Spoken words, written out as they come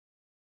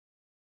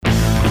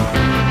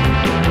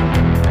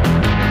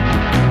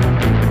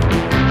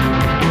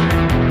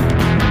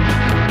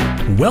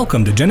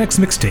Welcome to Gen X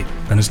Mixtape,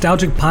 a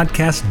nostalgic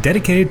podcast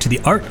dedicated to the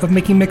art of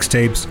making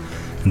mixtapes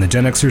and the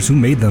Gen Xers who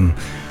made them.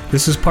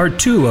 This is part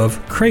 2 of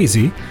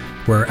Crazy,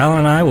 where Alan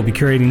and I will be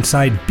curating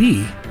side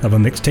B of a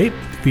mixtape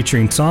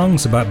featuring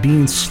songs about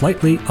being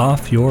slightly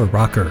off your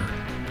rocker.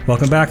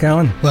 Welcome back,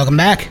 Alan. Welcome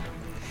back.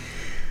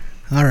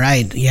 All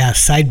right, yeah,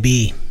 side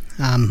B.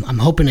 I'm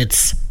hoping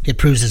it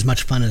proves as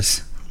much fun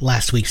as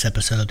last week's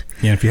episode.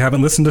 Yeah, if you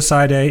haven't listened to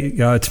side A,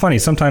 it's funny,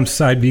 sometimes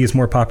side B is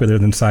more popular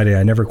than side A.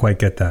 I never quite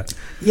get that.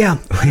 Yeah.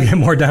 We get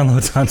more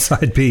downloads on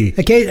side B.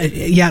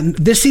 Okay, yeah,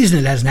 this season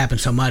it hasn't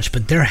happened so much,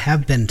 but there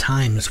have been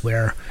times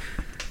where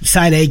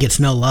side A gets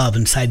no love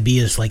and side B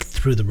is like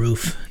through the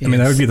roof. I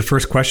mean, that would be the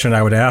first question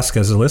I would ask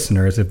as a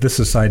listener is, if this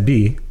is side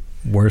B,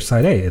 where's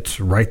side A? It's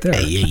right there.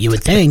 You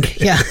would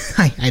think. Yeah,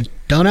 I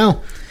don't know.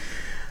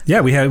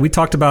 Yeah, we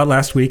talked about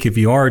last week, if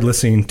you haven't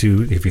listened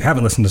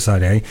to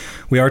side A,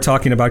 we are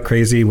talking about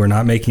Crazy. We're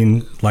not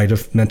making light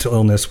of mental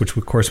illness, which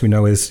of course we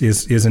know is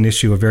an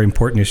issue, a very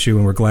important issue,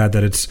 and we're glad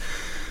that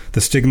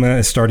the stigma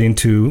is starting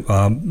to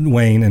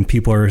wane and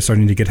people are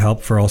starting to get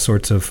help for all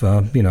sorts of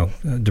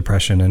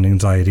depression and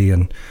anxiety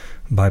and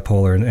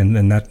bipolar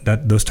and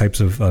that those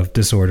types of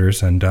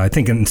disorders. And I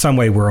think in some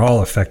way we're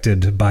all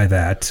affected by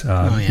that,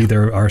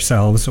 either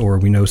ourselves or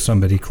we know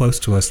somebody close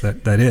to us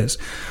that is.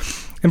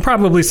 And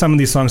probably some of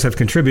these songs have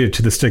contributed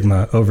to the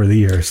stigma over the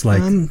years.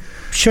 Like, I'm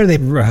sure they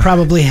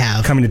probably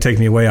have. Coming to Take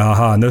Me Away,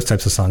 Aha, and those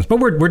types of songs. But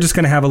we're just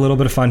going to have a little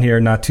bit of fun here,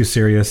 not too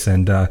serious,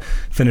 and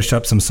finish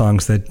up some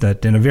songs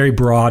that in a very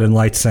broad and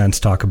light sense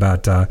talk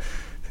about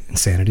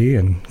insanity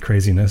and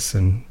craziness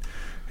and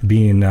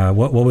being,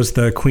 what was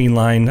the Queen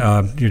line?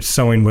 You're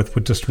sewing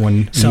with just one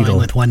needle. Sewing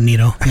with one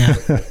needle, yeah.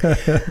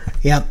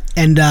 Yeah,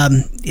 and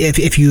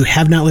if you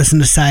have not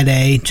listened to side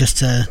A, just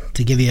to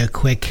give you a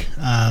quick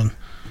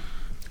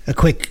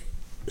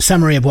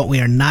summary of what we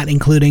are not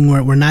including.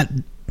 We're not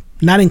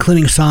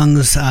including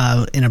songs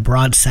in a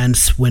broad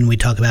sense when we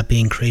talk about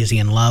being crazy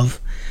in love.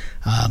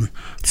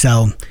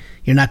 So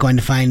you're not going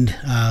to find,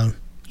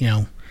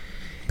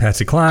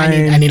 Patsy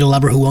Cline. I need a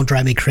lover who won't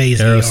drive me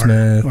crazy,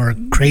 Aerosmith. or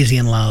crazy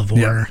in love,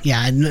 or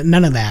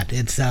none of that.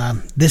 It's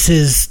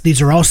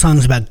these are all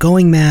songs about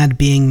going mad,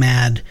 being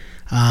mad,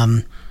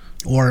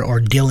 or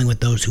dealing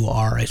with those who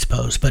are, I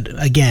suppose. But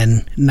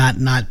again,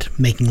 not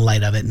making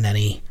light of it in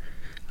any.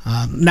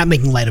 Not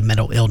making light of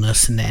mental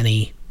illness in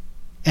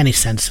any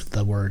sense of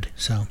the word.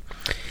 So,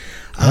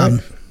 all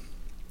right.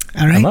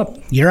 I'm up.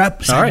 You're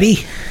up. Side right.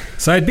 B.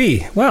 Side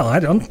B. Well, I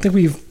don't think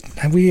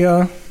we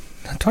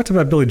talked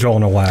about Billy Joel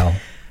in a while.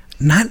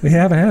 We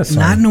haven't had a song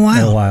not in a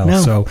while.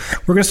 No. So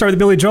we're going to start with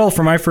Billy Joel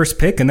for my first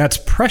pick, and that's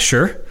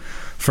Pressure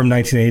from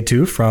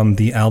 1982 from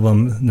the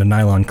album The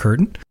Nylon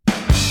Curtain.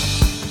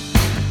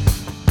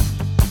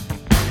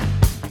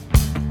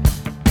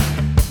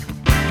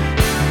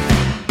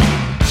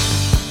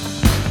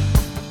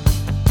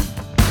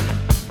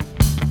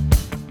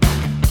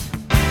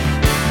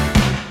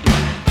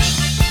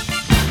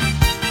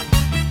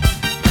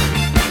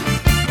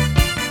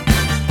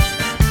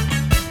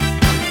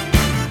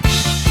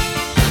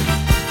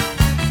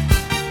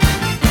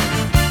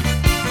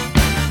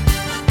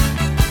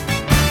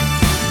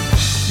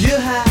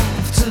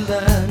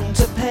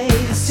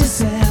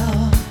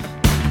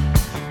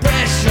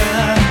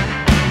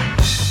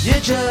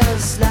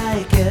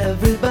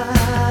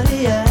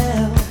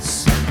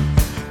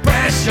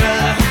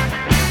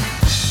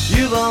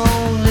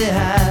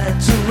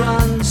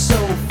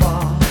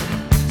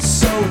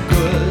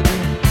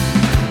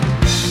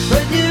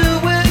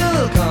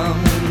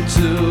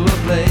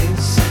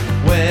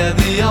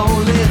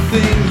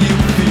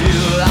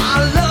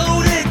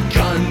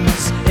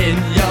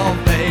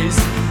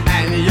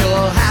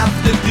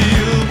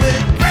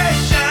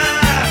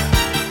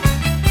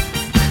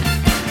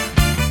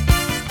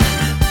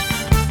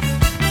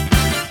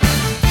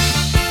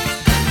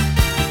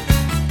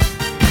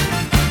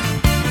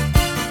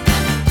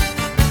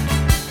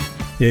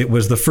 It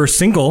was the first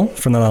single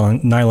from the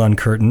Nylon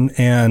Curtain,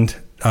 and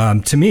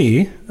to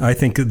me, I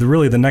think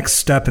really the next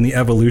step in the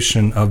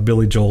evolution of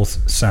Billy Joel's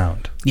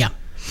sound. Yeah.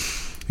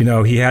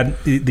 He had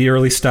the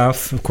early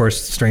stuff. Of course,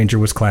 Stranger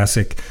was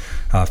classic.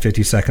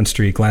 52nd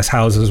Street, Glass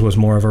Houses was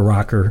more of a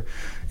rocker.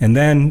 And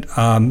then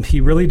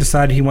he really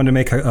decided he wanted to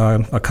make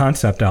a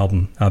concept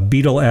album, a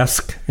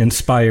Beatle-esque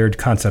inspired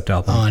concept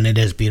album. Oh, and it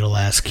is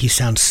Beatle-esque. He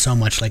sounds so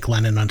much like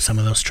Lennon on some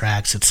of those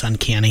tracks. It's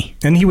uncanny.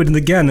 And he would,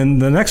 again, in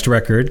the next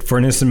record, For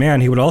an Innocent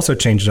Man, he would also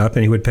change it up,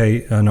 and he would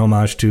pay an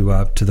homage to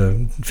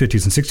the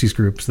 50s and 60s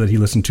groups that he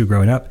listened to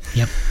growing up.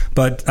 Yep.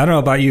 But I don't know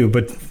about you,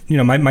 but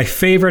my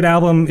favorite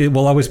album, it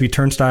will always be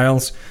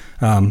Turnstiles.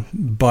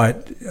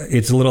 But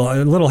it's a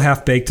little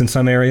half baked in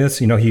some areas.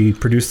 He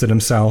produced it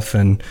himself,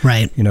 and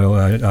right.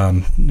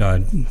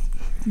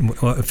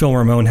 Phil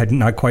Ramone had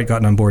not quite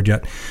gotten on board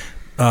yet.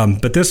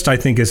 But this, I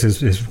think, is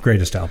his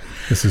greatest album.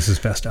 This is his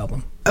best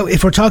album. Oh,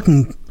 if we're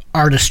talking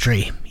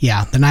artistry,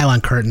 yeah, The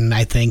Nylon Curtain,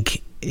 I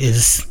think,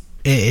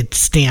 it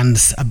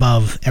stands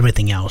above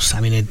everything else.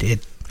 I mean,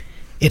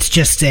 it's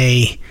just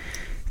I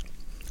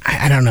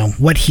don't know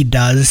what he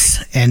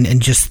does, and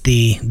just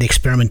the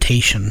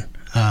experimentation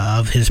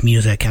of his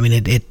music. I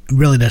mean, it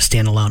really does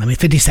stand alone. I mean,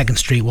 52nd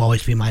Street will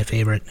always be my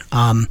favorite.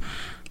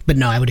 But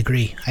no, I would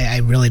agree. I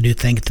really do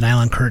think The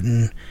Nylon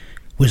Curtain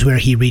was where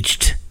he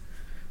reached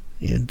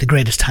the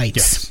greatest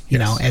heights,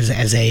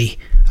 as a...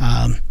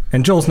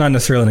 and Joel's not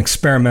necessarily an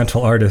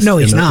experimental artist. No,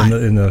 he's not.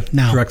 In the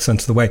direct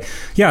sense of the way.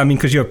 Yeah, I mean,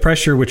 because you have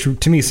Pressure, which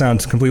to me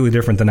sounds completely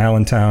different than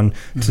Allentown.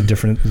 It's a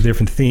different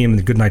theme.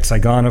 The Goodnight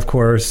Saigon, of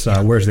course.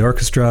 Where's the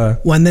Orchestra?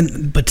 Well,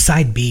 but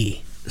Side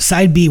B,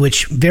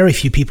 which very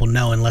few people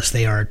know unless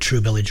they are a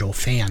true Billy Joel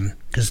fan,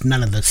 because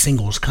none of the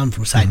singles come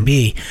from Side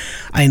B.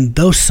 And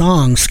those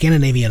songs,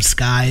 Scandinavian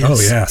Skies. Oh,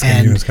 yeah,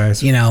 Scandinavian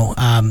Skies.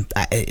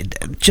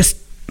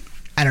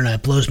 I don't know,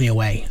 it blows me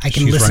away. I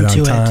can She's listen Right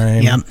on to Time,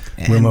 it.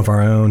 Yep. Room of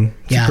Our Own.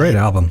 It's a great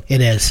album. It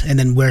is. And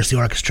then Where's the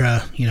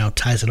Orchestra,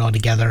 ties it all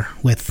together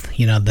with,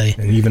 the...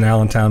 And even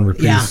Allentown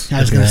repeats. Yeah,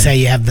 I was going to say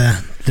you have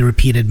the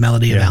repeated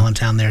melody of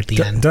Allentown there at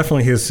the end.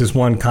 Definitely his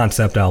one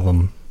concept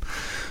album.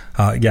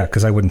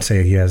 Because I wouldn't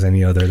say he has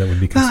any other that would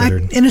be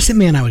considered. Innocent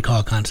Man I would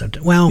call a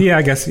concept. Well... Yeah,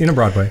 I guess, in a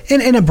broad way.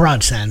 In a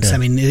broad sense. Yeah. I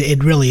mean,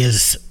 it really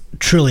is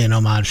truly an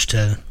homage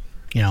to,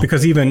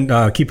 Because even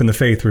Keeping the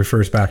Faith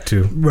refers back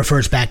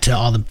to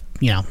all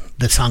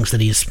the songs that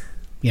he's,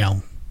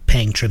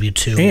 paying tribute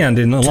to. And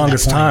in the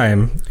longest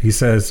time, he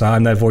says,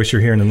 I'm that voice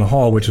you're hearing in the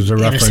hall, which is a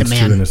reference to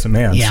Innocent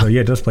Man. Yeah. So,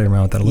 it does play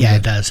around with that a little bit. Yeah,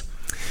 it does.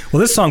 Well,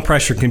 this song,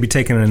 Pressure, can be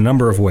taken in a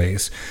number of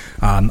ways.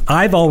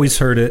 I've always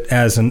heard it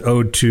as an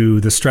ode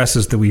to the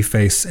stresses that we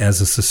face as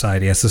a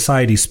society. As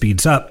society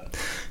speeds up,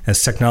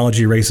 as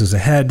technology races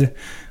ahead,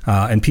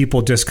 and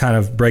people just kind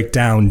of break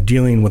down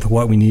dealing with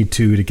what we need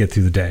to get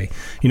through the day.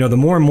 The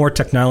more and more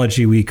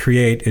technology we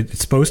create, it's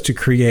supposed to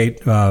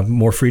create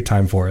more free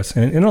time for us.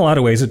 And in a lot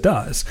of ways, it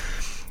does.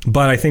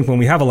 But I think when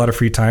we have a lot of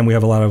free time, we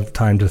have a lot of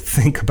time to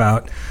think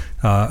about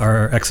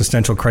our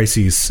existential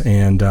crises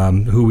and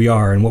who we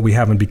are and what we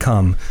haven't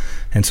become.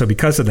 And so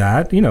because of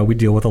that, we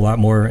deal with a lot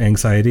more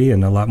anxiety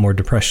and a lot more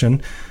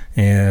depression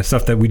and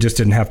stuff that we just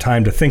didn't have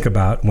time to think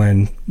about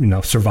when,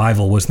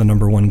 survival was the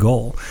number one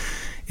goal.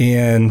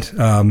 And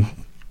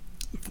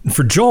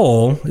for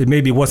Joel, it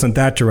maybe wasn't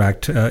that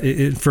direct.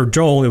 For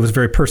Joel, it was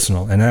very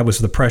personal, and that was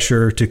the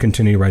pressure to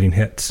continue writing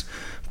hits.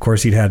 Of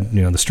course, he'd had,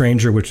 The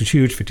Stranger, which was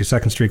huge,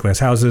 52nd Street, Glass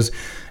Houses,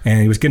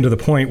 and he was getting to the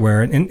point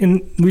where,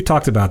 and we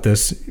talked about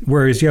this,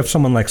 whereas you have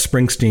someone like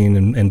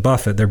Springsteen and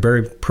Buffett, they're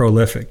very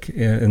prolific,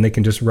 and they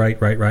can just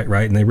write,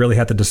 and they really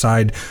have to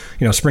decide,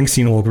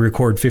 Springsteen will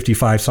record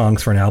 55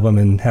 songs for an album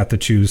and have to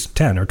choose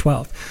 10 or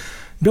 12.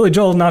 Billy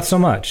Joel, not so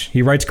much.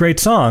 He writes great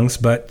songs,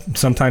 but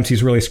sometimes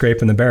he's really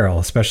scraping the barrel,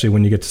 especially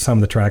when you get to some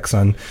of the tracks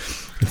on,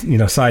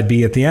 side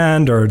B at the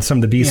end or some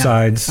of the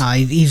B-sides.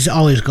 He's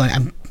always going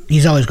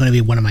to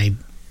be one of my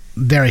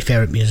very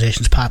favorite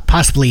musicians,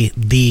 possibly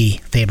the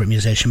favorite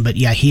musician, but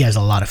he has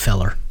a lot of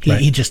filler.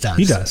 He just does.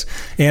 He does.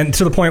 And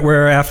to the point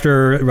where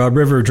after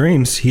River of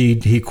Dreams,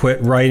 he quit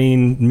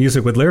writing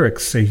music with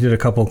lyrics. He did a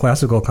couple of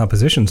classical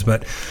compositions,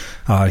 but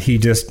he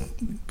just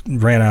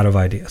ran out of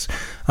ideas.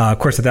 Of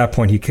course, at that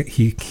point, he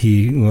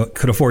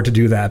could afford to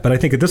do that. But I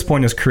think at this point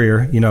in his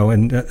career,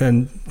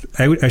 and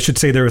I should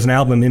say there was an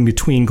album in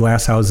between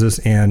Glass Houses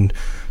and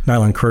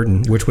Nylon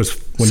Curtain, which was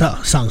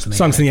Songs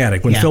in the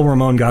Attic. When Phil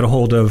Ramone got a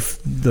hold of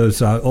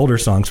those older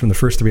songs from the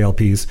first 3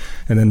 LPs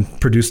and then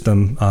produced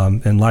them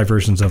in live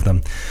versions of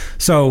them.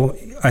 So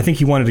I think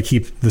he wanted to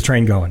keep the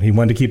train going. He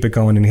wanted to keep it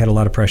going, and he had a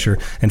lot of pressure.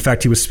 In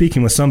fact, he was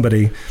speaking with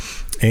somebody,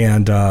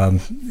 and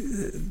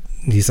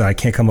he said, I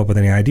can't come up with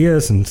any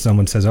ideas. And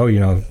someone says,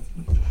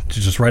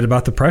 just write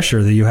about the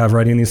pressure that you have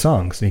writing these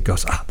songs. And he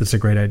goes, that's a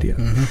great idea.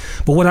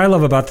 Mm-hmm. But what I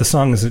love about the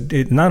song is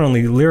it not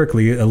only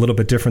lyrically a little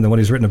bit different than what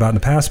he's written about in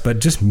the past, but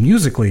just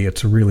musically,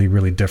 it's really,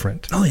 really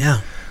different. Oh, yeah.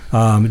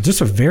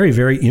 Just a very,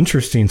 very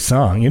interesting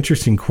song,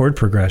 interesting chord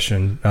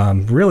progression,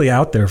 really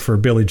out there for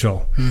Billy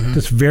Joel. Mm-hmm.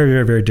 Just very,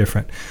 very, very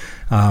different.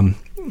 And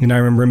I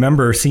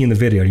remember seeing the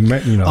video.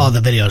 Oh,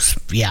 the videos,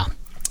 yeah.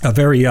 A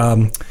very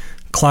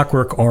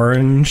Clockwork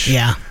Orange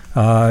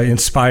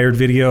inspired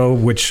video,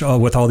 which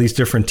with all these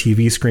different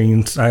TV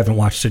screens. I haven't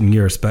watched it in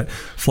years, but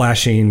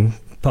flashing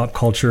pop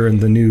culture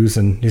and the news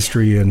and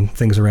history and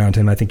things around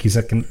him. I think he's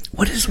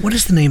what is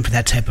the name for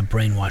that type of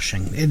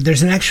brainwashing?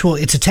 There's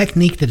it's a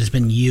technique that has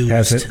been used.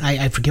 Has it?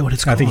 I forget what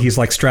it's called. I think he's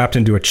like strapped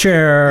into a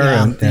chair.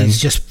 Yeah, and he's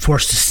just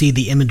forced to see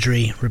the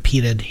imagery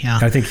repeated. Yeah.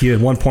 I think at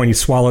one point he's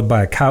swallowed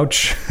by a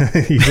couch.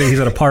 he's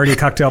at a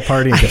cocktail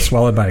party, and gets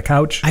swallowed by a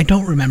couch. I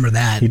don't remember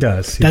that. He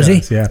does. Does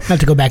he? Yeah. I have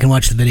to go back and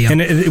watch the video.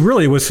 And it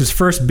really was his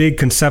first big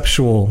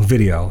conceptual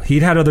video.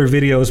 He'd had other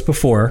videos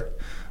before.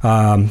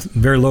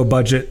 Very low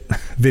budget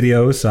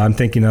videos. I'm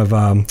thinking of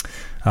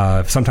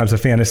Sometimes a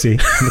Fantasy.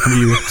 Looking at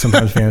you,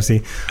 Sometimes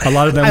Fantasy. A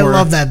lot of them were. I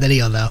love that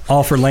video though.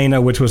 All for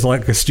Lena, which was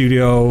like a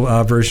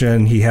studio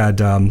version. He had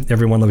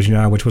Everyone Loves You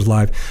Now, which was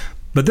live.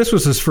 But this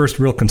was his first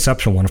real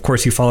conceptual one. Of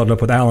course, he followed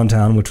up with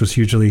Allentown, which was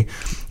hugely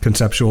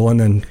conceptual, and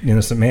then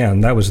Innocent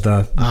Man. That was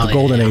the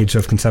golden age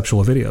of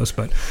conceptual videos.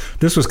 But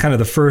this was kind of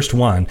the first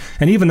one.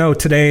 And even though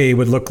today it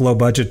would look low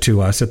budget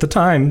to us, at the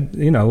time,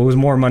 it was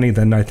more money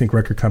than I think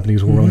record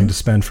companies were willing to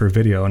spend for a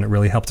video, and it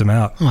really helped him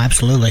out. Oh,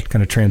 absolutely.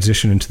 Kind of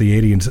transition into the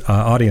 80s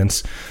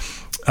audience.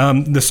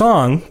 The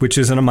song, which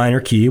is in a minor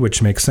key,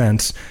 which makes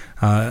sense,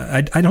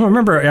 I don't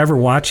remember ever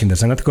watching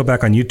this. I have to go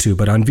back on YouTube,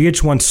 but on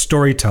VH1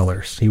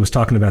 Storytellers, he was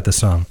talking about this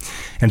song.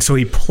 And so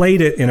he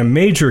played it in a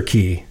major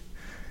key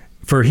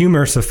for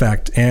humorous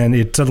effect, and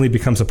it suddenly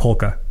becomes a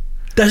polka.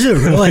 Does it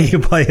really? You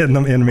play it in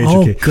a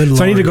major key. Good Lord.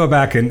 So I need to go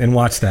back and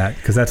watch that,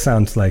 because that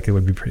sounds like it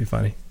would be pretty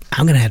funny.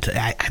 I'm going to have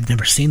to, I've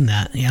never seen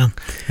that, yeah.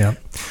 Yeah.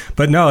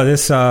 But no,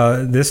 this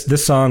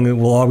song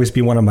will always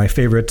be one of my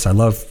favorites. I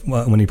love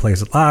when he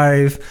plays it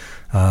live.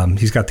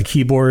 He's got the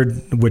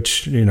keyboard,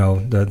 which,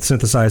 the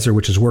synthesizer,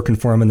 which is working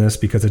for him in this,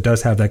 because it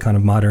does have that kind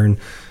of modern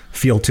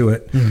feel to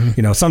it.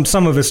 Mm-hmm.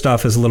 Some of his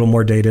stuff is a little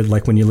more dated,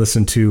 like when you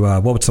listen to,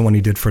 what was the one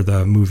he did for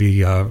the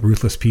movie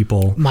Ruthless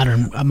People?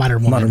 Modern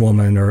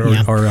Woman, or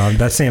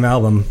that same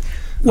album.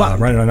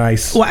 Running on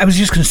Ice. Well, I was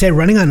just going to say,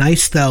 Running on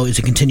Ice, though, is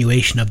a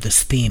continuation of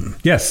this theme.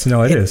 Yes,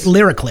 no, it is.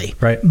 Lyrically.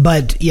 Right.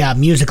 But, yeah,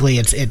 musically,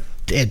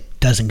 it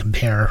doesn't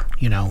compare,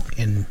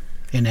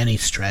 in any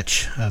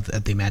stretch of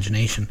the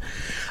imagination.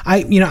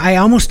 I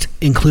almost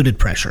included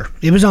Pressure.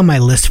 It was on my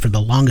list for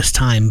the longest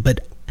time,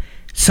 but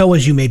so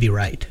as you may be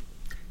right.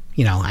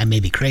 I may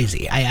be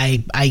crazy.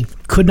 I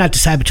could not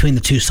decide between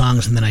the two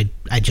songs, and then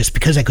I just,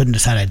 because I couldn't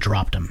decide, I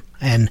dropped them.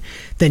 And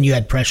then you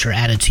had Pressure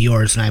added to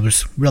yours, and I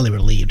was really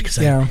relieved, because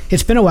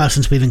it's been a while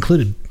since we've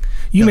included.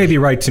 You may be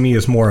right. To me,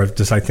 is more of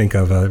just, I think,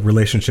 of a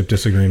relationship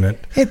disagreement.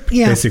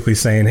 Basically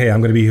saying, hey, I'm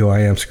going to be who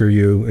I am, screw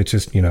you. It's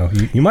just,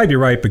 you might be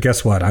right, but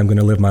guess what? I'm going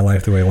to live my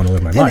life the way I want to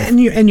live my life.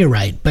 And you're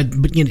right. But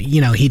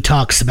he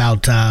talks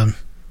about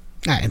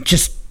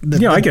just...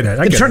 I get it.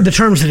 The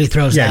terms that he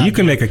throws out. Yeah, you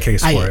can make a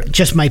case for it.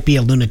 Just might be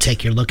a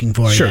lunatic you're looking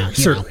for. Sure,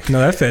 certainly. No,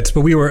 that fits.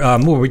 But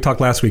we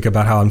talked last week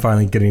about how I'm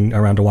finally getting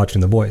around to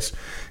watching The Boys.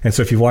 And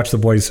so if you watch The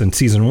Boys in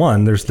season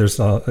 1, there's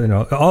all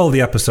of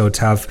the episodes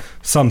have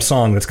some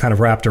song that's kind of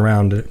wrapped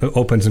around, it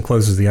opens and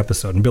closes the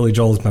episode. And Billy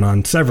Joel's been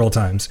on several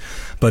times.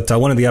 But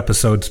one of the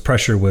episodes,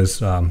 Pressure,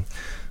 was...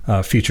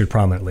 featured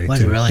prominently.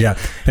 Was it really? Yeah.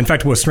 In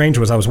fact, what was strange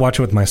was I was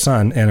watching with my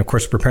son, and of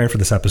course preparing for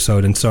this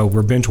episode, and so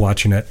we're binge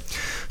watching it.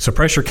 So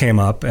Pressure came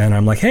up, and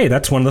I'm like, hey,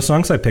 that's one of the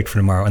songs I picked for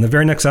tomorrow. And the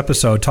very next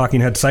episode,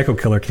 Talking Head Psycho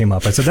Killer came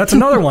up. I said, that's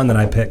another one that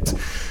I picked.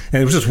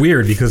 And it was just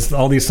weird, because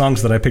all these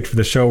songs that I picked for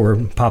the show were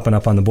popping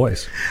up on The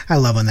Boys. I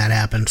love when that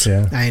happens.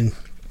 Yeah.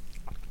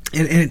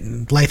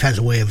 Life has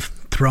a way of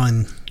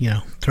throwing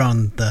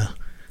the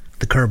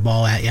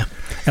curveball at you.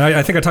 And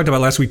I think I talked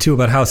about last week too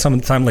about how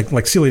sometimes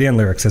like Steely Dan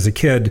lyrics as a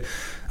kid,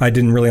 I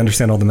didn't really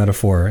understand all the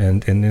metaphor,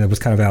 and it was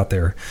kind of out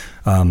there.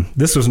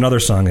 This was another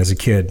song as a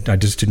kid I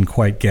just didn't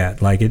quite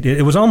get. Like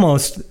it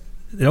almost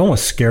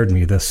scared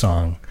me, this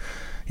song,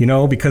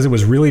 because it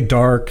was really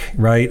dark,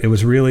 right? It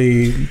was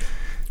really...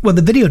 Well,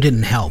 the video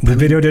didn't help. The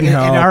video didn't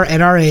help.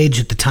 At our age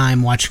at the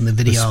time, watching the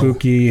video,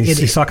 spooky.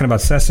 He's talking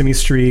about Sesame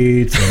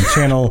Street and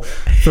Channel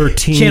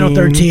 13, Channel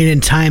 13,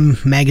 and Time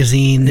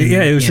Magazine.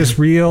 It was just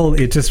real.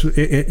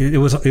 It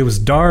was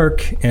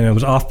dark, and it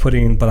was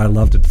off-putting, but I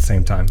loved it at the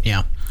same time.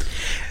 Yeah.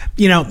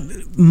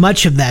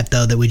 Much of that,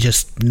 though, that we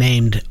just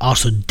named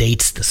also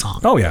dates the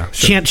song. Oh, yeah.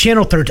 Sure.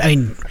 Channel 13, I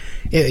mean,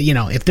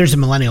 if there's a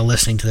millennial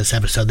listening to this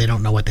episode, they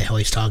don't know what the hell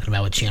he's talking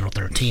about with Channel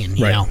 13,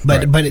 you know.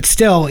 But it's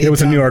still... It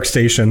was a New York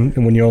station,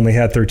 and when you only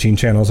had 13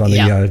 channels on the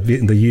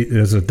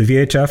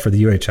VHF or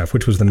the UHF,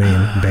 which was the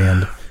main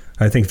band?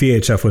 I think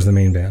VHF was the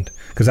main band,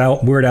 because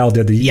Weird Al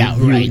did the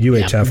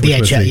UHF, which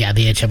was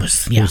VHF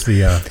was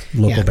the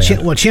local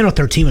band. Well, Channel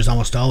 13 was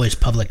almost always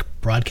public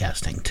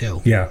broadcasting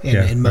too.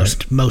 In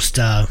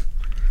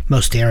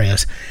most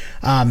areas.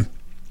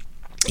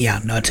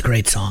 It's a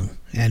great song,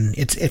 and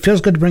it feels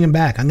good to bring him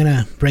back. I'm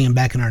gonna bring him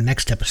back in our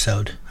next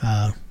episode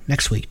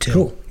next week too.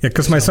 Cool. Yeah,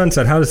 because my son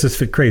said, "How does this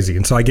fit Crazy?"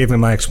 And so I gave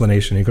him my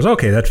explanation. He goes,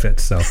 "Okay, that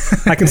fits." So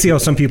I can see how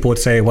some people would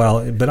say,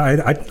 "Well," but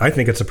I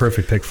think it's a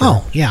perfect pick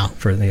for the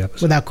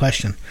episode, without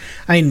question.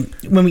 I mean,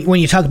 when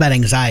you talk about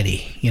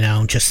anxiety,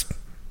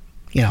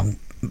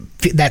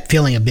 that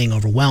feeling of being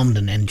overwhelmed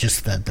and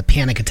just the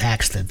panic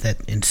attacks that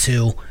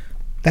ensue.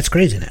 That's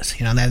craziness,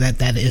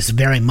 that is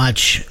very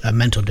much a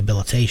mental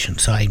debilitation.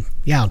 So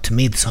to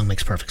me, the song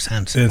makes perfect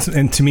sense.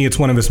 And to me, it's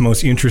one of his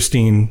most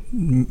interesting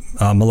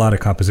melodic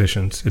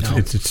compositions.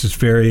 It's just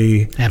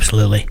very...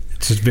 Absolutely.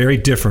 It's just very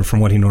different from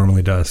what he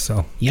normally does.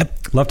 So yep.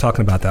 Love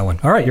talking about that one.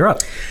 All right, you're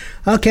up.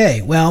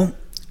 Okay, well,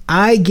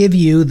 I give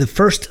you the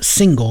first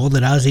single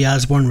that Ozzy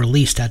Osbourne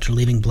released after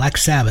leaving Black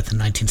Sabbath in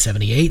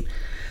 1978.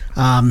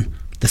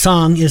 The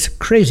song is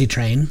Crazy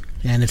Train,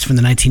 and it's from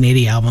the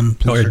 1980 album.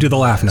 Do the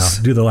laugh now.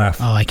 Do the laugh.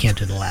 Oh, I can't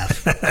do the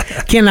laugh.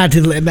 Cannot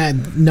do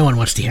the... No one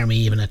wants to hear me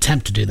even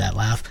attempt to do that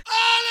laugh.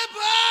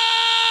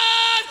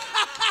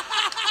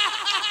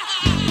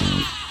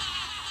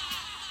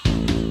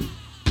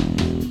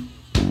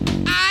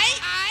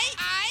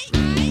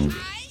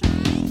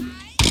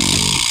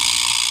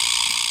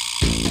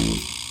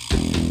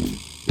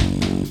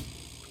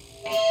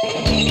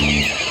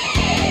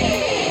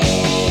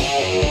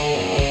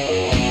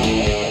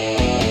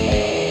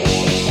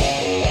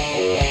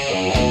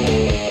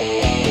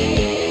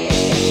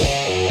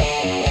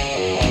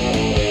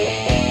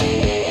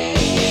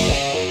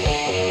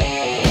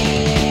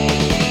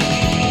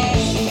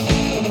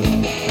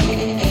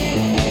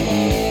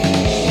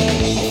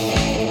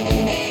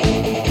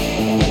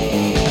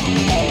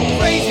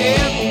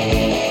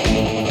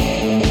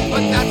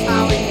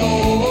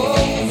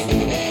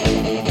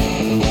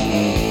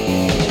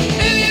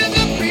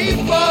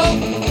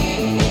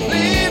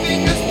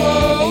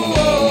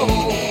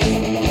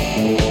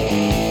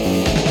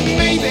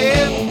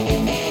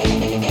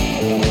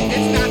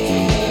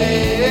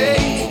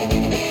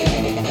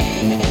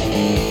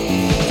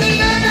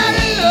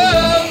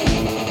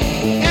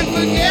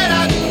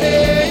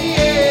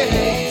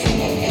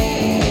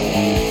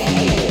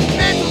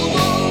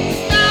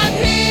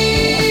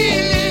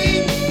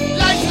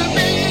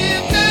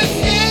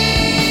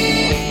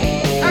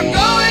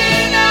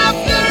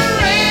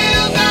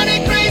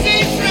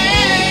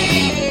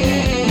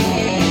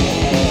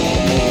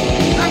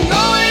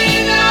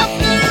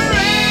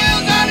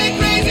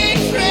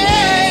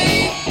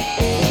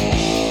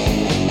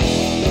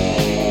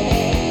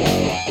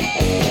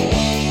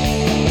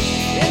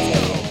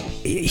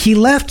 he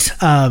left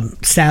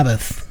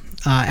Sabbath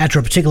after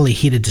a particularly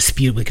heated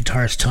dispute with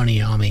guitarist Tony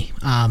Iommi,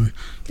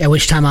 at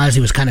which time Ozzy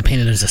was kind of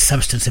painted as a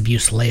substance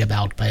abuse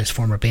layabout by his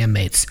former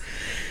bandmates.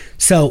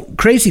 So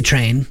Crazy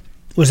Train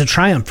was a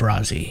triumph for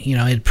Ozzy.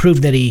 It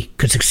proved that he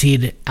could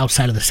succeed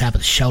outside of the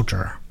Sabbath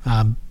shelter,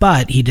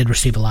 but he did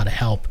receive a lot of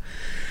help.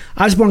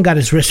 Osbourne got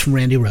his riffs from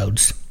Randy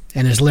Rhoads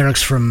and his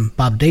lyrics from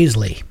Bob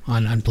Daisley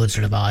on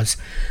Blizzard of Oz,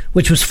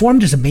 which was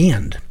formed as a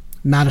band,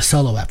 not a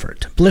solo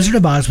effort. Blizzard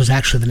of Oz was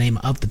actually the name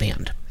of the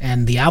band,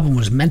 and the album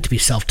was meant to be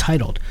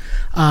self-titled.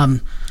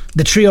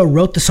 The trio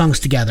wrote the songs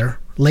together,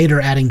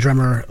 later adding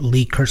drummer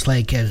Lee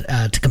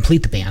Kerslake to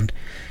complete the band,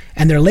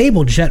 and their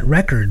label, Jet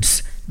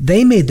Records,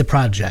 they made the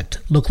project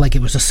look like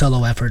it was a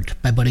solo effort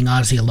by putting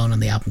Ozzy alone on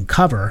the album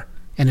cover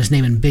and his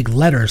name in big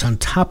letters on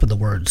top of the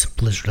words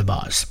Blizzard of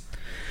Oz.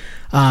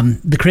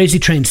 The Crazy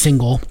Train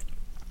single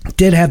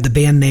did have the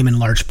band name in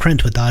large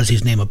print with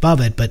Ozzy's name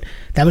above it, but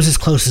that was as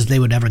close as they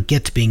would ever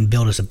get to being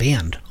billed as a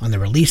band on their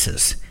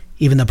releases,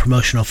 even though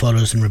promotional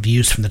photos and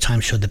reviews from the time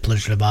showed that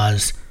Blizzard of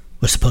Oz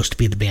was supposed to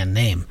be the band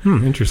name.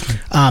 Interesting.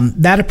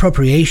 That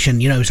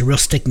appropriation, it was a real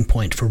sticking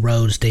point for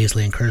Rhoads,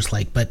 Daisley, and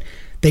Kerslake, but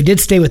they did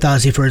stay with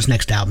Ozzy for his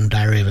next album,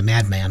 Diary of a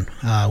Madman,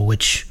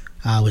 which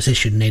was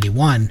issued in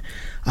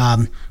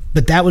 1981,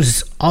 but that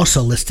was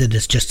also listed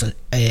as just an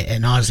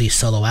Ozzy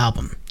solo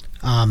album.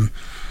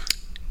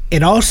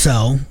 It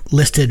also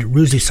listed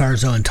Ruzi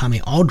Sarzo and Tommy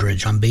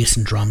Aldridge on bass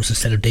and drums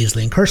instead of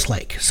Daisley and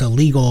Kerslake. So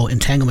legal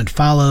entanglement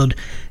followed,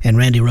 and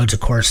Randy Rhoads, of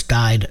course,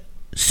 died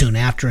soon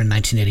after in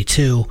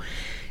 1982.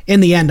 In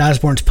the end,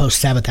 Osbourne's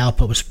post-Sabbath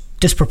output was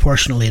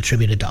disproportionately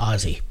attributed to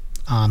Ozzy,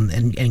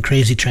 and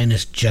Crazy Train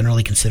is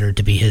generally considered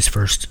to be his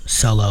first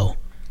solo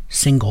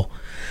single.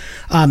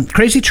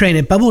 Crazy Train,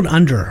 it bubbled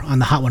under on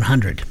the Hot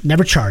 100,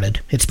 never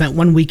charted. It spent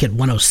 1 week at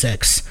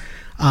 106.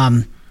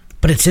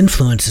 But its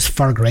influence is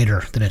far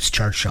greater than its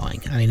chart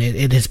showing. I mean,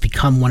 it has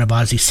become one of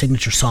Ozzy's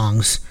signature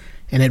songs,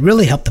 and it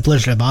really helped the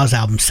Blizzard of Oz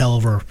album sell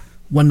over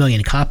 1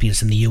 million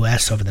copies in the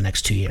U.S. over the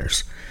next 2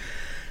 years.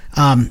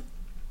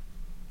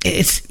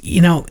 It's,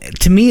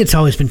 to me, it's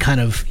always been kind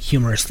of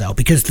humorous, though,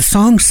 because the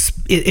song,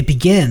 it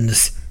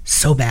begins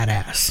so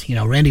badass.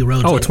 Randy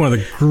Rhoads. Oh, it's one of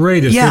the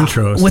greatest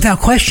intros. Without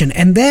question.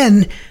 And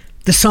then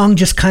the song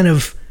just kind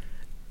of,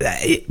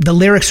 the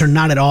lyrics are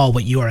not at all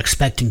what you are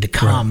expecting to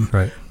come.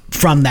 Right.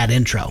 From that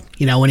intro,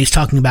 when he's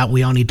talking about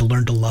we all need to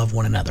learn to love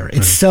one another.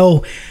 It's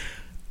so,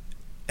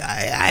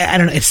 I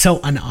don't know, it's so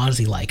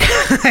un-Ozzy-like,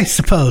 I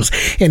suppose,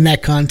 in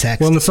that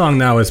context. Well, and the song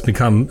now has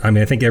become,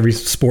 I think every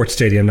sports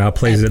stadium now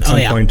plays it at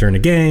some point during a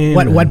game.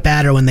 What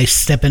batter when they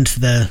step into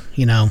the,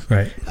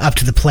 up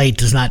to the plate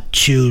does not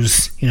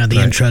choose,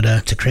 the intro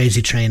to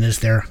Crazy Train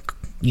as their,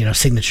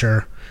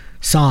 signature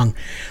song.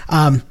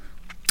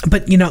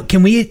 But,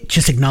 can we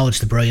just acknowledge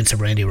the brilliance of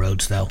Randy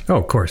Rhoads, though? Oh,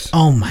 of course.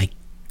 Oh, my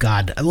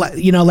God.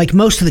 Like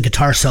most of the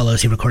guitar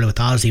solos he recorded with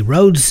Ozzy,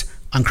 Rhoads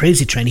on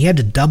Crazy Train, he had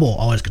to double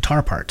all his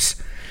guitar parts.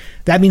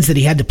 That means that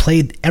he had to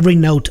play every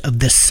note of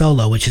this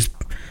solo, which is,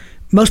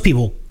 most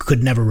people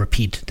could never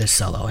repeat this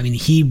solo. I mean,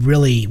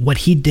 what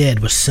he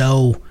did was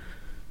so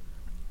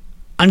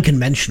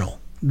unconventional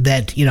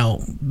that,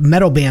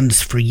 metal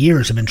bands for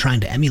years have been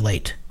trying to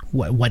emulate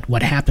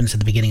what happens at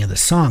the beginning of the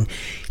song.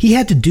 He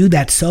had to do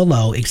that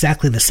solo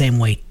exactly the same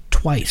way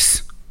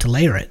twice to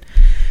layer it.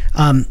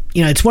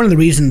 It's one of the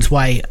reasons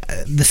why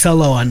the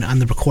solo on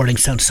the recording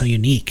sounds so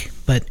unique.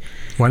 But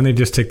why don't they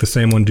just take the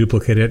same one,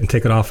 duplicate it, and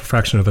take it off a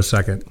fraction of a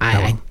second?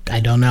 I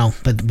don't know,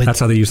 but that's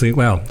how they usually.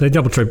 Well, they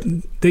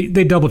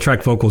double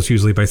track vocals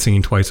usually by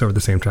singing twice over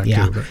the same track.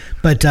 Yeah, too,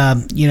 but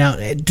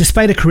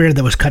despite a career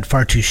that was cut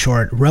far too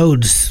short,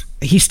 Rhoads,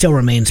 he still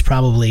remains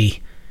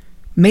probably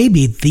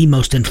maybe the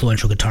most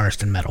influential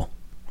guitarist in metal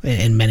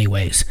in many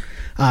ways.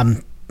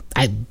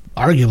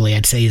 Arguably,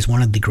 I'd say he's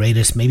one of the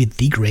greatest, maybe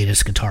the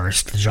greatest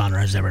guitarist the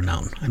genre has ever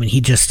known. I mean, he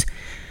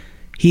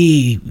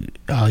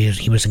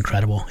was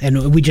incredible,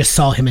 and we just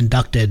saw him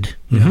inducted.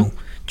 He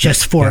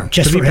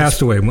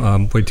passed away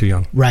way too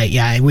young. Right?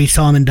 Yeah, we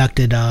saw him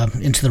inducted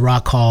into the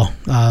Rock Hall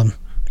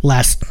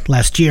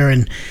last year,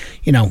 and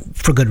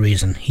for good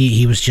reason.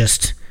 He was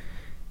just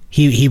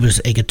he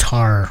was a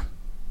guitar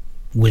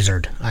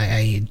wizard.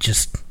 I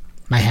just,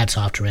 my hat's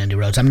off to Randy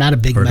Rhoads. I'm not a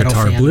big metal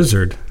guitar fan.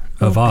 Blizzard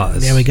of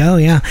Oz. There we go.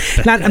 Yeah,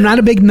 I'm not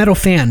a big metal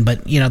fan,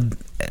 but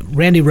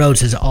Randy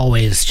Rhoads has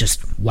always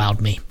just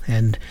wowed me.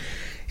 And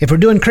if we're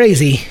doing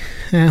Crazy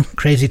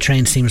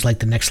Train seems like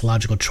the next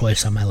logical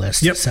choice on my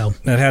list. Yep. So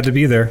that had to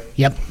be there.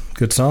 Yep.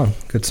 Good song.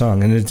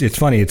 And it's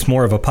funny. It's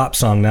more of a pop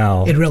song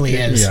now. It really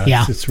is.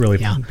 Yeah. It's really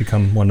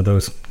become one of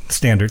those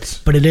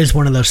standards. But it is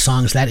one of those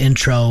songs, that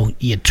intro,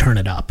 you turn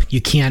it up.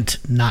 You can't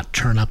not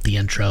turn up the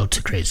intro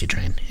to Crazy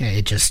Train.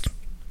 It just,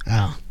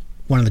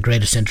 one of the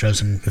greatest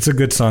intros in It's a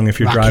good song if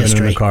you're rock driving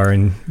history. in the car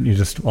and you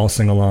just all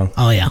sing along.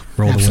 Oh, yeah.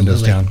 Roll Absolutely. the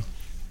windows down.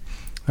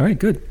 All right,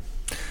 good.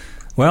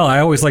 Well, I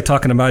always like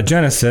talking about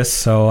Genesis,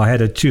 so I had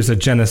to choose a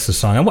Genesis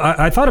song.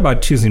 I thought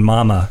about choosing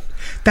Mama.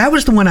 That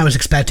was the one I was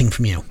expecting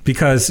from you.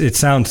 Because it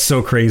sounds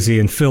so crazy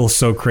and feels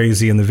so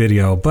crazy in the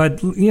video.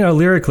 But,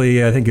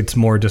 lyrically, I think it's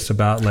more just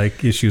about,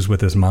 like, issues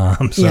with his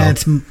mom. So. Yeah,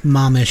 it's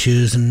mom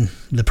issues and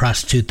the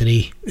prostitute that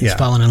he is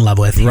falling in love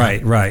with.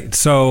 Right.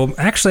 So,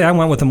 actually, I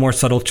went with a more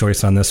subtle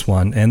choice on this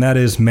one, and that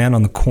is Man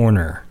on the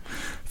Corner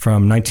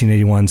from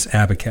 1981's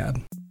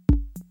Abacab.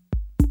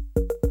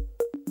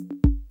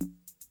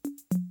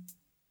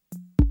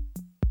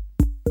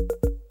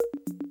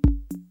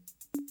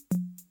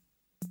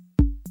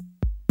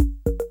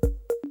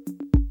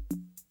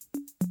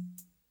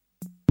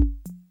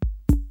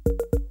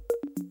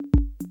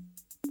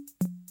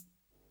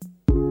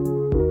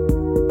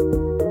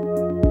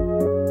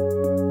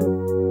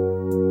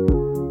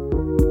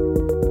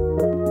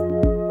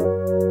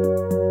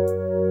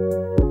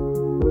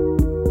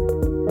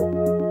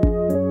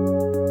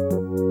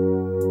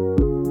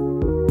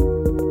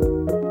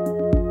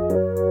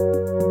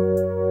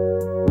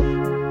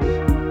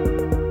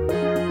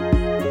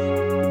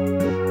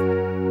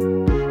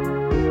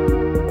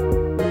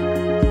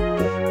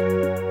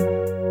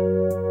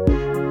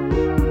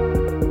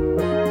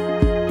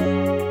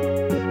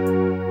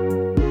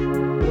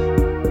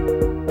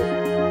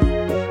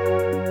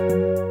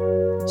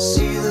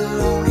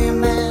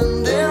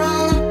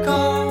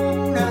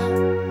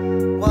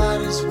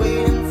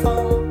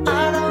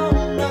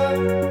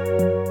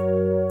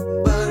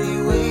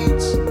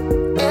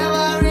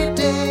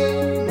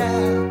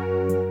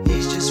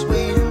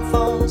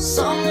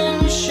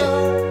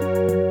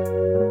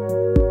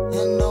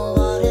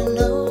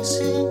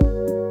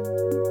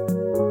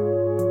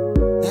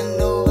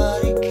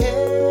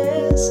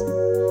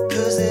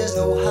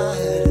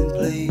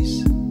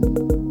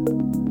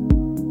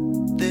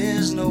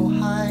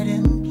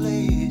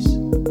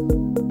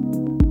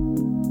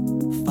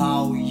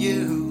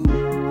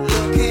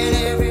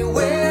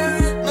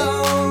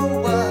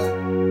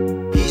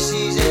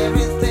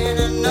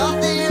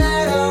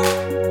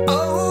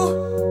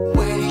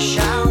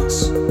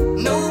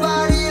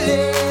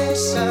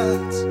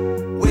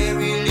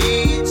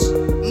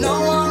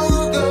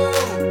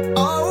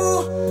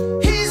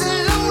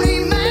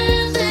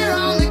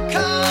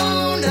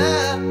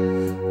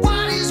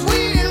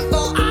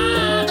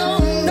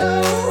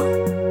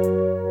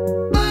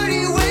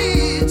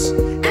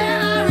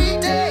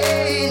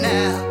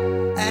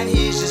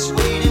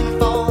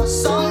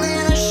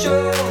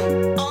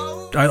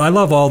 I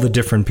love all the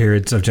different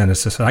periods of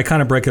Genesis. I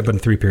kind of break up into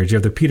three periods. You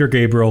have the Peter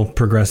Gabriel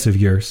progressive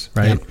years,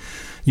 right? Yep.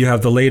 You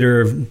have the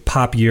later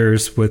pop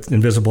years with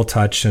Invisible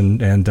Touch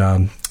and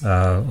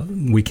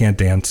We Can't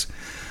Dance.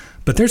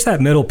 But there's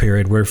that middle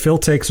period where Phil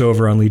takes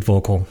over on lead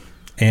vocal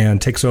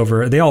and takes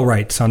over. They all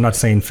write, so I'm not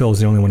saying Phil's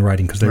the only one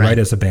writing because they write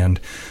as a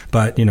band.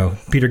 But,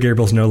 Peter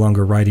Gabriel's no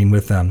longer writing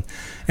with them.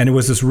 And it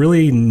was this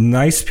really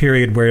nice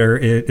period where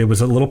it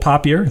was a little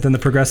poppier than the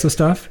progressive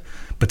stuff,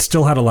 but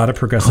still had a lot of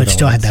progressive elements.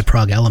 Still had that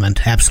prog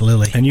element,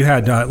 absolutely. And you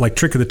had like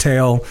Trick of the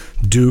Tail,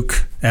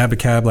 Duke,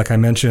 Abacab, like I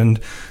mentioned,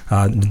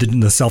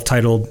 the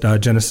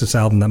self-titled Genesis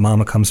album that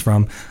Mama comes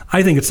from.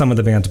 I think it's some of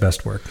the band's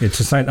best work. It's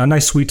just a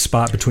nice sweet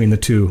spot between the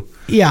two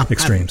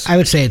extremes. I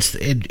would say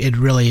it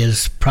really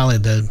is probably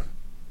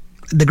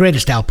the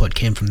greatest output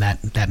came from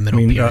that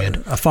middle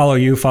period. Follow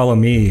You, Follow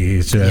Me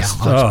is just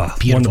one of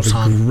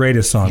the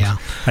greatest songs. Yeah.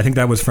 I think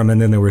that was from And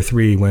Then There Were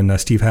Three when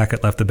Steve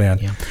Hackett left the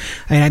band. Yeah.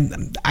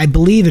 I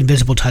believe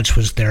Invisible Touch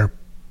was their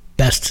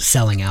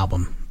best-selling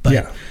album.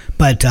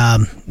 But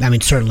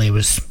certainly it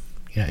was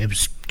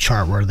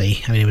chart worthy.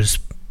 It was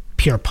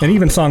pure pop. And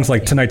even songs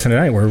like Tonight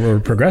Tonight were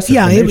progressive.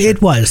 Yeah,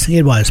 it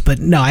was. But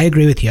no, I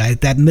agree with you.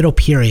 That middle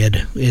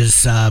period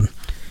is.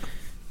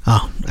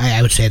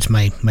 I would say it's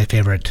my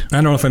favorite. I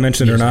don't know if I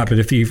mentioned it or not, but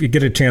if you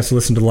get a chance to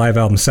listen to the live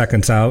album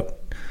Seconds Out,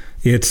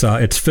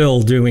 it's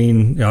Phil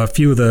doing a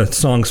few of the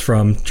songs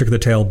from Trick of the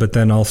Tail, but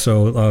then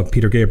also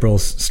Peter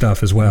Gabriel's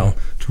stuff as well. Mm-hmm.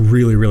 It's a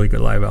really, really good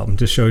live album.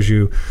 Just shows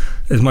you,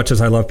 as much as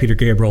I love Peter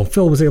Gabriel,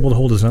 Phil was able to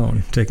hold his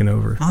own, taking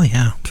over. Oh,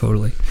 yeah.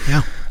 Totally.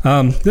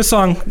 Yeah. This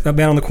song,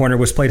 Man on the Corner,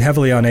 was played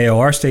heavily on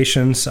AOR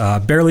stations,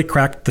 barely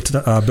cracked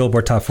the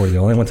Billboard Top 40. It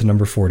only went to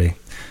number 40.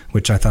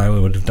 Which I thought it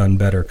would have done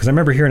better. Because I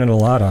remember hearing it a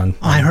lot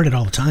I heard it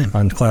all the time.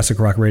 On classic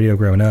rock radio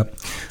growing up.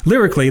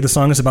 Lyrically, the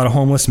song is about a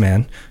homeless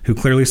man who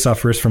clearly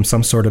suffers from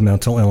some sort of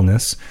mental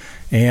illness.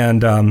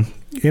 And,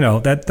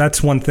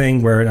 that's one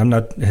thing where I'm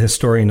not a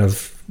historian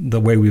of the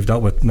way we've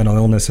dealt with mental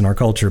illness in our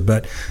culture.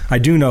 But I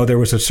do know there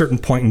was a certain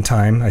point in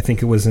time, I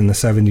think it was in the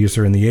 70s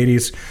or in the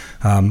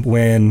 80s,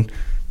 when...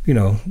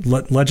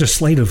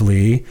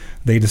 legislatively,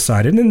 they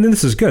decided, and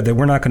this is good, that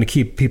we're not going to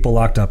keep people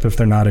locked up if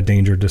they're not a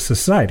danger to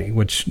society,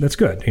 which that's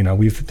good.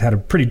 We've had a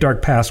pretty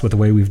dark past with the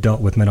way we've dealt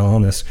with mental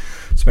illness,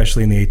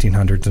 especially in the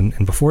 1800s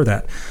and before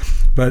that.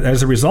 But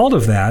as a result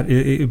of that,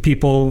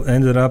 people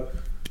ended up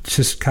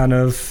just kind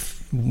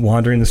of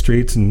wandering the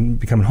streets and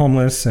becoming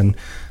homeless. And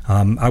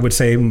I would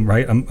say, a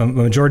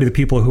majority of the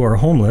people who are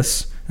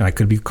homeless and I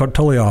could be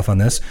totally off on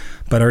this,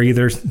 but are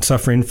either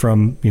suffering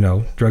from,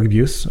 drug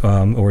abuse,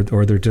 or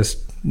they're just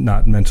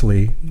not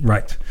mentally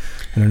right,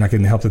 and they're not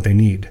getting the help that they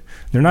need.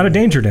 They're not a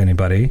danger to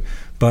anybody,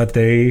 but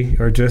they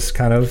are just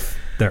kind of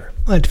there.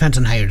 Well, it depends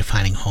on how you're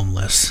defining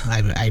homeless.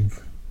 I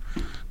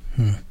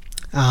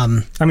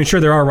mean, sure,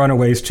 there are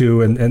runaways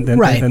too, and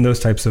right. and those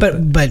types of.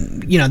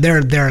 But there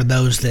are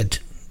those that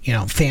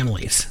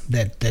families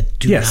that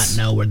do yes.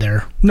 not know where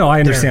they're. No, I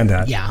understand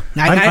that. Yeah,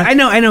 I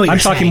know. What you're I'm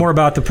talking saying. more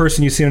about the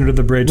person you see under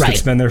the bridge right.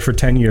 that's been there for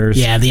 10 years.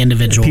 Yeah, the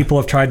individual. People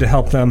have tried to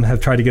help them, have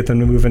tried to get them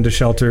to move into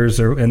shelters,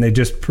 and they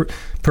just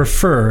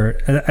prefer.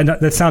 And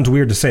that sounds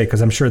weird to say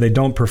because I'm sure they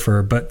don't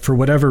prefer, but for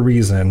whatever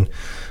reason,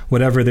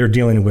 whatever they're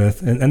dealing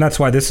with, and that's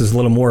why this is a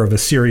little more of a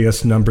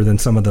serious number than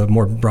some of the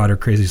more broader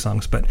crazy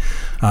songs. But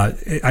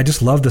I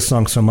just love this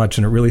song so much,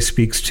 and it really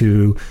speaks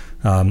to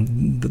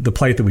the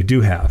plight that we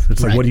do have.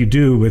 It's like, right. what do you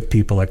do with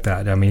people like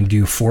that? I mean, do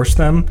you force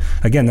them?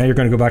 Again, now you're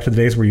going to go back to the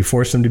days where you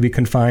force them to be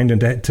confined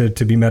and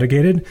to be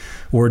medicated,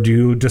 or do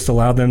you just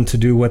allow them to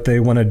do what they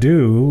want to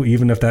do,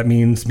 even if that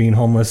means being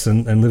homeless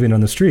and living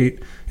on the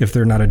street, if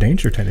they're not a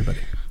danger to anybody?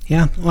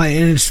 Yeah, well,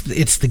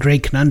 it's the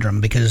great conundrum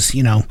because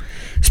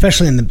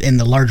especially in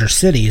the larger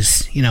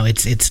cities,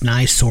 it's an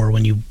eyesore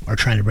when you are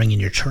trying to bring in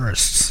your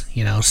tourists.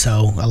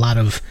 So a lot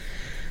of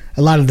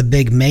the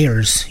big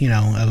mayors,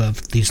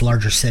 of these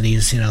larger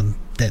cities,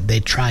 that they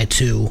try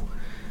to,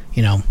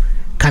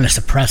 kind of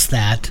suppress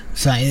that.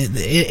 So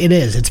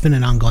it's been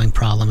an ongoing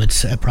problem.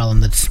 It's a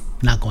problem that's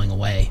not going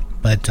away.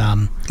 But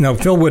now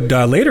Phil would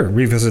later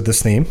revisit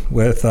this theme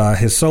with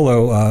his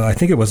solo. I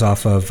think it was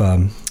off of.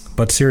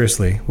 But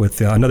seriously,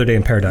 with Another Day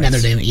in Paradise.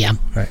 Another Day, yeah.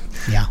 Right.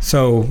 Yeah.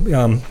 So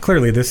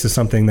clearly this is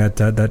something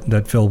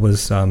that Phil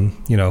was,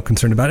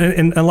 concerned about.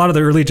 And a lot of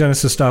the early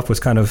Genesis stuff was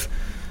kind of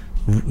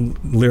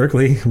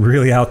lyrically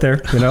really out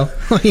there,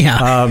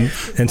 Yeah.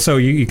 And so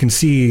you can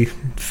see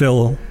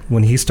Phil,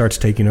 when he starts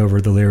taking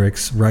over the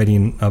lyrics,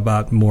 writing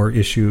about more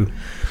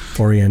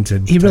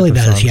issue-oriented He really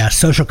does, songs. yeah.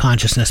 Social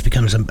consciousness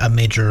becomes a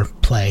major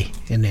play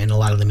in a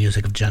lot of the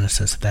music of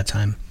Genesis at that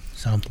time.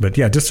 So. But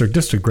yeah, just a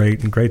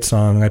great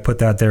song. I put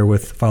that there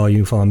with Follow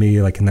You, Follow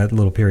Me, like in that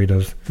little period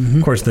of. Mm-hmm.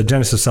 Of course, the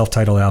Genesis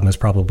self-titled album is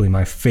probably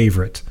my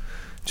favorite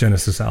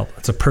Genesis album.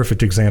 It's a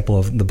perfect example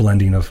of the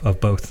blending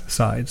of both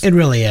sides. It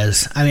really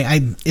is. I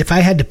mean, if I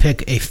had to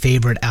pick a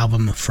favorite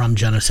album from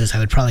Genesis, I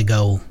would probably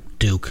go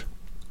Duke.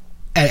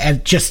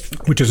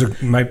 Which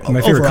is my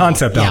favorite overall,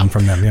 concept album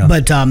from them. Yeah,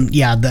 but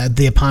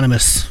the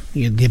eponymous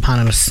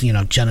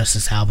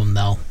Genesis album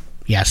though.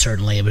 Yeah,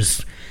 certainly it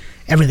was.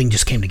 Everything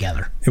just came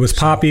together. It was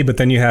poppy, but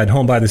then you had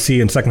Home by the Sea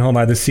and Second Home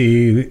by the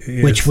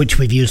Sea, which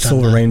we've used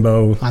Silver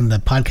Rainbow on the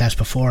podcast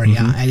before. Mm-hmm.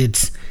 Yeah, and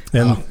it's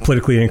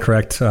politically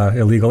incorrect,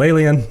 Illegal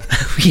Alien.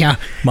 Yeah,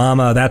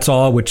 Mama, That's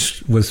All,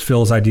 which was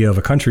Phil's idea of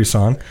a country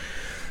song.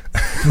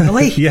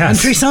 Really? Yes.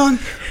 Country song?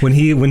 When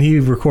he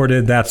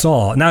recorded That's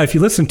All. Now, if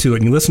you listen to it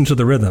and you listen to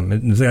the rhythm,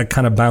 it's that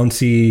kind of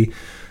bouncy.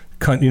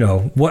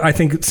 What I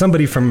think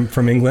somebody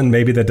from England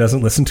maybe that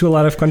doesn't listen to a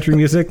lot of country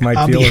music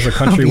might feel as a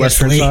country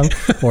western song,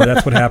 or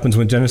that's what happens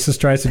when Genesis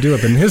tries to do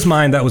it. But in his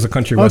mind, that was a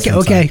country western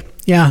song. Okay,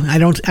 yeah, I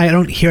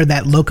don't hear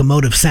that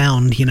locomotive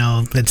sound.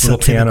 That's a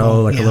little so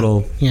piano, like yeah. a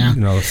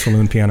little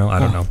saloon piano. I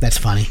don't know. That's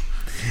funny.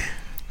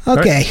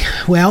 Okay,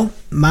 well,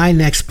 my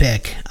next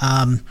pick.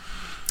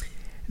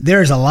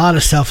 There's a lot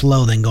of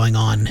self-loathing going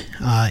on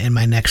in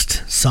my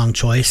next song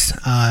choice.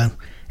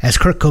 As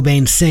Kurt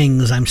Cobain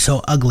sings, "I'm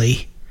so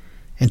ugly,"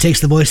 and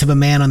takes the voice of a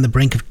man on the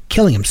brink of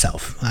killing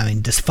himself. I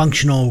mean,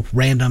 dysfunctional,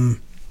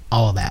 random,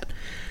 all of that.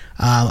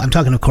 I'm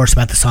talking, of course,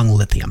 about the song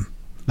Lithium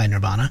by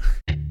Nirvana.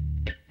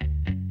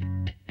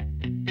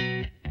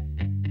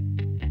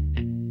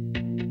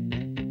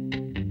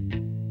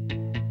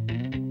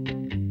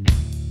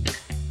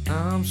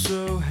 I'm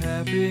so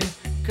happy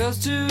 'cause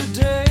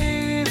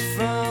today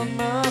found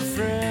my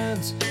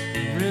friends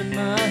are in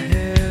my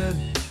head.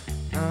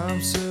 I'm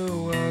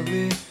so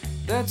ugly,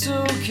 that's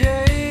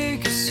okay,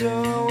 'cause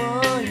so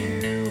are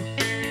you.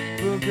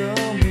 Book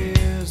on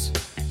mirrors,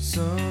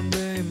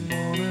 Sunday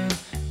morning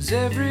is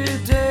every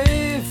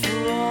day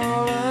for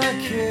all I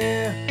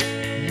care.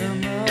 And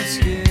I'm not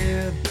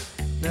scared,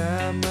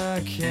 light my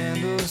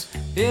candles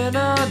in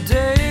our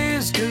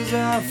days, 'cause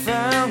I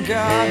found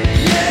God.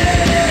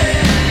 Yeah!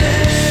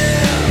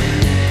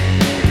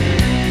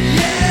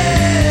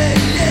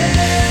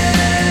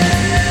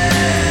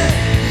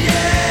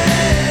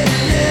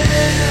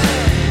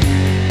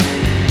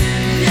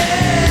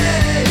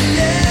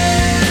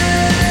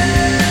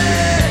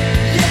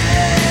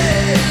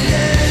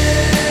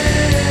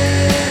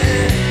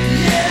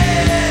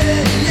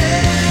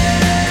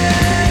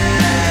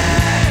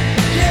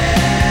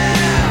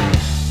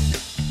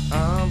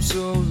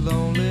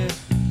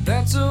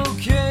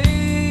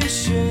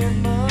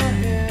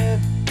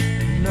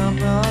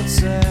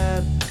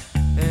 Sad,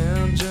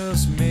 and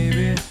just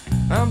maybe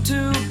I'm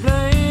to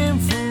blame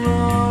for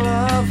all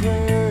I've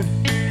heard,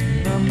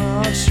 and I'm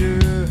not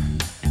sure.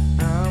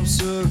 I'm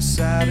so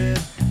excited,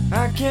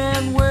 I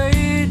can't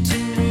wait to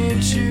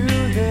meet you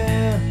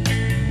there.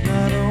 And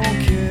I don't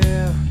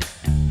care,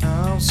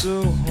 I'm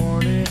so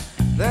horny,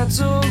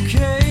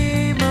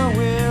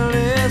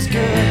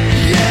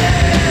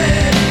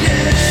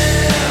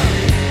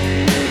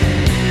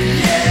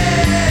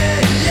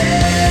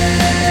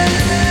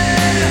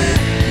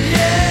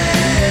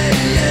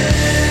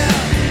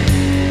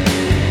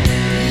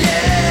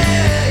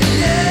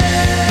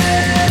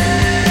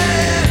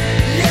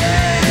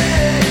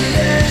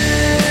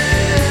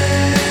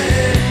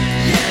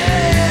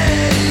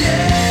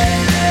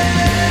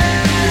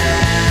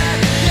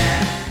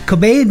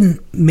 Cobain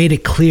made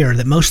it clear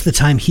that most of the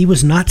time he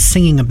was not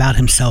singing about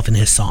himself in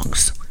his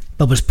songs,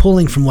 but was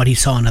pulling from what he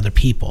saw in other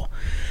people.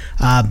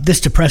 This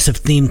depressive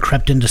theme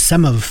crept into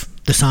some of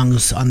the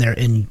songs on their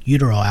In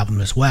Utero album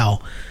as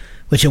well,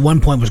 which at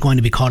one point was going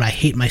to be called I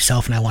Hate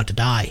Myself and I Want to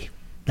Die.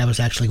 That was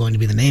actually going to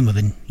be the name of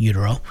In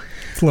Utero.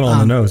 It's a little on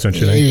the nose, don't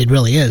you think? It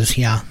really is,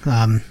 yeah.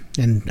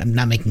 And I'm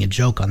not making a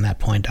joke on that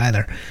point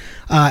either.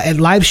 At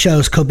live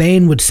shows,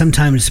 Cobain would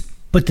sometimes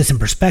put this in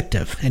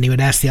perspective, and he would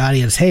ask the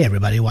audience, hey,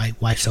 everybody,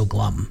 why so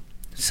glum?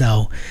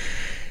 So,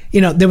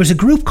 there was a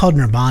group called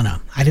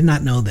Nirvana. I did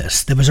not know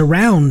this. That was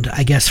around,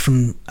 I guess,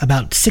 from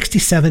about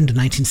 67 to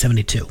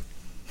 1972.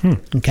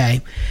 Okay?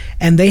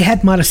 And they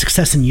had modest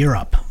success in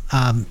Europe.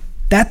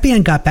 That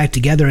band got back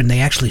together, and they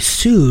actually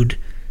sued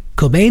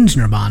Cobain's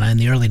Nirvana in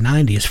the early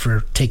 90s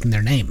for taking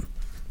their name.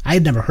 I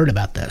had never heard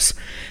about this.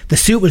 The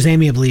suit was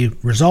amiably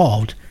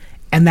resolved,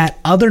 and that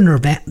other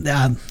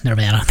Nirvana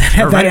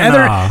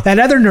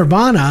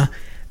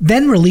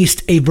then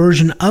released a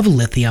version of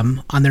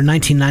Lithium on their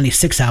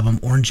 1996 album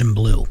Orange and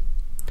Blue.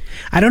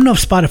 I don't know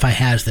if Spotify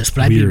has this,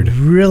 but Weird. I'd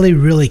be really,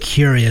 really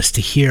curious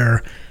to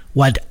hear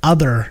what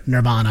other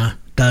Nirvana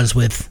does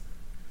with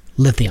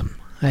Lithium.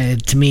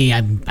 To me,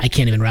 I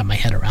can't even wrap my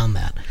head around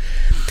that.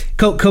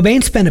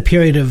 Cobain spent a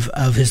period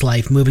of his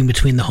life moving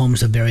between the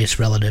homes of various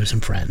relatives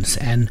and friends.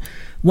 And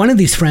one of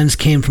these friends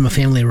came from a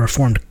family of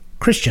Reformed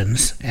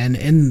Christians. And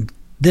in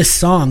this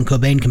song,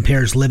 Cobain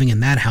compares living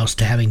in that house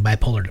to having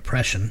bipolar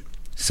depression.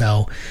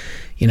 So,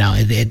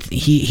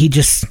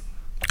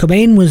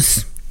 Cobain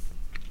was,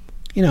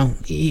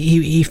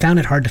 he found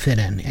it hard to fit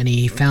in. And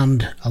he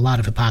found a lot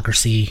of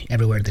hypocrisy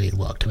everywhere that he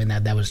looked. I mean,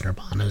 that was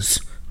Nirvana's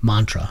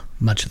mantra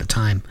much of the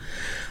time.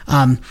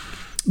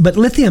 But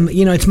Lithium,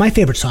 it's my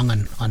favorite song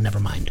on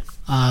Nevermind.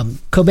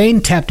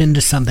 Cobain tapped into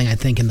something, I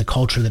think, in the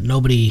culture that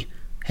nobody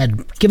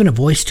had given a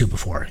voice to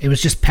before. It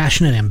was just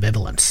passionate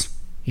ambivalence,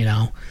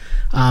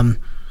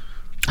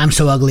 I'm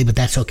so ugly, but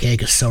that's okay,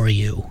 because so are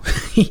you.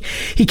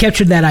 He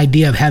captured that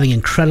idea of having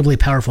incredibly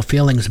powerful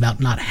feelings about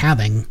not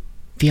having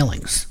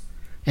feelings.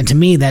 And to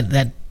me,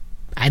 that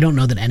I don't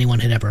know that anyone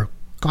had ever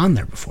gone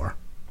there before,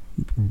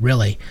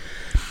 really.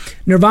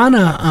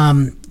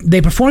 Nirvana,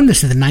 they performed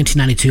this at the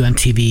 1992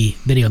 MTV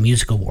Video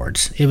Music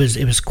Awards. It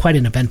was quite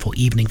an eventful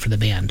evening for the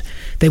band.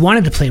 They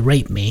wanted to play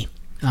Rape Me,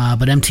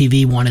 but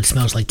MTV wanted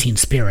Smells Like Teen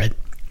Spirit.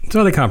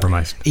 So they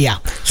compromised. Yeah,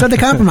 so they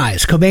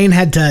compromised. Cobain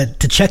had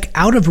to check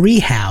out of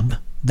rehab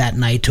that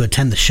night to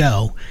attend the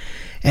show,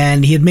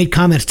 and he had made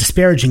comments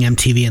disparaging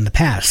MTV in the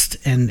past.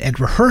 And at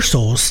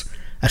rehearsals,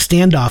 a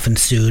standoff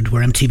ensued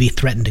where MTV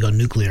threatened to go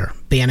nuclear,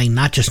 banning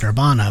not just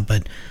Nirvana,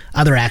 but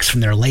other acts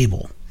from their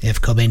label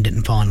if Cobain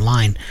didn't fall in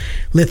line.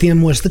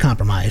 Lithium was the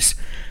compromise,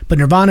 but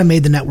Nirvana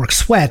made the network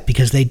sweat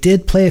because they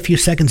did play a few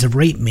seconds of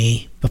Rape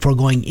Me before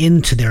going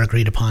into their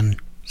agreed-upon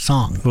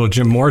song. Well,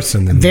 Jim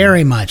Morrison.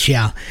 Very much,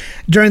 yeah.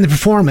 During the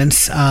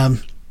performance,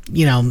 MTV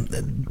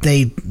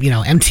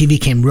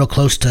came real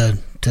close to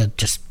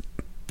just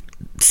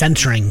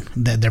censoring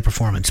their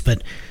performance,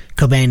 but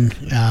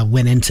Cobain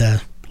went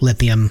into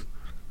Lithium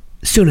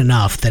soon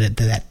enough that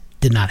that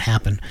did not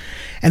happen.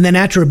 And then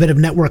after a bit of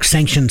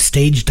network-sanctioned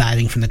stage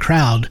diving from the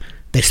crowd,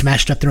 they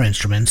smashed up their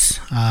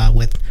instruments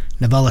with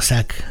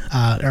Novoselic,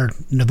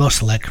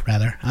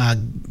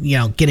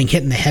 getting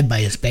hit in the head by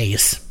his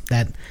bass.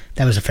 That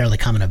was a fairly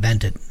common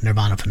event at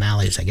Nirvana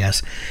finales, I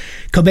guess.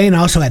 Cobain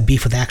also had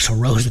beef with Axl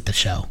Rose at the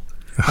show.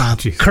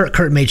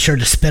 Kurt made sure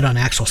to spit on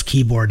Axl's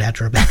keyboard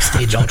after a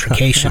backstage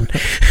altercation.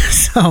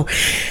 So,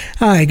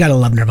 I gotta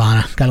love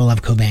Nirvana. Gotta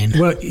love Cobain.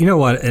 Well, you know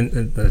what?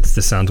 And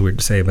this sounds weird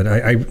to say, but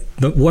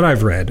what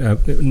I've read,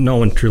 no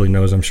one truly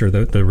knows, I'm sure,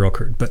 the real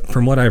Kurt. But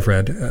from what I've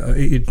read,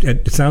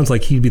 it sounds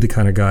like he'd be the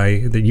kind of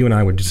guy that you and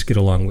I would just get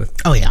along with.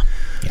 Oh yeah,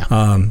 yeah.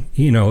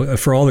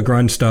 For all the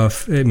grunge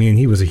stuff, I mean,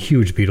 he was a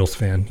huge Beatles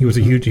fan. He was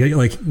a huge,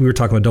 like we were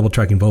talking about double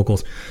tracking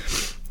vocals.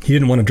 He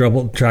didn't want to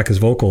double track his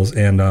vocals,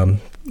 and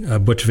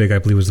Butch Vig, I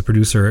believe, was the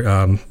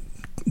producer,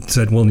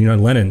 said, well,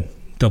 Lennon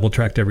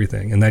double-tracked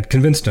everything. And that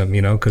convinced him,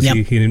 because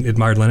he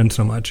admired Lennon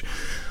so much.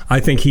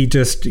 I think he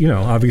just,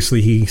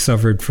 obviously he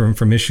suffered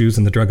from issues,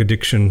 and the drug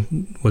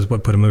addiction was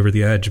what put him over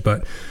the edge.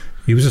 But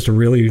he was just a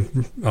really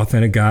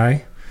authentic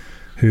guy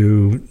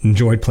who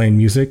enjoyed playing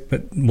music,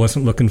 but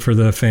wasn't looking for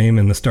the fame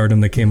and the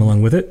stardom that came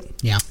along with it.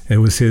 Yeah. It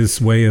was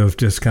his way of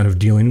just kind of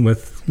dealing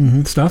with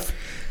stuff.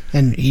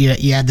 And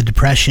you had the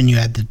depression, you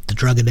had the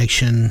drug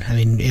addiction. I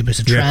mean, it was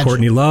a tragedy. Yeah,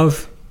 Courtney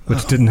Love,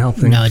 which didn't help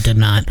things. No, it did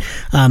not.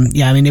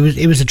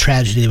 It was a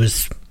tragedy. It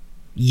was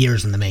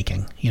years in the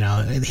making.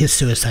 His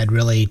suicide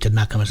really did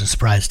not come as a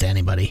surprise to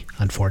anybody,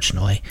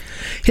 unfortunately.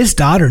 His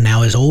daughter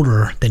now is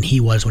older than he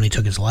was when he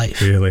took his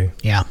life. Really?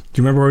 Yeah. Do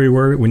you remember where you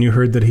were when you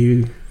heard that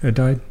he had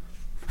died?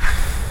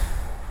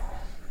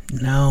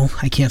 No,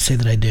 I can't say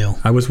that I do.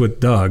 I was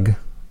with Doug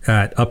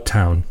at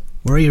Uptown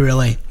Were you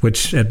really?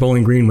 Which at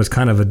Bowling Green was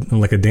kind of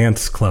like a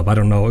dance club. I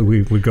don't know.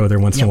 We would go there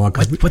once in a while.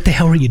 What the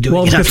hell were you doing?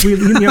 Well, because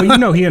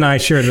he and I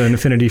shared an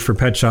affinity for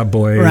Pet Shop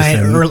Boys. Right,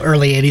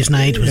 early 80s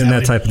night. And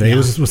that type of thing. Yeah.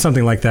 It was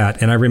something like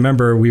that. And I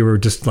remember we were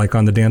just like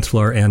on the dance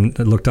floor and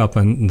looked up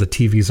and the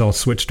TVs all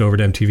switched over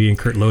to MTV and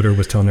Kurt Loder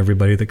was telling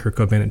everybody that Kurt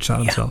Cobain had shot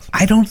himself.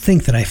 I don't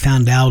think that I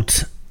found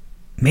out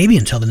maybe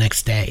until the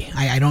next day.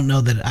 I don't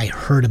know that I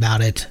heard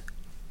about it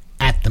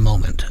at the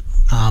moment.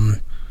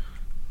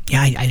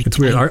 It's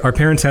weird. Our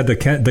parents had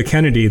the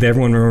Kennedy.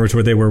 Everyone remembers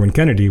where they were when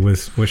Kennedy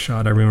was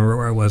shot. I remember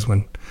where I was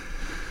when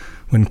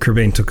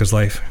Cobain took his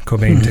life. Took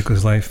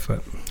his life.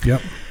 But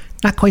yep,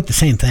 not quite the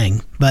same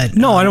thing. But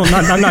no, I don't.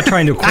 I'm not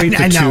trying to equate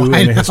the two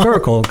in a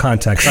historical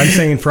context. I'm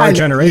saying for our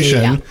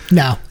generation.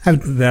 No,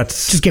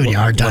 that's just giving you a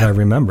hard time. What I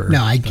remember.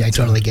 No, I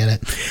totally get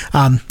it.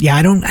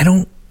 I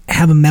don't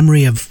have a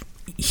memory of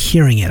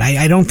hearing it.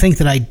 I don't think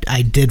that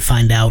I did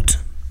find out.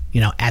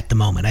 At the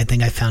moment. I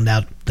think I found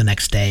out the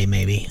next day,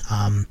 maybe.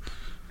 I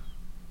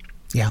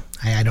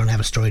don't have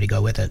a story to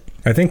go with it.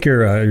 I think your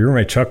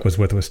roommate Chuck was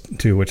with us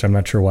too, which I'm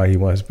not sure why he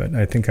was, but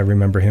I think I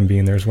remember him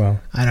being there as well.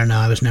 I don't know.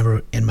 I was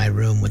never in my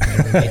room with my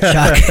roommate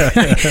Chuck.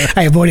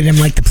 I avoided him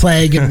like the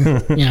plague,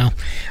 and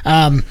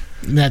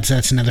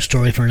that's another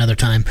story for another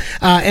time.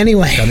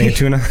 Anyway, got any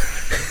tuna?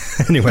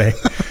 Anyway.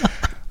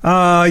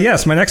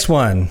 Yes, my next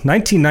one,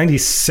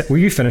 1996. Were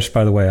you finished,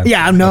 by the way?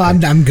 I'm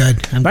good.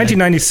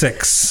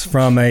 1996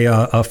 from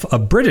a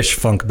British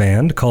funk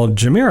band called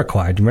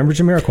Jamiroquai. Do you remember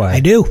Jamiroquai? I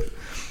do.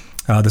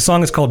 The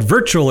song is called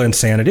Virtual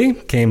Insanity.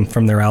 Came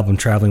from their album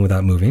Traveling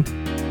Without Moving.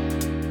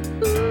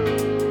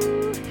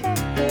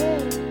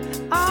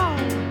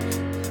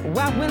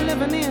 What we're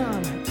living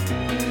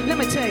in. Let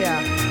me tell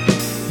ya.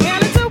 Yeah,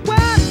 it's a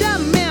world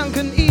that man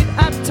can eat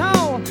at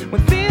all.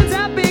 When things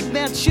are big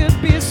that should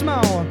be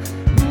small.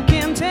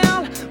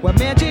 Tell what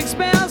magic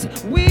spells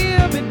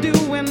we'll be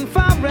doing for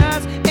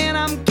us, and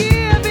I'm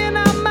giving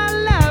up my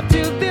love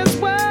to this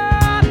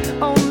world,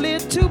 only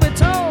to be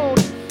told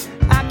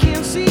I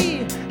can't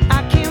see,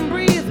 I can't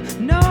breathe,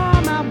 no,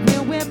 my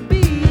will will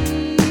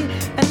be,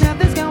 and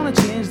nothing's gonna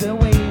change the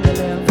way we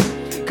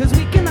live, 'cause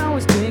we can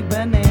always take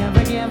but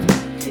never give,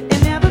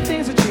 and now the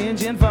things are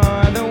changing for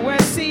the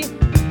worse. See,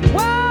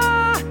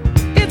 whoa,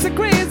 it's a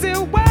crazy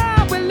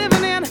world we're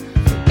living in,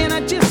 and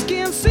I just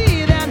can't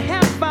see that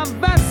half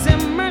of us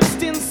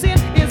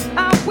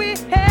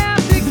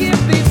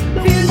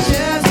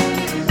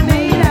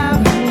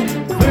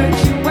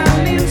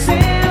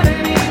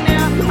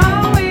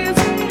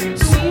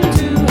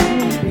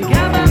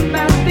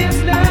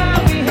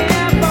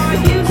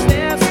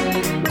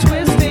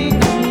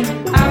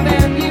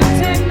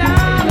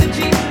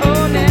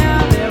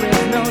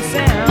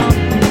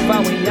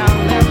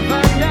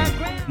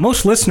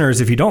Most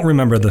listeners, if you don't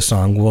remember the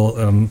song,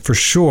 will for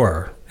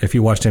sure, if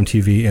you watched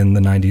MTV in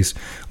the 90s,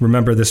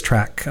 remember this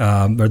track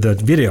or the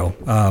video.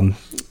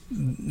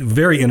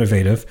 Very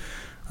innovative.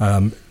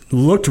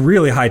 Looked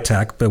really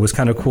high-tech, but was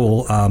kind of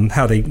cool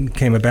how they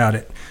came about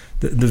it.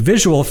 The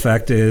visual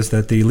effect is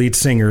that the lead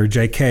singer,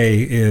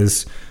 J.K.,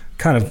 is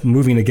kind of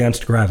moving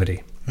against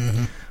gravity.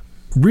 Mm-hmm.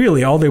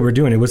 Really, all they were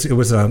doing, it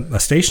was a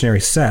stationary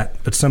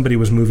set, but somebody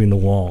was moving the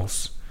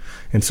walls.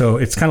 And so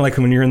it's kind of like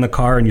when you're in the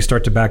car and you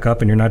start to back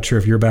up and you're not sure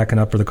if you're backing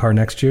up or the car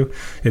next to you.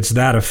 It's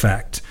that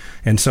effect.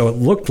 And so it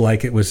looked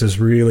like it was this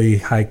really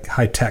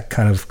high-tech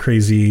kind of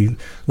crazy,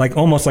 like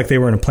almost like they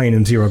were in a plane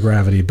in zero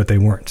gravity, but they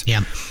weren't.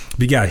 Yeah.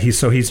 But yeah,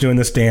 he's doing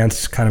this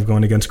dance, kind of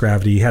going against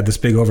gravity. He had this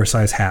big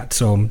oversized hat.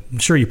 So I'm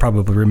sure you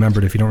probably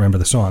remembered if you don't remember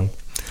the song.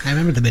 I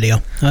remember the video.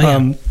 Oh,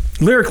 yeah.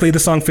 Lyrically, the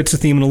song fits the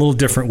theme in a little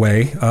different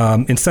way.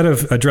 Instead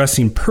of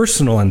addressing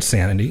personal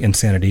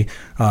insanity,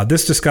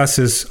 this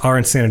discusses our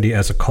insanity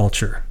as a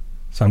culture.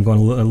 So I'm going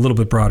a little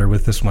bit broader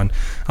with this one,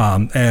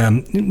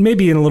 and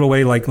maybe in a little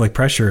way like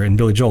Pressure and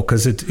Billy Joel,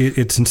 because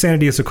it's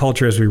insanity as a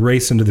culture as we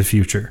race into the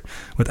future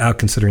without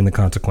considering the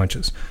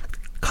consequences.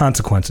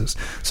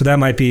 So that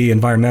might be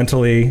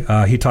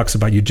environmentally. He talks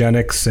about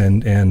eugenics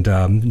and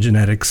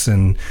genetics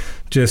and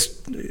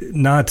just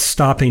not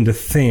stopping to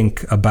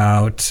think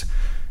about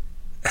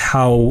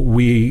how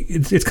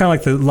it's kind of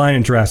like the line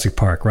in Jurassic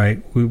Park,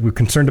 right? We're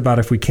concerned about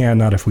if we can,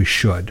 not if we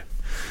should.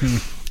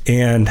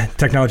 And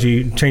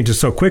technology changes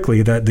so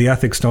quickly that the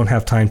ethics don't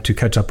have time to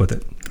catch up with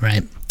it.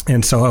 Right.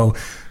 And so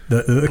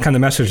the kind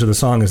of message of the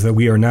song is that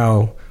we are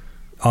now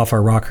off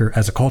our rocker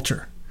as a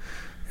culture,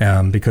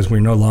 because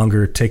we're no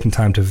longer taking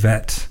time to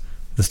vet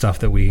the stuff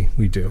that we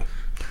do.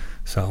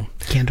 So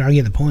can't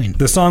argue the point.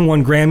 The song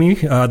won the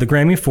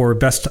Grammy for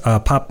Best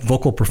Pop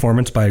Vocal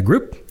Performance by a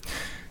Group.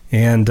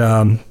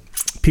 And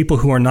people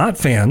who are not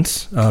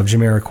fans of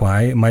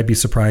Jamiroquai might be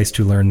surprised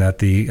to learn that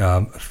the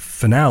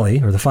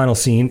finale or the final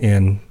scene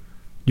in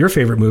your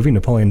favorite movie,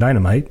 Napoleon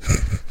Dynamite,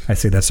 I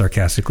say that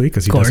sarcastically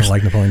because he doesn't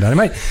like Napoleon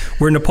Dynamite,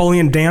 where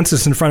Napoleon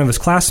dances in front of his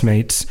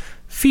classmates,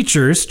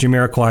 features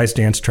Jamiroquai's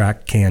dance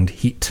track, Canned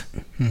Heat.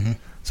 Mm-hmm.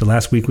 So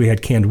last week we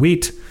had Canned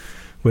Wheat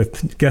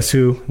with, guess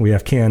who? We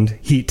have Canned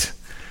Heat.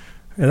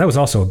 And that was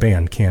also a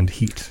band, Canned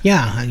Heat.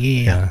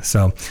 Yeah.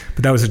 So,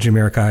 but that was a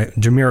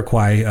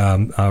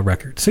Jamiroquai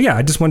record. So yeah,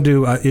 I just wanted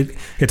to.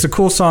 It's a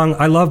cool song.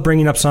 I love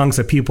bringing up songs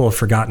that people have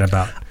forgotten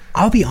about.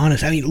 I'll be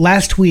honest. I mean,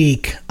 last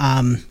week,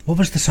 what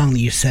was the song that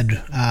you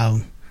said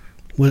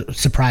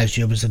surprised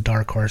you? It was a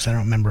dark horse. I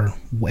don't remember.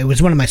 It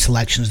was one of my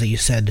selections that you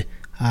said.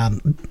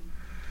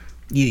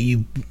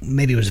 You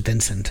maybe it was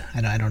Vincent.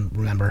 I don't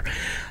remember.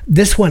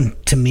 This one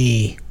to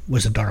me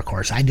was a dark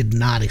horse. I did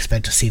not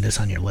expect to see this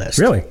on your list.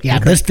 Really? Yeah.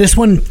 Okay. This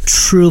one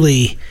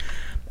truly.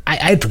 I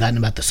had forgotten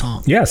about the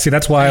song. Yeah. See,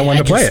 that's why I wanted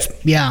to play it.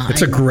 Yeah.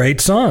 It's a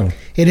great song.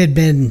 It had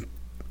been.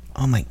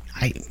 Oh my.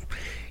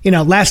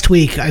 Last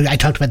week I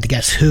talked about the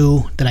Guess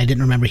Who that I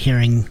didn't remember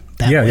hearing.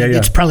 Yeah.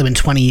 It's probably been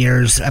 20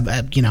 years.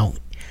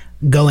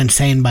 Go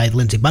Insane by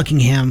Lindsey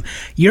Buckingham.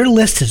 Your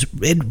list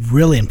it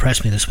really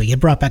impressed me this week. It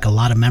brought back a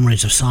lot of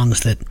memories of songs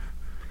that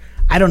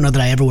I don't know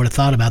that I ever would have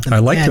thought about them. I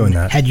like doing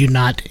that. Had you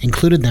not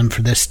included them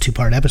for this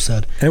 2-part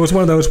episode. And it was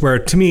one of those where,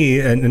 to me,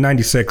 in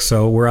 96,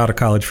 so we're out of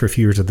college for a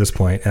few years at this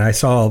point, and I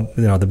saw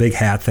the big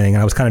hat thing,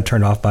 and I was kind of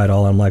turned off by it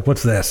all. I'm like,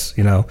 what's this?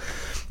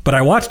 But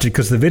I watched it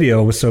because the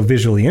video was so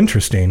visually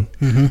interesting.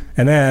 Mm-hmm.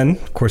 And then,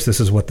 of course, this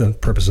is what the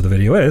purpose of the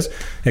video is.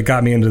 It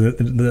got me into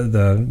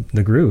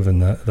the groove and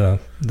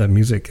the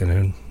music.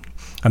 And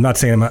I'm not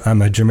saying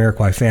I'm a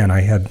Jamiroquai fan.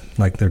 I had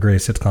like their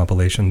greatest hits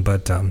compilation,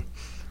 but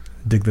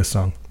dig this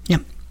song.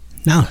 Yep.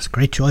 No, it's a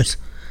great choice.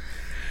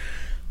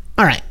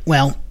 All right.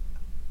 Well,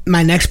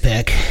 my next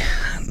pick.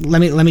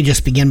 Let me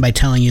just begin by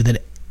telling you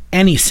that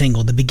any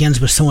single that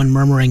begins with someone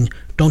murmuring,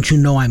 "Don't you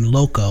know I'm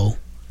loco?"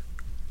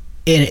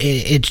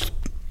 It's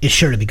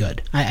sure to be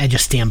good. I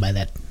just stand by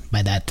that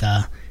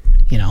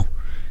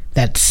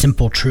that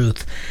simple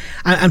truth.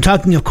 I'm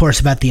talking, of course,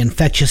 about the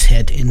infectious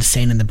hit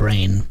 "Insane in the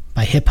Brain"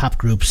 by hip-hop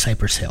group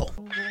Cypress Hill.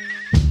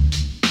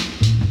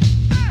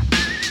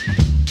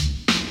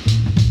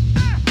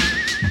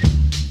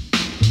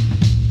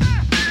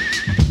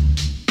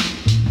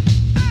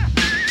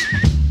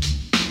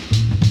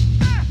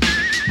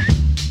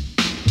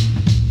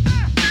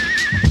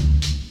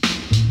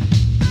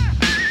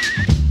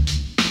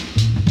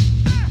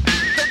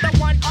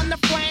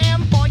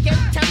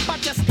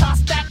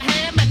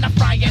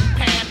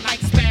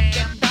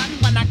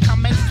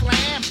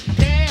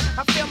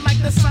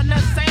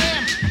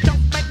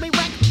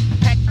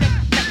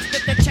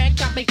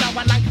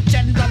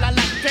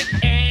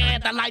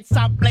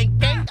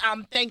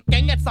 I'm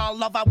thinking it's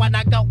all over when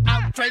I go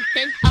out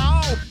drinking.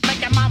 Oh,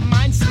 making my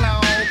mind slow.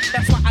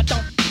 That's why I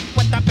don't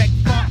with the big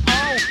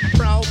 4-0,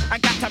 bro. I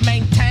got to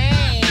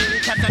maintain,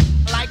 cause it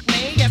like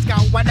me is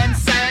going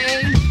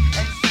insane.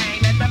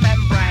 Insane in the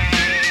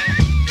membrane.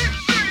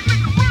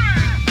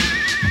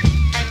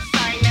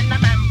 Insane in the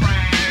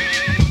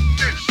membrane.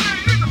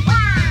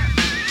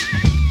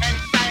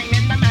 Insane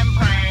in the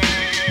membrane.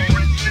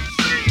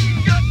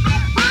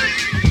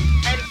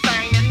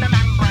 Insane in the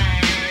membrane.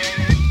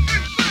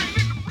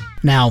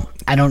 Now,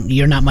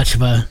 you're not much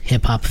of a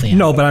hip-hop fan.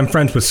 No, but I'm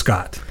friends with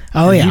Scott.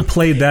 Oh, and yeah. He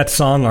played that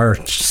song our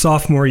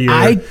sophomore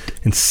year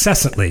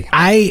incessantly.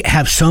 I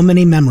have so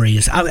many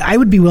memories. I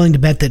would be willing to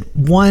bet that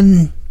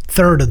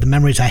 1/3 of the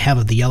memories I have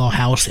of the Yellow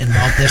House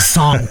involve this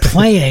song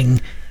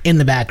playing in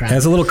the background.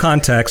 As a little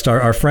context,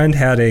 our friend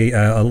had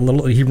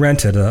he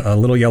rented a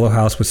little yellow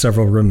house with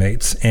several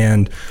roommates.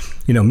 And,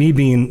 me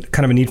being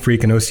kind of a neat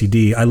freak and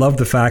OCD, I love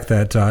the fact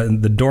that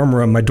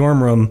my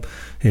dorm room,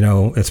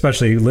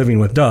 especially living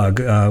with Doug,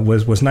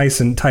 was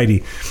nice and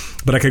tidy.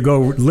 But I could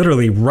go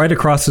literally right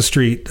across the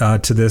street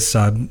to this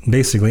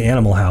basically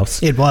animal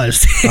house. It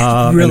was.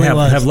 It really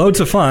and have loads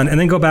of fun, and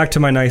then go back to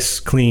my nice,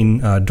 clean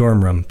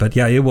dorm room. But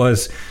yeah, it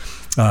was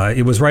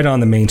right on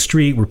the main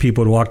street where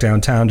people would walk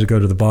downtown to go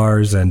to the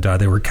bars, and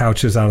there were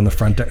couches out on the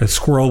front. A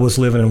squirrel was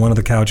living in one of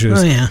the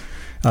couches. Oh, yeah.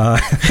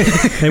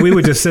 And we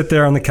would just sit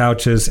there on the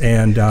couches,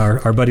 and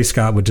our buddy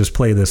Scott would just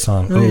play this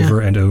song over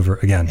and over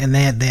again. And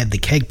they had the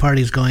keg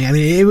parties going. I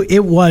mean,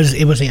 it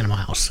was Animal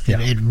House. Yeah.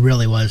 It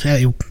really was.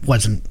 It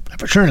wasn't a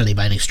fraternity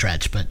by any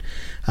stretch, but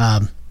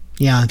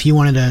yeah, if you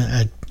wanted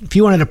to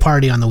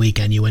party on the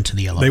weekend, you went to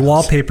the Yellow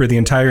House. They wallpapered the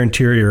entire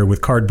interior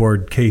with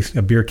cardboard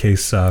beer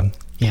case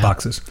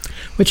boxes,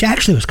 which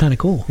actually was kind of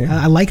cool.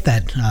 Yeah. I like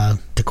that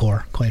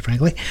decor, quite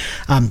frankly.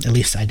 At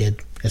least I did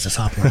as a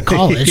sophomore in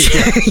college.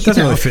 It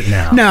doesn't really fit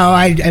now. No,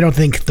 I don't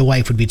think the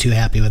wife would be too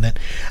happy with it.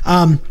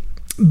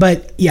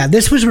 But yeah,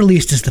 this was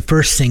released as the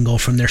first single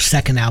from their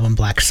second album,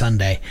 Black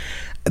Sunday.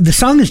 The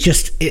song is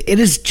just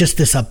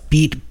this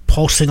upbeat,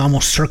 pulsing,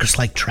 almost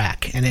circus-like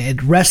track, and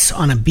it rests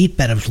on a beat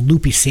bed of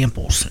loopy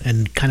samples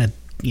and kind of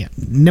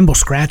nimble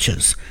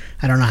scratches.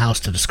 I don't know how else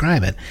to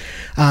describe it.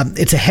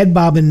 It's a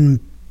head-bobbing,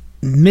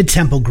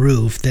 mid-tempo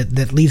groove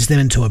that leads them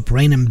into a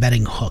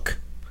brain-embedding hook.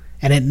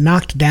 And it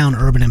knocked down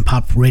urban and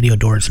pop radio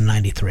doors in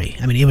 '93.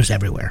 I mean, it was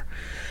everywhere.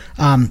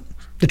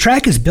 The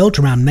track is built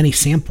around many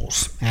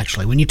samples,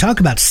 actually. When you talk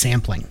about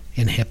sampling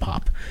in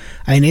hip-hop,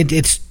 I mean,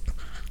 this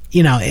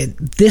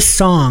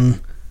song,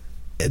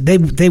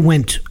 they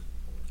went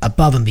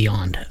above and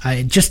beyond.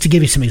 Just to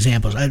give you some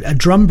examples, a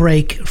drum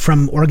break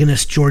from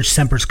organist George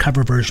Semper's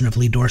cover version of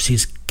Lee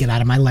Dorsey's Get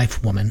Out of My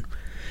Life, Woman,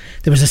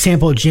 There was a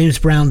sample of James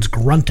Brown's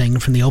grunting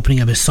from the opening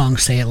of his song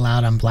Say It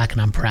Loud, I'm Black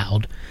and I'm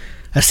Proud.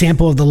 A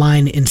sample of the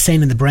line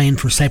Insane in the Brain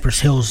from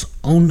Cypress Hill's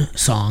own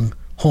song,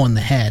 Hole in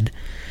the Head.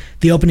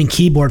 The opening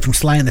keyboard from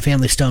Sly and the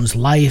Family Stone's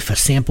Life, a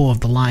sample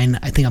of the line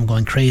I Think I'm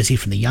Going Crazy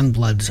from the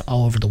Youngbloods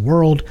All Over the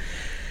World.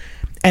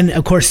 And,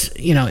 of course,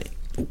 you know,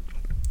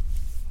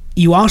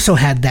 you also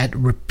had that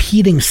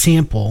repeating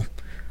sample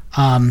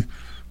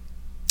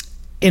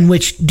in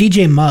which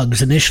DJ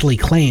Muggs initially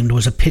claimed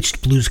was a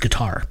pitched blues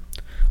guitar,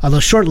 although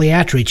shortly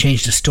after he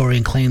changed his story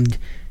and claimed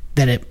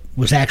that it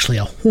was actually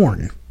a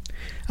horn.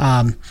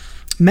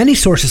 Many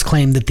sources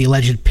claim that the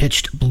alleged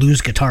pitched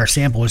blues guitar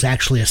sample was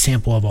actually a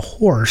sample of a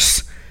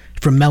horse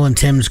from Mel and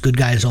Tim's Good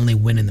Guys Only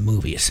Win in the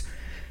Movies.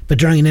 But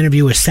during an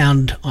interview with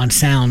Sound on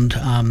Sound,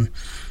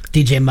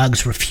 DJ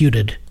Muggs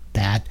refuted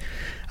that.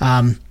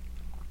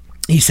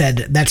 He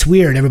said, "That's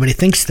weird. Everybody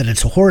thinks that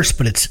it's a horse,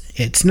 but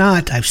it's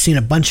not. I've seen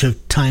a bunch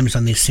of times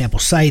on these sample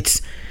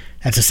sites.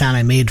 That's a sound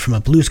I made from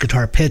a blues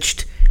guitar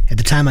pitched. At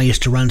the time, I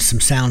used to run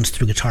some sounds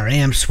through guitar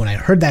amps. When I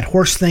heard that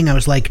horse thing, I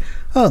was like,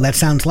 oh, that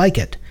sounds like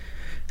it.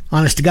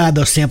 Honest to God,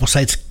 those sample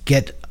sites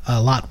get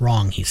a lot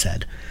wrong," he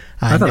said.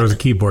 I thought it was a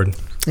keyboard.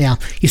 Yeah.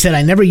 He said,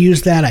 "I never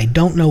used that. I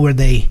don't know where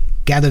they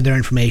gather their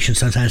information.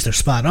 Sometimes they're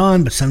spot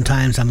on, but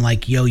sometimes I'm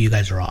like, yo, you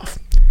guys are off."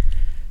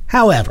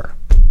 However,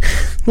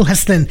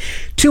 less than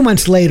 2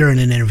 months later in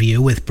an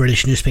interview with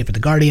British newspaper The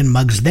Guardian,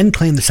 Muggs then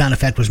claimed the sound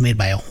effect was made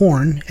by a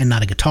horn and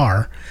not a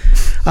guitar.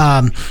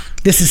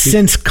 This has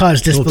since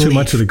caused disbelief. A little too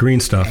much of the green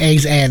stuff.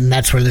 And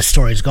that's where this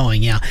story is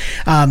going, yeah.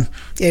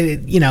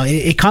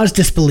 It caused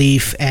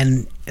disbelief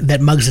and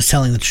that Muggs is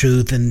telling the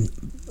truth, and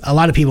a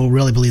lot of people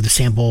really believe the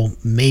sample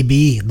may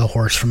be the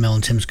horse from Mel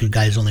and Tim's Good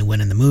Guys Only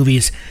Win in the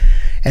Movies.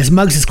 As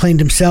Muggs has claimed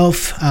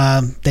himself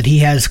that he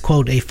has,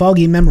 quote, a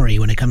foggy memory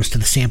when it comes to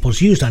the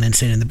samples used on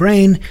Insane in the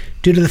Brain,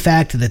 due to the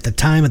fact that at the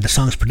time of the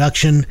song's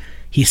production,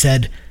 he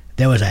said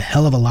there was a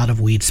hell of a lot of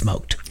weed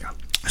smoked.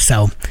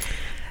 So,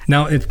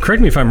 now,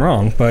 correct me if I'm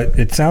wrong, but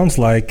it sounds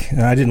like,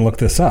 and I didn't look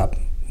this up,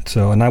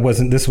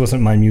 this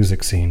wasn't my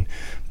music scene,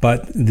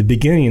 but the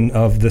beginning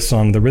of this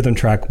song, the rhythm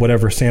track,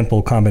 whatever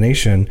sample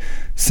combination,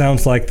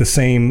 sounds like the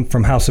same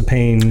from House of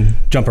Pain,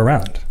 Jump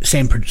Around.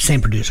 Same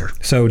producer.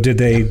 So did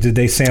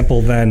they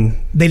sample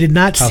then? They did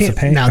not. House of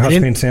Pain. No, House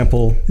of Pain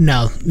sample.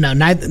 No,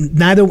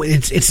 neither.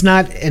 It's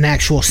not an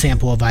actual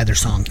sample of either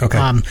song. Okay.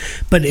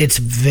 But it's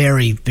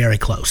very, very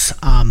close.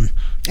 And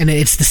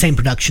it's the same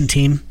production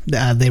team.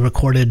 They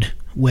recorded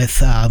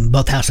with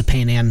both House of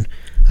Pain and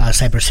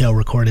Cypress Hill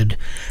recorded.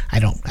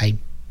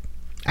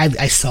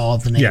 I saw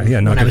the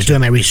name when I was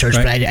doing my research,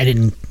 right. But I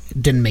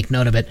didn't make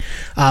note of it.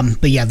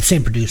 But yeah, the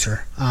same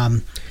producer.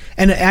 And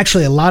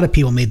actually, a lot of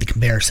people made the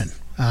comparison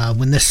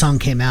when this song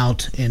came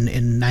out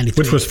in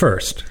 '93. Which was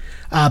first?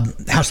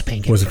 House of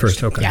Pain was it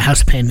first? Okay. Yeah,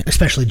 House of Pain,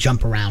 especially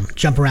Jump Around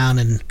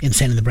and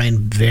Insane in the Brain,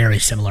 very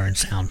similar in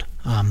sound.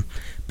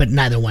 But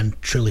neither one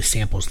truly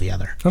samples the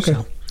other. Okay.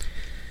 So,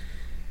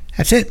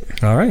 that's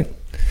it. All right.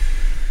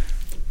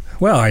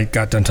 Well, I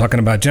got done talking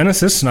about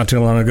Genesis not too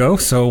long ago,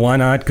 so why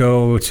not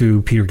go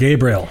to Peter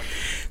Gabriel?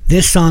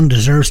 This song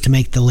deserves to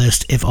make the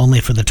list, if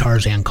only for the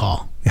Tarzan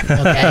call.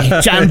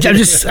 Okay, I'm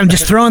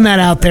just throwing that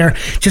out there.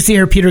 Just to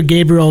hear Peter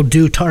Gabriel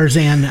do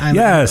Tarzan,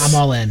 I'm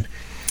all in.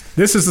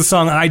 This is the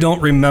song I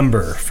Don't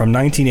Remember from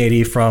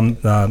 1980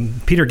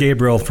 from Peter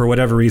Gabriel. For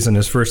whatever reason,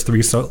 his first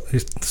three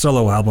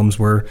solo albums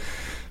were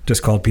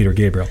just called Peter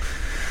Gabriel.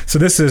 So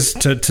this is,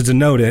 to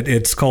denote it,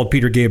 it's called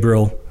Peter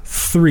Gabriel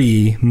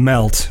 3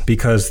 Melt,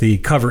 because the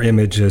cover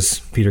image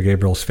is Peter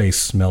Gabriel's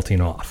face melting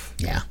off.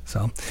 Yeah.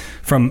 So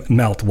from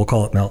Melt, we'll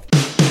call it Melt.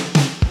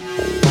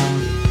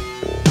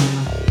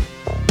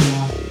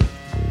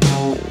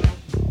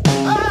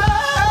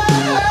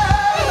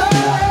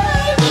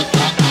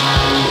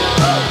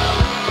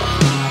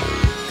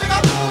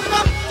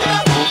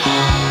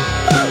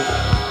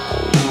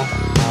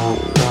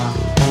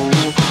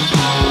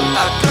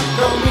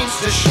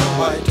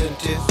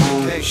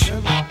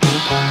 Identification.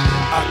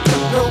 I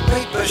got no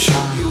paper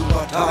show you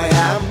what I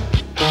am.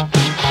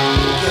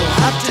 You'll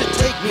have to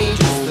take me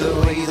just the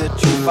way that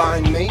you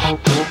find me.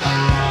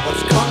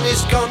 What's gone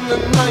is gone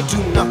and I do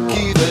not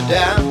give a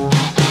damn.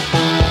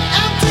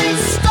 Empty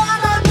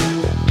stomach,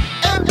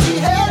 empty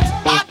head,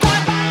 I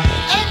got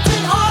empty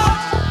heart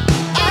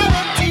and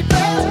empty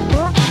bed.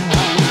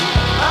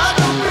 I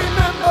don't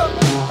remember.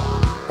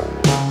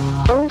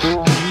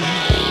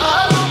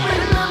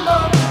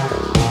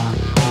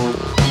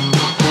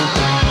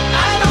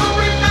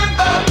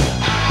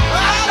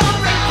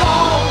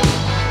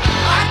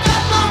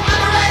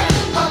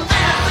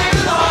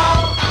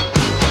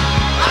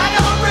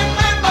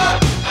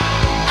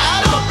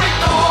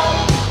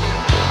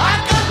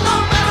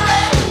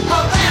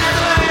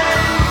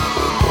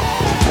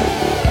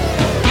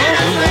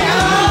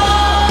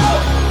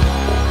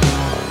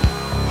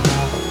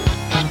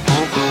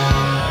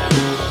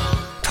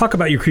 Talk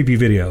about your creepy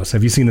videos.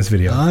 Have you seen this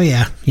video? Oh,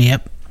 yeah.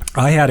 Yep.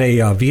 I had a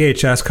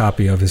VHS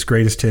copy of his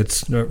greatest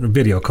hits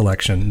video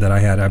collection that I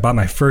had. I bought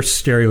my first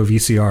stereo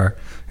VCR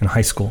in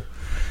high school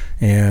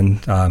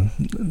and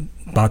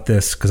bought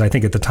this because I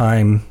think at the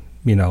time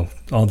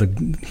all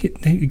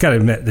you got to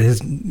admit,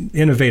 his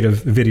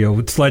innovative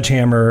video,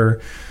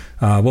 Sledgehammer,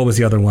 what was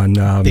the other one?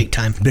 Big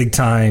Time. Big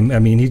Time. I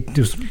mean,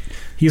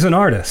 he's an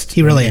artist.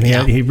 He really is,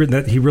 yeah. He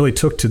really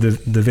took to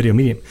the video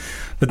medium.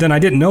 But then I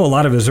didn't know a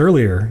lot of his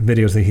earlier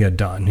videos that he had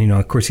done.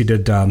 Of course, he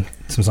did some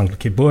songs with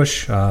Kate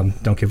Bush,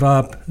 Don't Give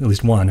Up, at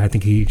least one. I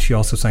think she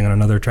also sang on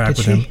another track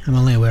with him. I'm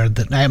only aware of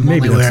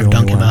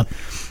Don't Give Up.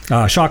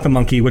 Shock the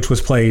Monkey, which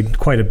was played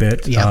quite a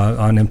bit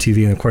on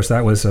MTV, and of course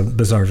that was a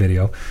bizarre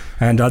video.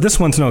 And this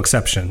one's no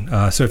exception.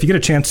 So if you get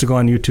a chance to go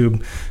on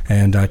YouTube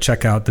and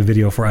check out the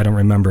video for I Don't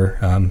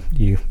Remember,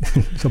 you'll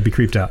be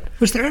creeped out.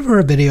 Was there ever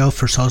a video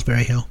for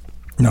Salisbury Hill?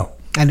 No.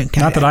 Not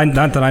that I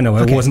know.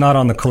 Okay. It was not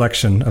on the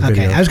collection of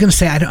videos. I was going to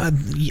say,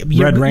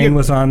 Red Rain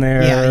was on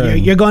there. Yeah,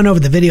 you're going over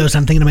the videos.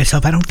 I'm thinking to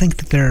myself, I don't think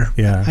that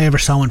I ever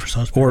saw one for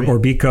Salisbury. Or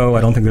Biko.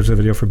 I don't think there's a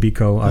video for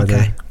Biko either.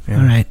 Okay, yeah.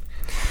 All right.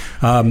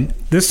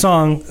 This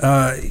song,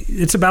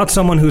 it's about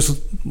someone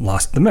who's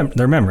lost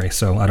their memory,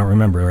 so I don't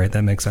remember, right?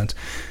 That makes sense.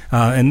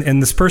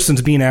 And this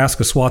person's being asked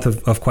a swath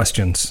of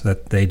questions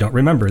that they don't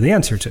remember the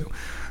answer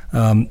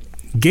to.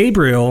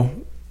 Gabriel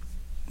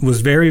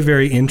was very,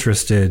 very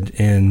interested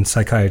in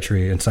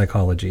psychiatry and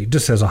psychology,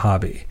 just as a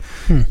hobby.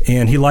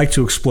 And he liked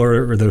to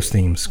explore those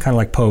themes, kind of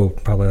like Poe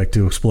probably liked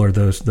to explore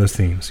those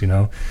themes,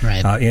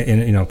 Right.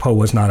 And Poe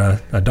was not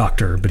a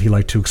doctor, but he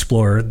liked to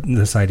explore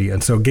this idea.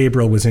 And so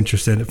Gabriel was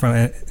interested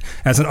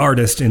as an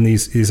artist in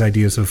these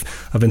ideas of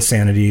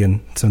insanity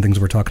and some things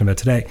we're talking about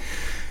today.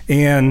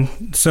 And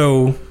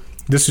so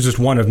this is just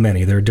one of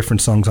many. There are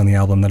different songs on the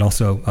album that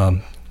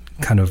also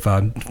kind of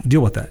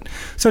deal with that.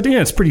 So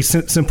it's pretty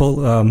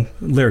simple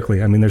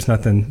lyrically. I mean, there's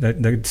nothing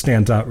that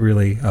stands out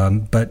really,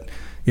 but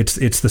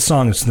it's the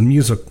song, it's the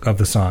music of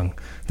the song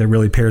that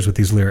really pairs with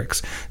these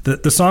lyrics.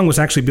 The song was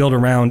actually built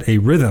around a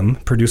rhythm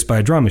produced by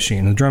a drum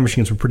machine. The drum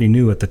machines were pretty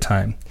new at the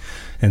time.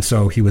 And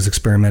so he was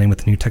experimenting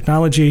with new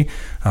technology,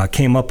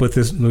 came up with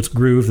this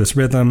groove, this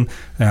rhythm,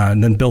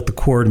 and then built the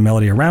chord and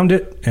melody around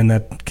it, and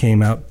that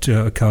came out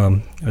to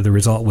the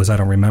result was I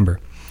Don't Remember.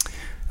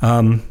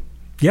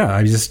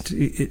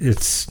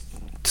 It's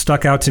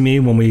stuck out to me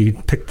when we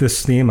picked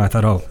this theme. I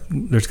thought,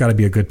 there's got to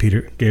be a good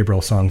Peter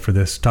Gabriel song for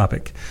this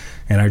topic.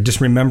 And I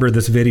just remember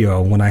this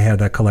video when I had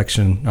that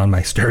collection on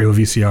my stereo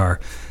VCR.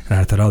 And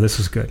I thought, this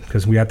is good,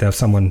 because we have to have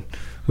someone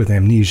with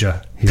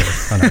amnesia here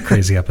on our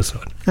crazy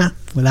episode.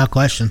 Without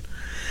question.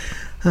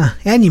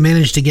 And you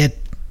managed to get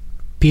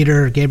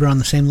Peter Gabriel on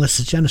the same list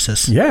as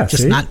Genesis. Yeah,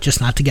 just not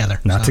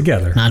together. Not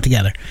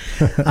together.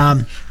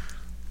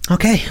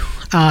 Okay.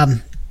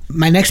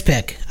 My next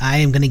pick, I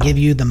am going to give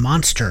you The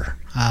Monster.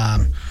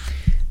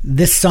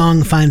 This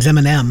song finds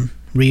Eminem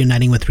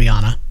reuniting with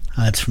Rihanna.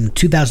 It's from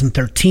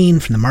 2013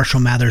 from the Marshall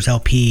Mathers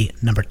LP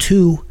number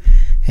 2,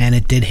 and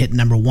it did hit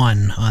number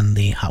 1 on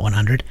the Hot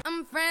 100.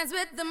 I'm friends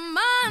with the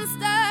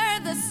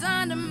monster that's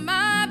under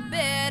my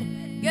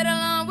bed. Get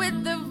along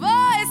with the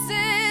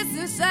voices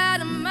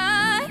inside of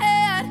my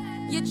head.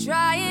 You're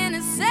trying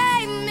to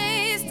save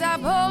me,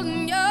 stop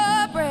holding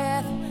your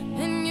breath.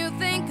 And you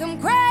think I'm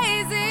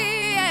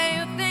crazy,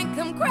 yeah, you think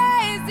I'm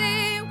crazy.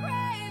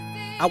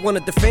 I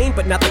wanted the fame,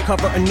 but not the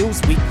cover of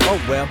Newsweek. Oh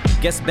well,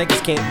 guess beggars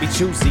can't be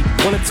choosy.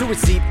 Wanted to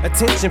receive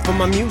attention from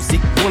my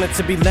music. Wanted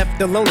to be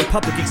left alone in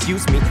public,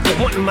 excuse me. But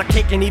wanting my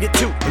cake and eat it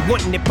too, and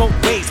wanting it both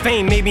ways.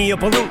 Fame made me a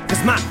balloon,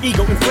 cause my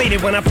ego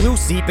inflated when I flew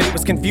see. But it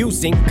was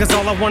confusing, cause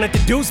all I wanted to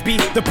do was be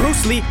the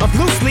Bruce Lee of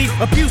loosely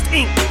abused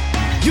ink.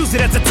 Use it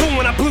as a tool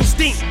when I blew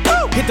steam.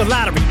 Woo! Hit the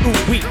lottery,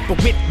 ooh wee.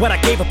 But with what I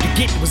gave up to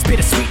get, it was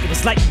bittersweet. It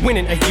was like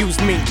winning a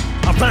used me.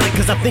 Ironic,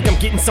 cause I think I'm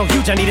getting so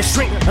huge I need a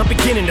shrink. I'm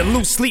beginning to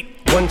lose sleep.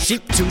 1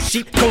 sheep, 2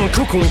 sheep, going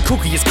cuckoo and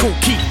kooky is cool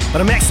key. But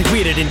I'm actually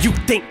weirder than you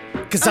think,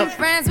 cause I'm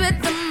friends with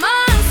the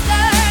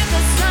monster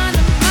that's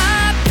under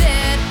my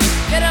bed.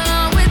 Get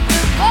along with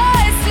the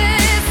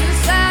voices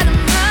inside of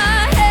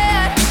my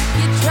head.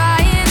 You're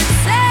trying to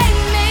save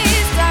me,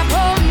 stop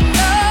holding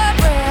your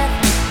breath.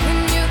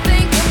 And you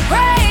think I'm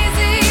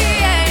crazy,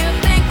 yeah, you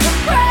think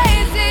I'm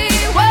crazy.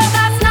 Well,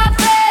 that's not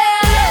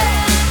fair.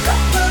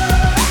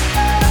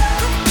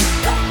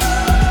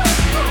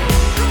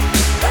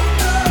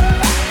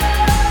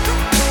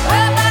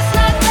 Well, that's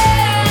not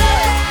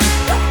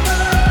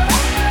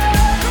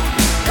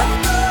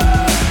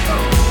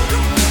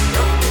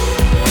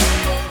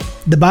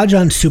The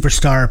Bajan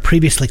superstar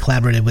previously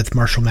collaborated with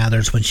Marshall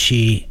Mathers when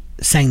she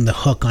sang the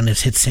hook on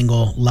his hit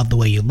single Love the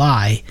Way You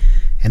Lie,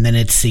 and then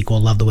its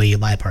sequel Love the Way You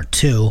Lie Part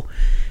 2.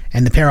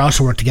 And the pair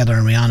also worked together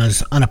on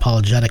Rihanna's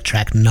unapologetic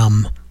track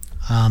Numb.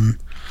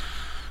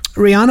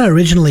 Rihanna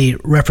originally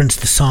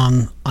referenced the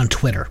song on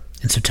Twitter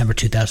in September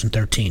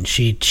 2013.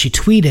 She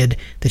tweeted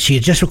that she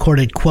had just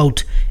recorded,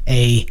 quote,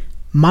 a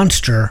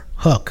monster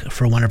hook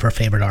for one of her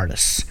favorite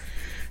artists.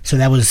 So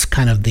that was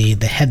kind of the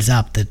heads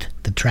up that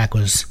the track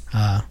was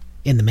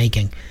in the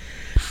making.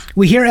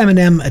 We hear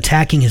Eminem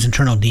attacking his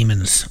internal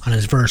demons on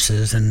his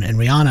verses, and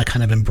Rihanna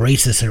kind of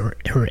embraces her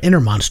inner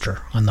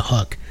monster on the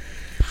hook.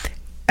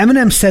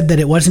 Eminem said that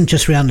it wasn't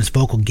just Rihanna's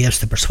vocal gifts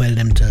that persuaded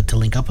him to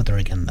link up with her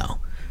again, though.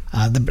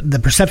 The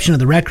perception of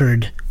the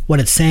record what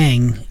it's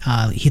saying,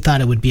 he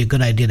thought it would be a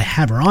good idea to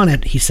have her on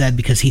it, he said,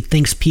 because he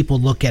thinks people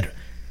look at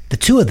the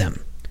two of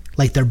them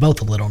like they're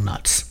both a little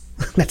nuts.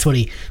 That's what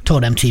he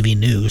told MTV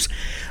News.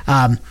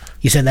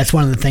 He said, that's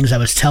one of the things I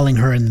was telling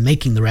her in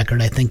making the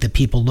record. I think that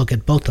people look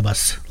at both of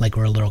us like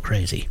we're a little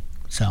crazy.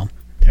 So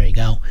there you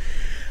go.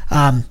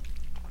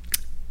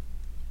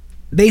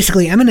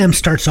 Basically, Eminem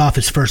starts off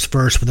his first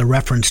verse with a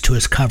reference to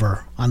his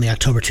cover on the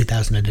October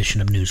 2000 edition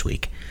of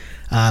Newsweek.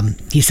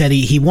 He said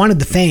he wanted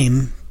the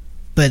fame,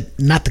 but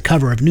not the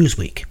cover of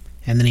Newsweek.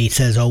 And then he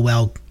says, oh,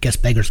 well, guess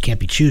beggars can't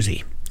be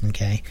choosy.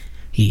 Okay.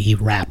 He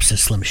raps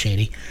as Slim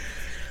Shady.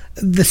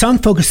 The song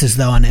focuses,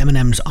 though, on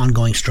Eminem's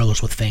ongoing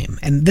struggles with fame.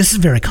 And this is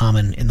very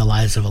common in the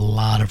lives of a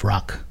lot of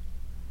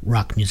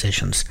rock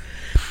musicians.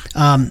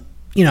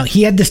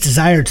 He had this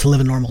desire to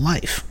live a normal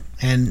life.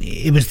 And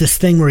it was this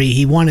thing where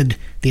he wanted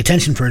the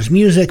attention for his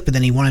music, but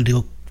then he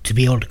wanted to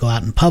be able to go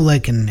out in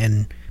public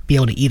and be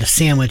able to eat a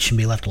sandwich and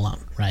be left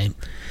alone, right?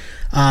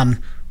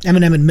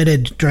 Eminem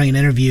admitted during an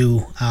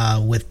interview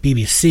with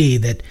BBC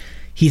that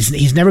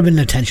he's never been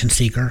an attention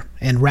seeker,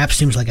 and rap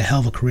seems like a hell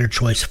of a career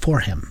choice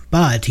for him.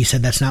 But he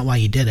said that's not why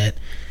he did it,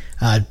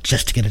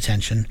 just to get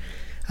attention.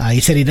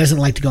 He said he doesn't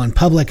like to go in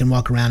public and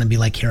walk around and be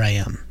like, here I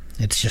am.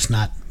 It's just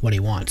not what he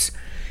wants.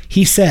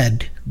 He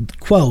said,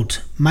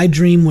 quote, my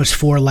dream was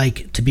for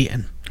like to be,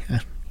 and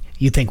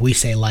you think we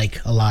say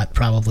like a lot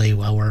probably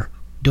while we're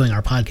doing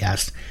our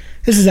podcast.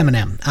 This is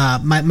Eminem.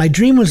 My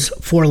dream was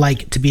for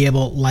like to be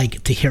able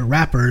like to hear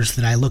rappers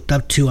that I looked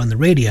up to on the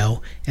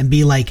radio and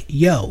be like,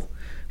 yo,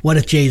 what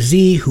if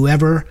Jay-Z,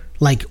 whoever,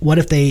 like, what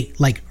if they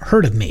like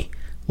heard of me?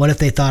 What if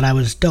they thought I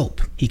was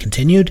dope? He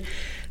continued.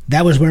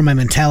 That was where my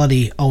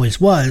mentality always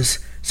was.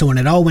 So when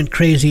it all went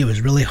crazy, it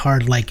was really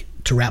hard like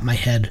to wrap my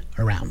head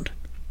around.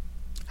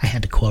 I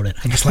had to quote it.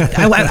 I just like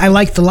I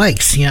like the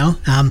likes, you know.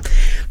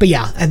 But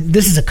yeah,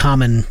 this is a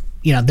common.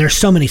 There's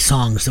so many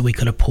songs that we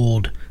could have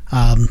pulled,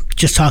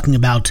 just talking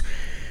about,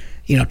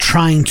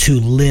 trying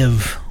to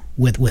live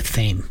with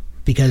fame,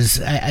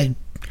 because I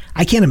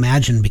can't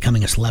imagine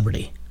becoming a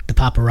celebrity, the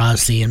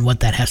paparazzi, and what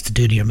that has to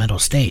do to your mental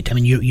state. I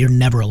mean, you're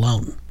never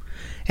alone,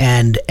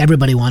 and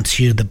everybody wants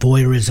you. The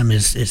voyeurism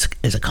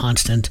is a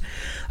constant.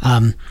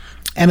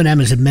 Eminem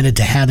has admitted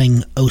to having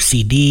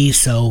OCD,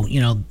 so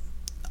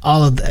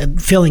all of the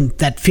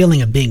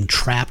feeling of being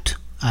trapped,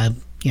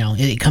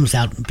 it comes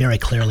out very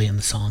clearly in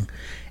the song.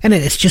 And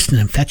it's just an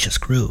infectious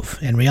groove.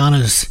 And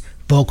Rihanna's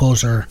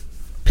vocals are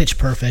pitch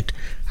perfect.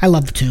 I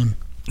love the tune.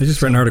 I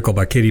just read an article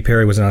about Katy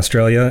Perry was in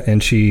Australia,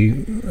 and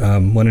she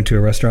went into a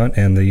restaurant,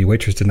 and the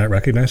waitress did not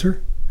recognize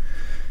her.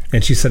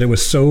 And she said it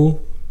was so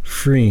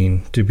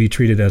freeing to be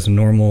treated as a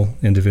normal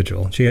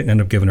individual. She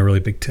ended up giving a really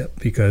big tip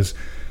because,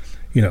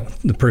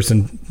 the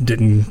person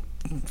didn't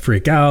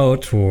freak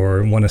out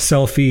or want a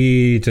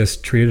selfie,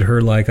 just treated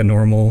her like a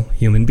normal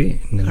human being.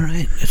 All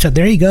right. So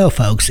there you go,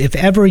 folks. If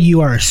ever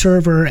you are a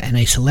server and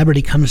a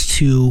celebrity comes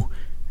to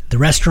the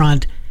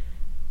restaurant,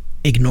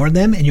 ignore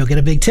them and you'll get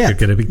a big tip. You'll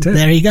get a big tip.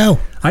 There you go.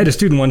 I had a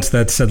student once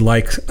that said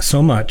like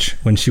so much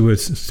when she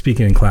was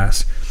speaking in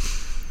class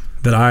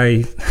that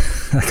I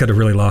could have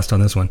really lost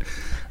on this one.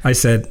 I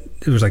said,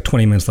 it was like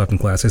 20 minutes left in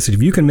class. I said,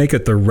 if you can make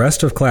it the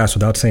rest of class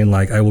without saying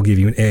like, I will give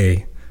you an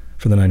A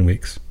for the 9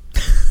 weeks.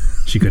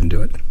 She couldn't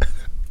do it.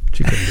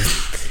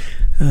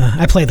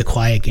 I play the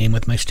quiet game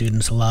with my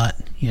students a lot.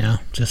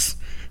 Just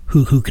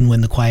who can win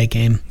the quiet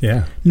game.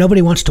 Yeah.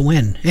 Nobody wants to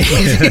win.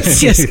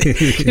 It's just,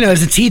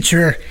 as a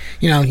teacher,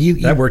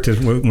 you that worked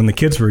when the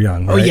kids were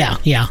young, right?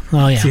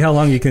 Oh yeah. See how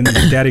long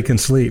daddy can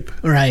sleep.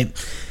 Right.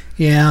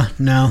 Yeah.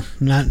 No,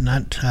 not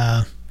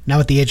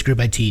with the age group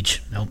I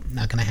teach. Nope,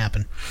 not going to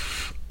happen.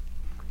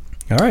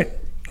 All right.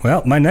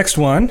 Well, my next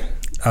one,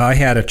 I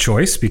had a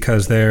choice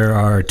because there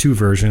are at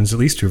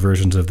least two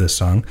versions of this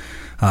song.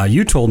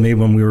 You told me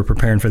when we were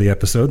preparing for the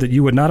episode that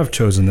you would not have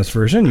chosen this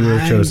version. You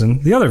would have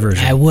chosen the other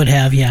version. I would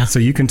have, yeah. So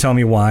you can tell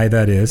me why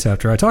that is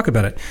after I talk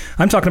about it.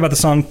 I'm talking about the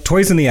song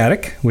Toys in the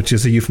Attic, which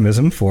is a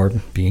euphemism for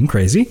being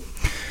crazy.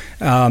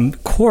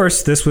 Of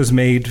course, this was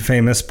made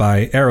famous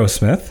by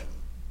Aerosmith,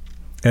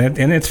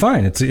 and it's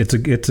fine. It's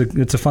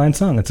a fine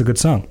song. It's a good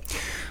song.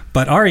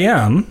 But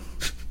R.E.M.,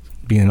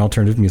 being an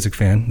alternative music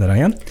fan that I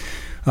am,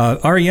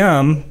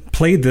 R.E.M.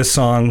 played this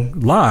song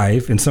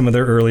live in some of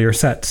their earlier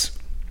sets,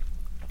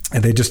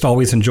 and they just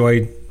always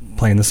enjoyed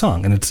playing the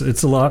song. And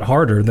it's a lot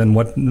harder than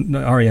what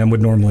R.E.M.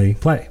 would normally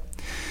play.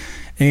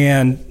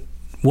 And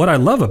what I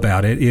love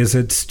about it is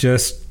it's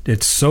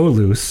so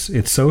loose,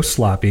 it's so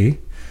sloppy,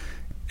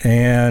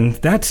 and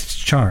that's its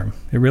charm.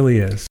 It really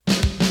is.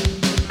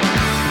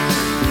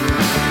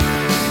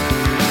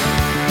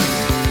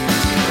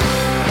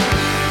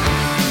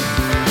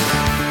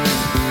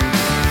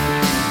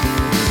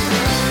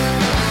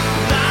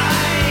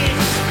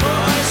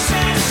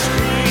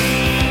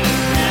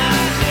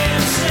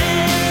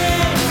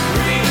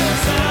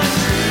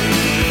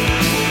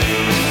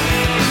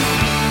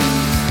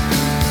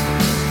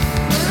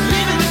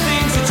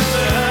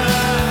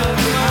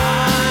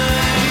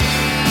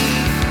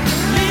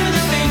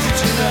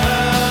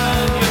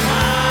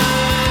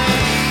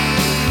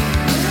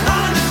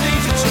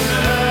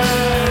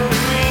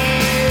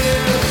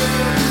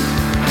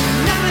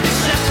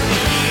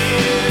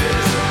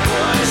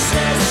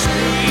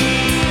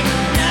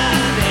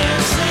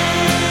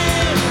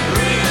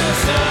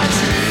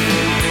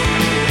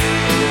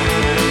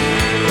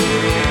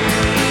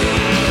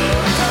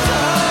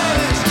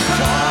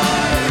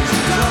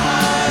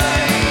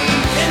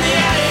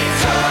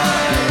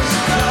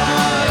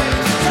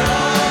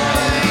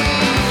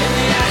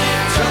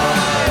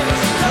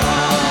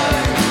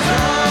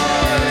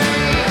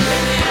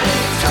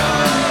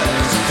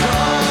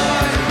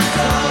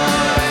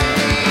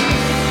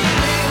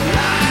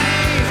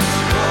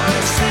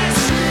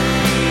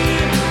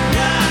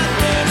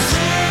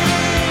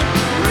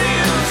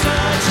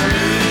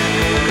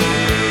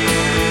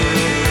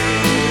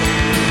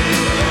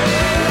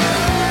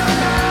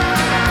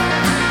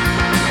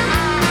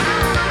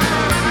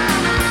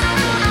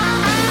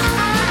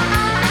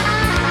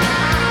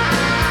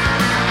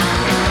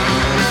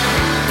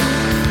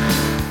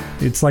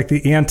 It's like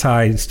the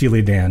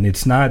anti-Steely Dan.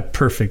 It's not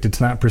perfect.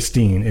 It's not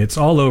pristine. It's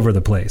all over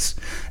the place,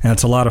 and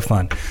it's a lot of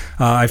fun.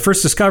 I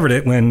first discovered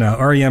it when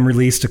REM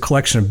released a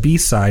collection of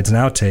B-sides and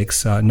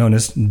outtakes known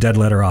as Dead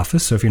Letter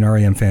Office. So if you're an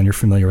REM fan, you're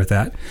familiar with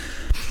that.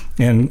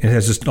 And it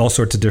has just all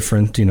sorts of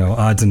different,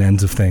 odds and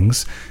ends of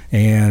things.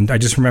 And I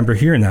just remember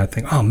hearing that,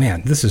 think, oh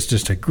man, this is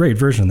just a great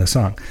version of this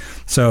song.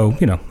 So,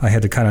 I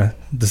had to kind of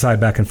decide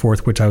back and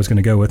forth which I was going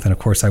to go with. And of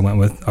course, I went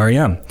with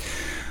REM.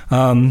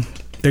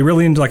 They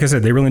really, like I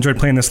said, they really enjoyed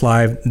playing this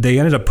live. They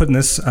ended up putting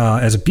this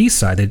as a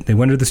B-side. They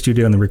went to the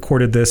studio and they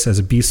recorded this as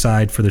a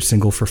B-side for their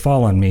single For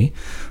Fall on Me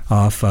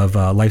off of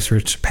Life's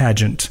Rich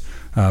Pageant,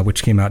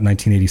 which came out in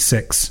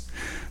 1986.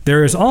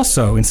 There is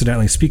also,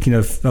 incidentally, speaking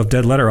of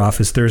Dead Letter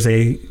Office, there's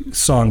a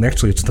song,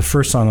 actually it's the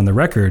first song on the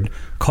record,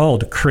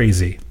 called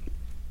Crazy,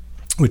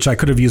 which I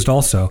could have used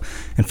also.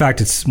 In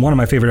fact, it's one of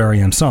my favorite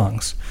REM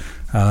songs.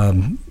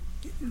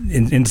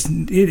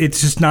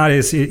 It's just not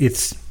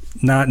it's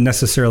not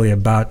necessarily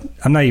about,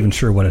 I'm not even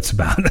sure what it's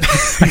about.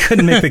 I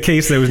couldn't make the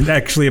case that it was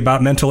actually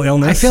about mental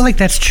illness. I feel like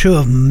that's true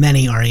of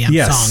many REM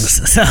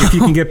songs. So. If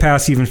you can get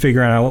past even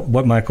figuring out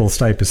what Michael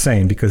Stipe is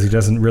saying, because he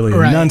doesn't really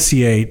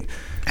enunciate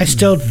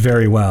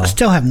very well. I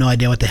still have no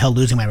idea what the hell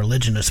Losing My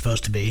Religion is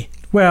supposed to be.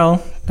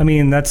 Well, I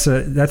mean, that's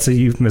a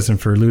euphemism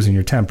for losing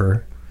your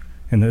temper.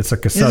 And it's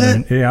like a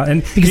southern,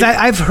 and because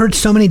I've heard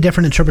so many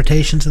different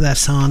interpretations of that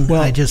song.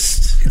 Well,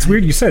 it's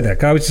weird you said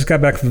that. I just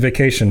got back from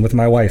vacation with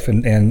my wife,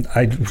 and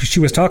she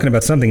was talking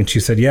about something, and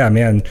she said, "Yeah,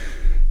 man,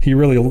 he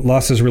really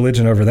lost his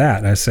religion over that."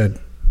 And I said,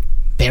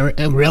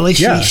 "Really?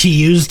 Yeah." She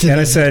used it.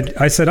 And I said,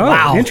 "Oh,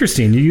 wow.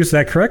 Interesting. You used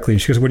that correctly."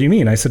 And she goes, "What do you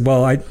mean?" I said,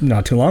 "Well,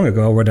 not too long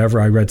ago, or whatever,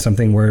 I read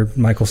something where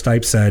Michael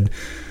Stipe said."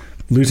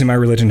 Losing my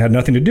religion had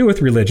nothing to do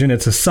with religion.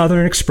 It's a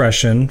southern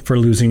expression for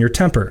losing your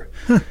temper.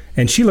 Huh.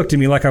 And she looked at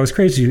me like I was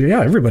crazy.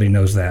 Yeah, everybody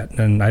knows that.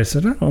 And I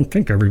said, I don't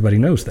think everybody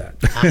knows that.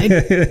 I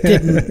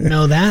didn't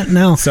know that,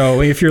 no.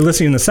 So if you're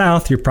listening in the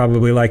South, you're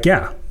probably like,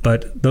 yeah.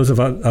 But those of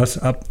us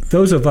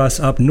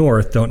up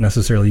north don't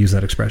necessarily use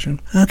that expression.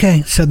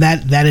 Okay, so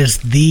that is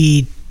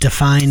the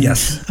defined.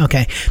 Yes.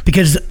 Okay,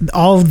 because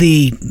all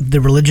the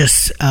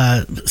religious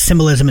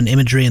symbolism and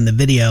imagery in the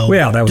video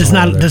does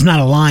not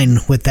align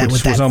with that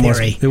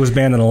theory. It was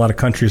banned in a lot of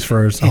countries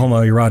for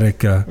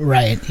homoerotic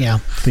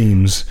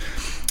themes.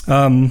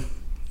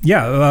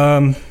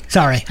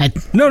 Sorry.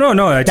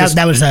 No.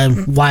 That was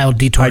a wild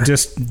detour. I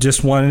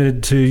just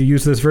wanted to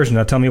use this version.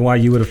 Now tell me why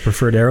you would have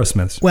preferred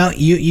Aerosmith's. Well,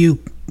 you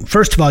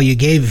first of all, you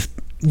gave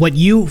what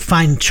you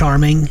find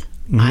charming,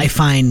 I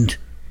find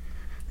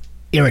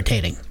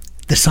irritating.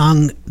 The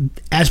song,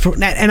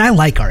 and I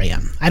like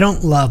REM. I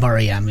don't love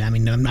REM. I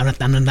mean, I'm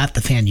not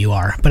the fan you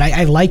are, but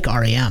I like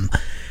REM.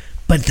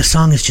 But the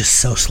song is just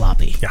so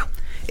sloppy. Yeah.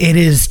 It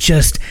is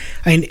just,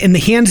 in the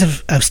hands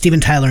of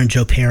Steven Tyler and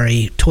Joe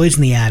Perry, Toys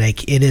in the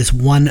Attic, it is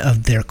one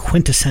of their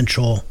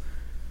quintessential,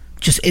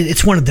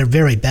 it's one of their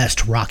very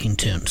best rocking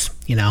tunes,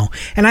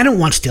 And I don't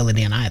want Steely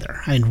Dan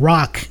either. I mean,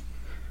 rock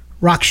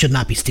should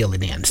not be Steely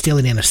Dan.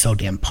 Steely Dan is so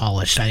damn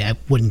polished. I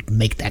wouldn't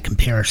make that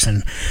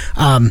comparison.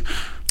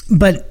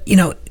 But,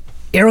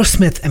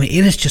 Aerosmith,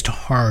 it is just a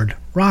hard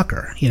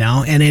rocker,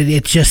 and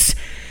it just,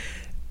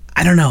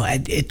 I don't know,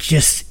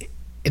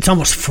 it's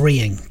almost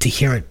freeing to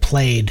hear it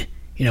played,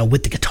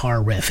 with the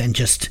guitar riff and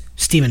just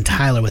Steven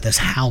Tyler with his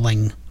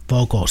howling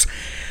vocals.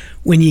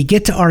 When you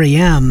get to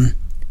REM,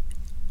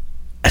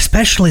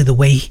 especially the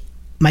way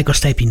Michael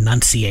Stipe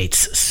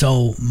enunciates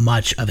so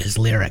much of his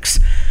lyrics.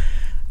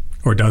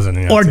 Or doesn't.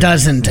 Yeah.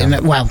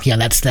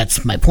 And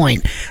that's my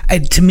point.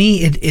 To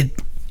me,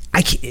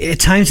 at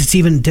times it's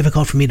even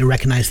difficult for me to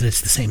recognize that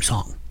it's the same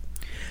song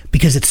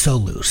because it's so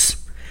loose.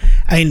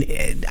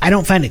 I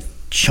don't find it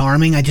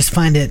charming. I just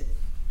find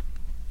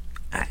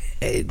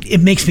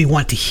it makes me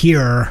want to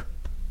hear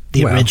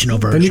the original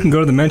version. Then you can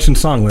go to the mentioned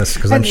song list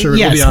because I'm sure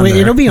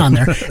it'll be on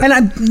there.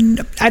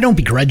 And I don't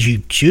begrudge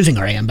you choosing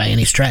REM by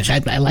any stretch.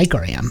 I like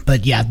REM,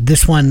 but yeah,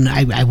 this one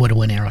I would have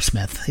went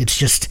Aerosmith.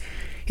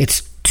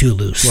 It's too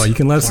loose. Well, you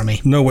can let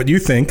us know what you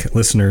think,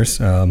 listeners.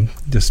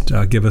 Just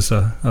give us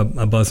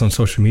a buzz on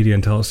social media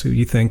and tell us who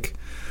you think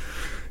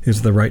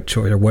is the right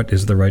choice, or what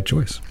is the right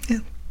choice. Yeah.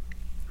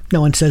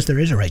 No one says there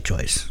is a right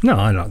choice. No,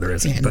 I know there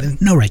isn't. Yeah,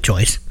 no right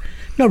choice.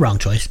 No wrong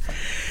choice.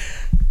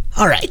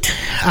 All right.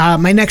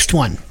 My next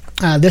one.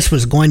 This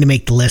was going to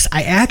make the list.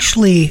 I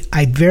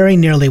very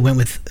nearly went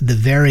with the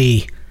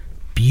very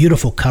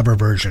beautiful cover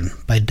version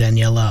by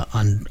Daniela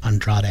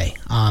Andrade.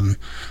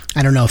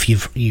 I don't know if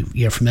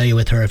you're familiar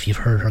with her, if you've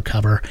heard her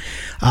cover.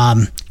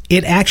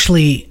 It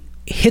actually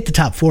hit the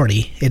top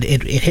 40.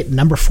 It hit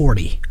number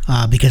 40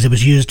 because it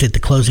was used at the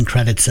closing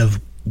credits of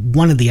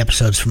one of the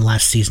episodes from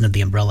last season of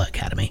The Umbrella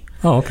Academy.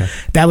 Oh, okay.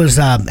 That was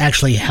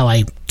actually how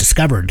I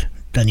discovered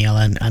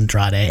Daniela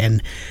Andrade,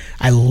 and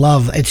I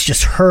love it's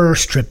just her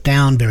stripped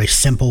down, very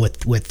simple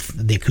with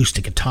the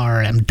acoustic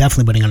guitar. I'm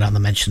definitely putting it on the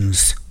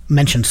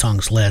mentioned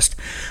songs list.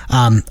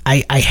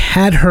 I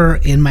had her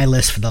in my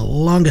list for the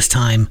longest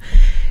time,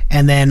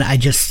 and then I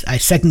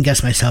second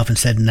guessed myself and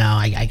said no,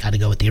 I got to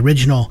go with the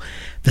original.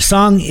 The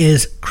song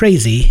is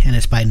Crazy, and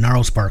it's by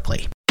Gnarls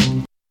Barkley.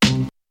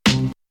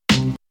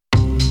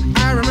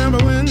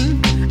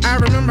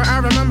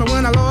 remember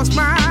when I lost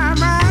my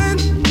mind.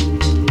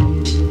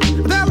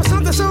 There was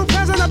something so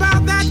pleasant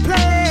about that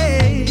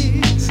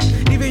place.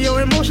 Even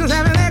your emotions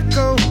have an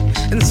echo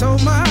in so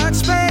much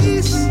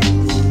space.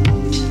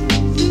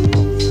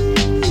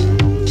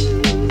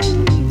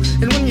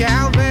 And when you're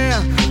out there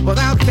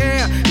without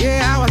care,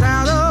 yeah, I was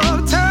out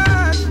of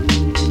touch.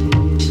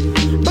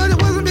 But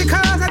it wasn't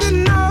because I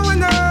didn't know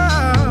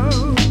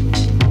enough.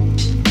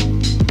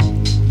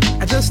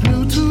 I just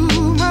knew too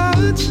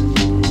much.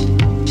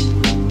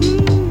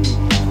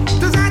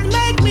 Does that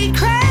make me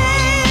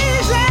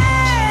crazy?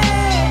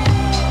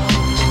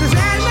 Does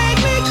that make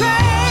me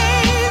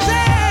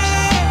crazy?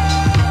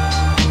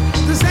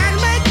 Does that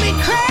make me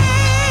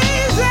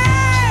crazy?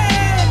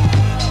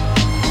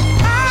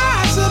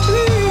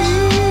 Possibly.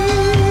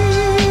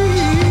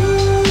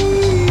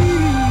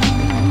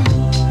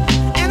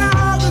 And I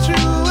hope that you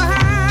are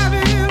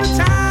having the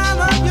time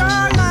of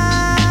your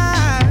life.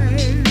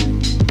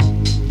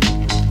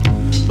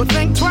 But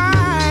think twice.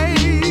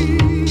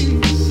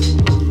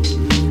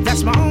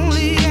 That's my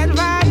only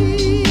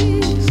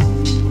advice.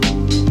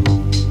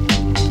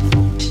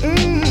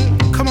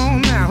 Come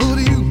on now, who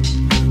do you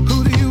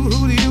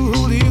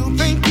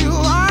think you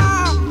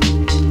are?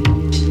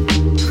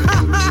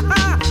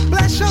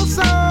 Bless your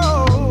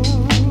soul.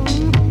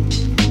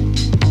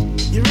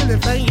 You really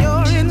think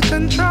you're in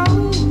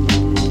control?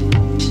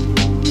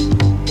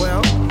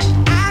 Well,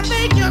 I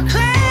think you're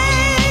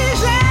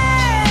crazy.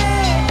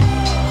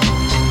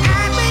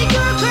 I think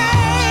you're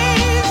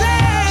crazy.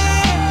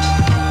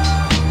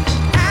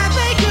 I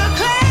think you're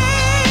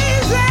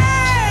crazy.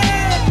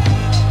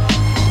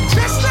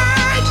 Just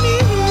like me.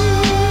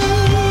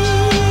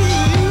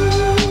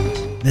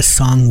 This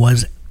song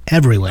was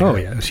everywhere. Oh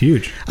yeah, it's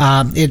huge.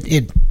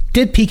 It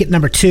did peak at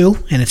number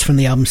 2, and it's from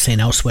the album St.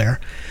 Elsewhere.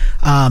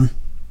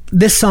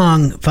 This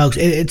song, folks,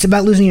 it's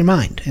about losing your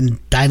mind and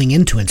diving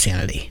into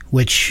insanity,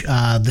 which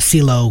the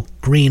CeeLo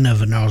Green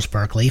of Gnarls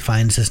Barkley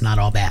finds is not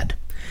all bad.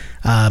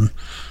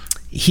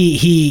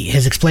 He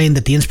has explained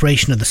that the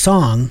inspiration of the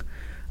song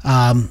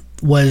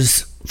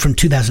was from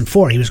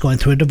 2004. He was going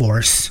through a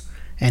divorce,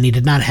 and he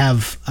did not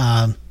have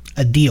a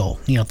deal.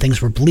 You know,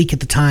 things were bleak at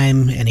the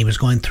time, and he was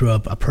going through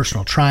a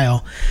personal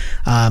trial.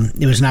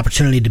 It was an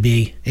opportunity to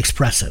be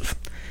expressive.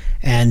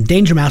 And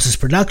Danger Mouse's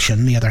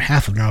production, the other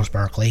half of Gnarls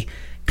Barkley,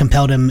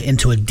 compelled him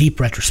into a deep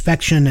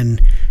retrospection,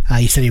 and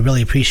he said he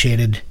really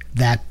appreciated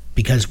that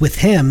because with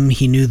him,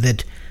 he knew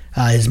that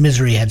his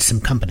misery had some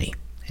company.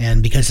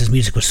 And because his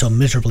music was so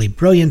miserably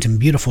brilliant and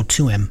beautiful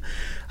to him,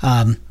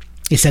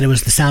 he said it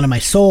was the sound of my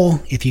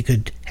soul. If you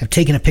could have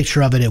taken a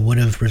picture of it, it would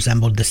have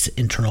resembled this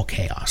internal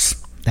chaos.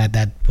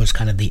 That was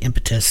kind of the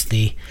impetus,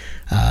 the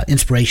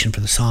inspiration for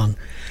the song.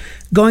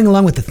 Going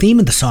along with the theme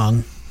of the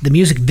song, the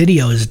music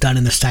video is done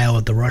in the style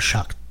of the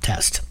Rorschach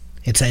test.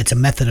 It's a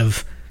method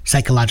of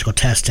psychological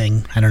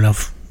testing. I don't know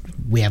if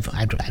we have.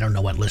 I don't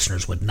know what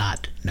listeners would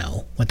not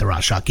know what the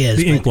Rorschach is.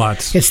 The ink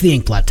blots. It's the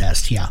ink blot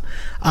test. Yeah.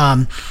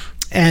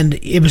 And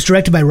it was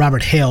directed by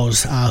Robert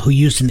Hales, who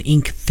used an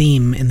ink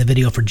theme in the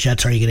video for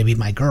Jets' Are You Gonna Be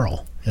My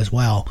Girl as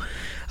well.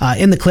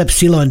 In the clip,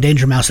 CeeLo and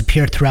Danger Mouse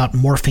appear throughout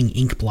morphing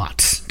ink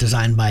blots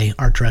designed by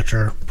art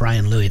director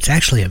Brian Louie. It's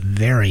actually I've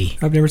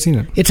never seen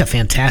it. It's a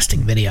fantastic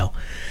video.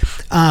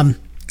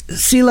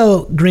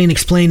 CeeLo Green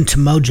explained to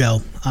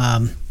Mojo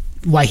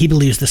why he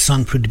believes this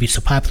song proved to be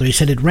so popular. He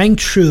said, it rang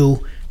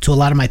true to a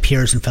lot of my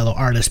peers and fellow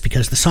artists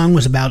because the song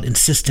was about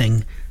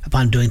insisting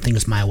upon doing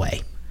things my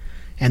way,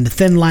 and the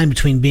thin line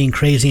between being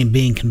crazy and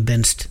being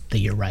convinced that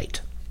you're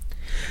right.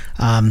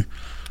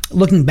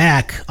 Looking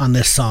back on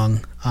this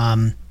song,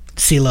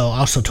 CeeLo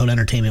also told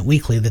Entertainment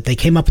Weekly that they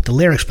came up with the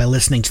lyrics by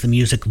listening to the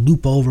music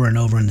loop over and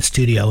over in the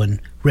studio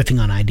and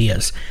riffing on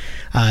ideas.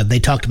 They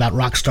talked about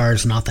rock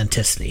stars and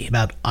authenticity,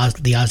 about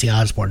the Ozzy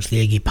Osbournes,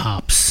 the Iggy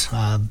Pops,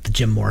 the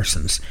Jim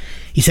Morrisons.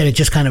 He said it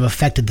just kind of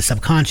affected the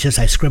subconscious.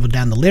 I scribbled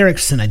down the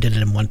lyrics and I did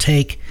it in one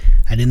take.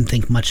 I didn't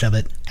think much of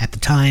it at the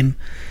time.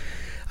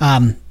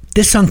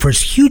 This song, for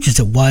as huge as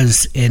it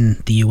was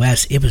in the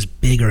US, it was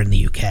bigger in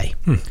the UK.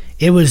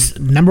 It was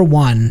number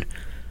 1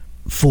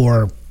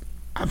 for...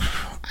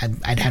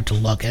 I'd have to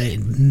look at it,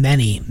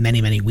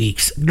 many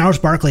weeks. Gnarls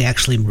Barkley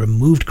actually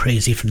removed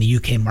Crazy from the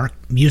UK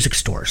music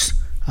stores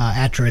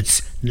after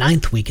its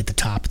 9th week at the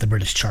top of the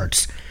British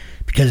charts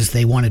because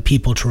they wanted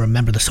people to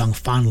remember the song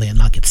fondly and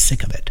not get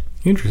sick of it.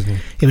 Interesting.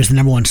 It was the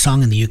number 1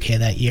 song in the UK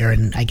that year,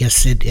 and I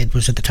guess it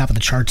was at the top of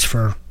the charts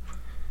for,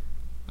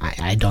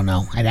 I don't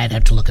know. I'd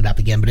have to look it up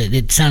again, but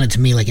it sounded to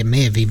me like it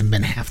may have even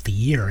been half the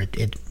year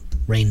it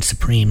reigned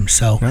supreme.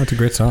 So no, it's a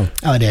great song.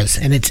 Oh, it is,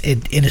 and it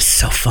is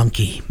so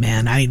funky,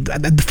 man.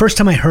 The first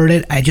time I heard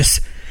it,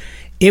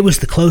 it was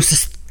the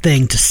closest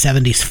thing to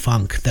 70s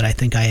funk that I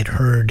think I had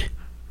heard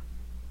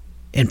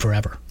in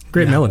forever.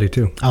 Great melody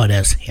too. Oh, it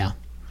is, yeah.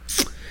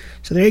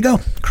 So there you go,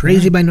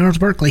 Crazy by Gnarls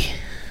Barkley.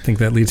 I think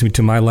that leads me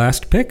to my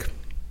last pick.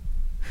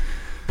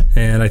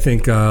 And I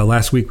think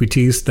last week we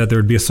teased that there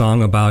would be a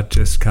song about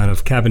just kind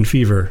of cabin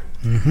fever.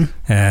 Mm-hmm.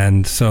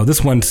 And so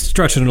this one's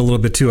stretching it a little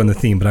bit too on the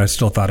theme, but I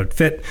still thought it'd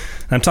fit.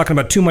 I'm talking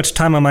about Too Much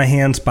Time on My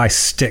Hands by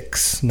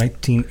Styx,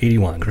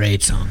 1981.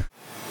 Great song.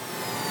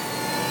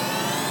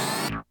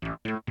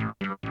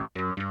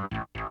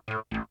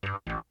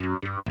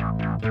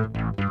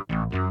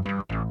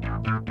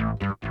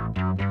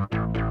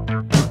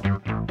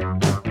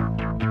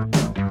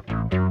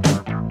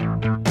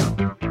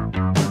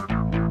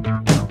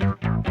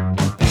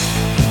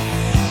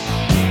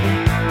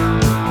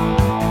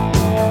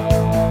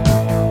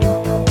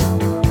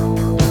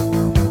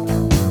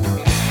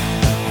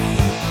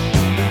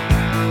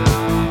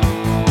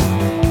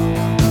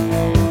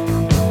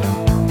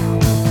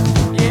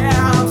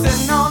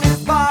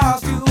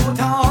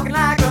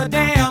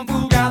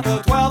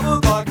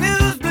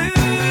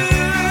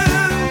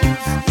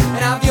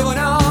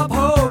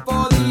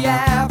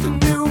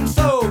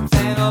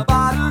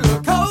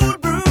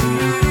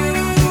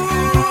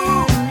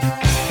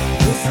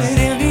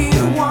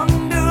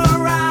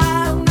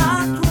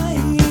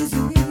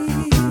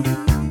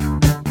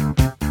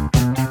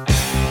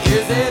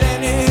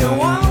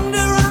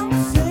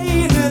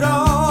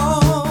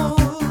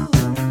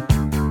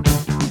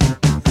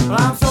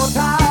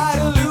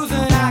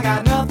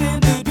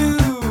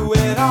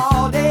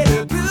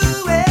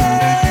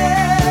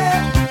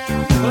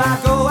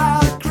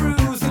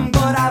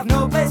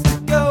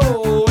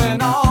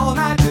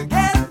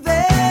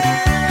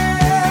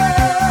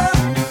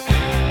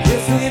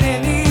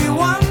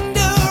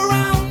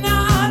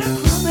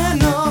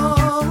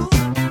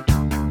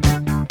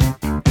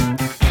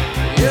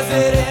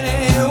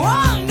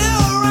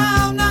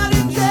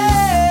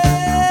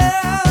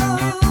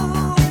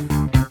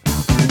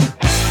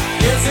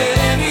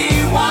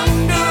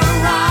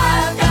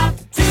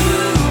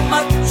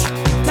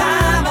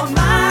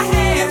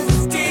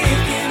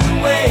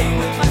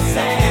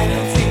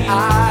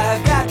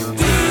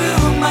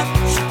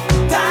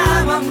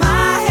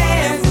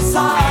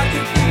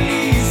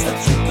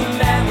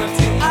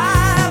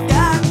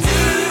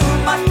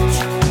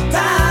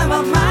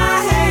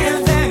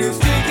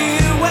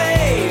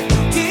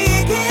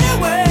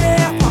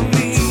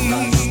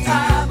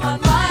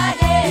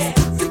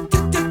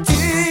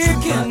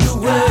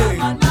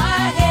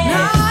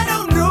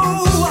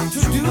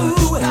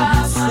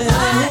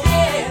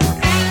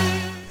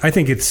 I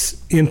think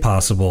it's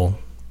impossible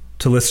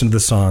to listen to the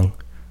song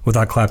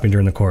without clapping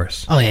during the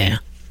chorus. Oh, yeah.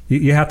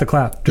 You have to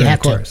clap during the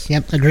chorus.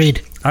 Yep,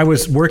 agreed. I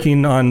was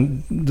working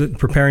on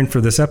preparing for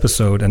this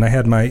episode, and I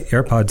had my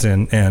AirPods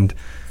in, and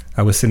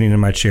I was sitting in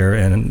my chair,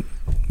 and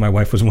my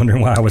wife was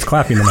wondering why I was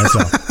clapping to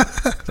myself.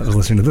 I was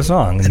listening to the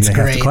song, and That's you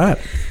have to clap.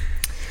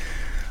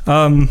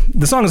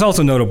 The song is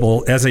also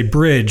notable as a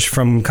bridge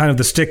from kind of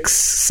the Styx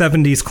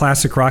 70s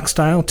classic rock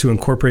style to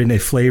incorporating a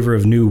flavor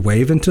of new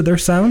wave into their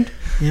sound.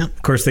 Yep.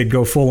 Of course, they'd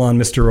go full on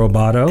Mr.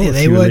 Roboto a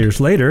few years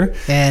later.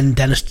 And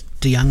Dennis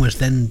DeYoung was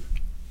then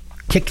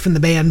kicked from the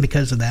band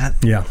because of that.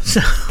 Yeah.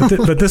 So.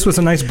 but this was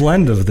a nice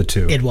blend of the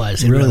two. It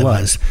was. It really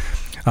was.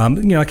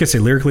 Like I say,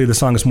 lyrically, the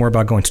song is more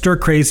about going stir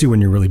crazy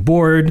when you're really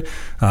bored.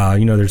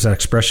 There's that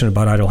expression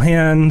about idle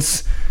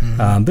hands.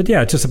 Mm-hmm. But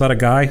yeah, it's just about a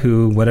guy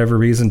who, whatever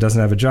reason, doesn't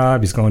have a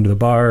job. He's going to the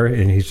bar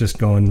and he's just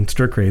going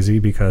stir crazy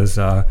because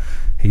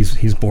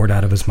he's bored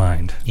out of his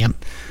mind. Yep.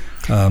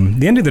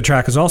 The end of the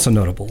track is also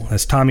notable,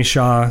 as Tommy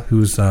Shaw,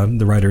 who's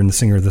the writer and the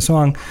singer of the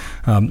song,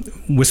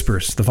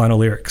 whispers the final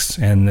lyrics,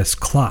 and this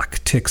clock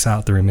ticks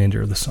out the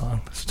remainder of the song.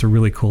 So it's a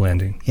really cool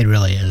ending. It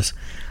really is.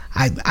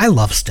 I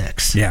love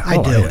Styx. Yeah,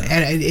 I do.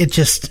 And it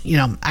just,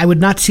 I would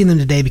not see them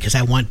today because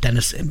I want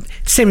Dennis.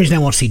 Same reason I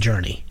won't see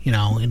Journey.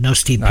 No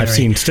Steve Perry. I've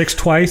seen Styx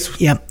twice.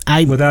 Yep.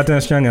 Without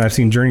Dennis DeYoung, and I've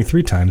seen Journey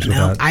 3 times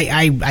without.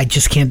 I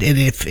just can't.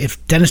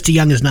 If Dennis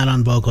DeYoung is not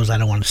on vocals, I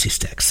don't want to see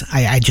Styx.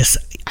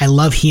 I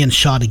love he and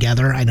Shaw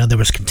together. I know there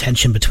was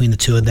contention between the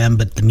two of them,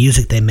 but the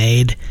music they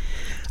made,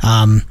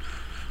 even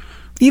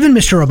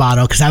Mr.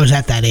 Roboto, because I was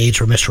at that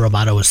age where Mr.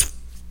 Roboto was,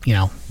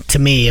 to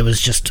me it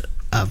was just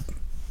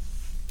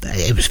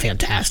it was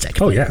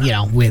fantastic. Oh yeah.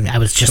 I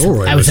was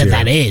at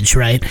that age,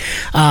 right?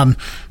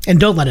 And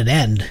Don't Let It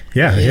End.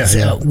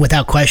 Yeah.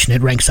 Without question,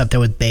 it ranks up there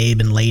with Babe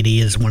and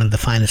Lady as one of the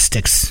finest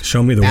Styx.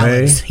 Show Me the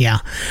ballads. Way. Yeah.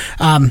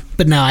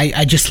 But no,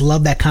 I just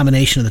love that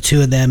combination of the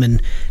two of them.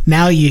 And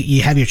now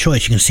you have your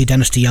choice. You can see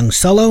Dennis DeYoung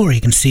solo, or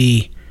you can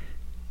see,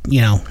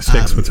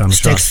 Styx with Tommy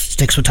Shaw.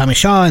 Styx with Tommy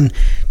Shaw. And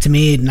to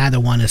me, neither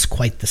one is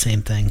quite the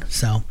same thing.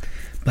 So,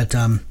 but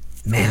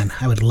man,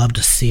 I would love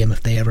to see them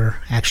if they ever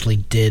actually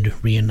did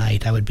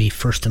reunite. I would be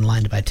first in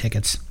line to buy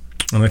tickets.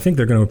 And I think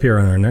they're going to appear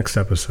on our next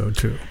episode,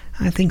 too.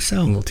 I think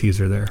so. A little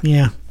teaser there.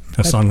 Yeah.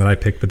 A song that I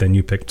picked, but then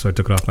you picked, so I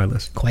took it off my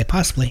list. Quite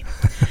possibly.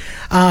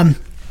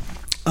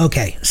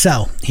 Okay,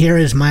 so here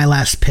is my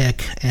last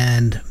pick,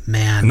 and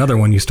man. Another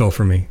one you stole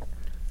from me.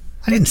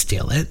 I didn't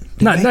steal it.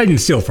 I didn't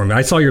steal it from me.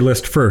 I saw your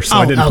list first, so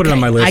I didn't put it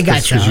on my list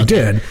because you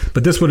did.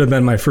 But this would have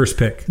been my first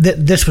pick.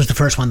 This was the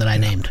first one that I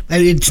named.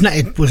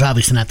 It was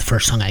obviously not the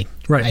first song I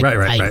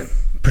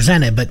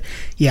presented, but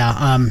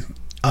yeah.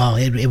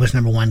 It was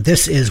number one.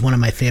 This is one of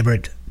my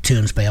favorite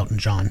tunes by Elton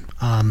John.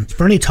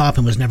 Bernie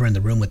Taupin was never in the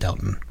room with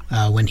Elton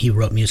when he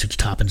wrote music to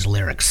Taupin's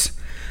lyrics.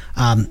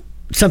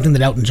 Something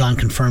that Elton John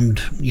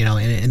confirmed,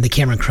 in the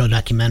Cameron Crowe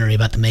documentary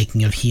about the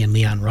making of he and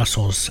Leon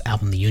Russell's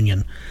album, The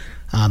Union.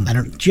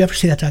 Did you ever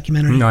see that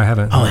documentary? No, I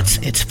haven't. Oh,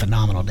 it's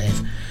phenomenal, Dave.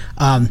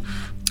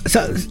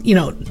 So,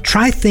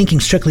 try thinking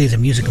strictly as a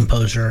music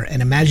composer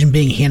and imagine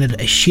being handed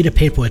a sheet of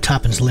paper with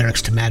Taupin's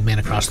lyrics to Madman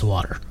Across the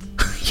Water,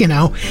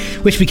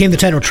 which became the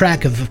title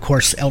track of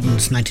course,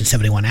 Elton's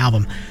 1971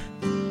 album.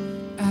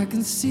 I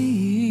can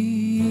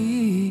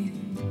see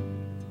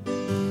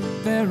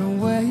very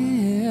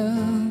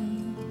well.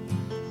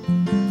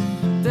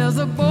 There's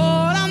a boat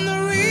on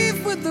the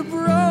reef with a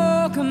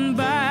broken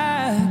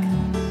back,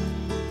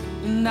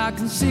 and I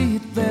can see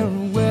it very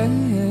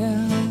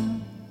well.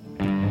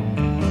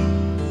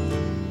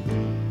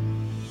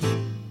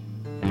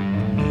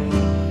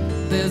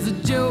 There's a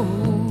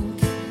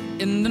joke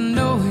in the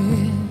know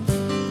it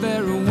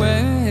very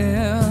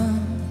well.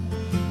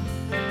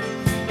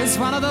 It's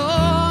one of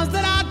those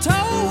that I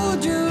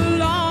told you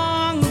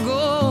long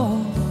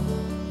ago.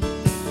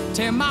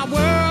 Take my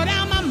word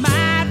out my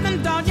mind,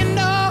 and don't you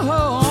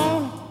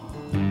know?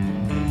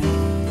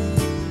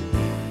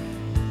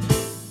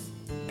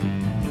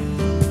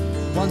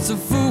 Once a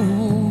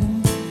fool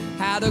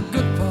had a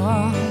good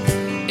part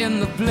in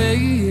the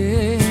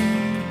play.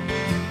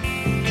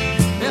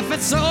 If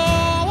it's so,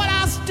 would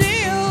I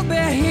still be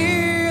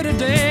here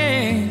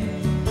today?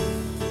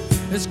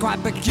 It's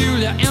quite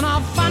peculiar in a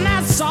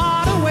funny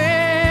sort of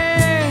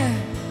way.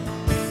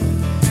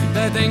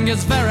 They think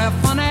it's very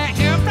funny,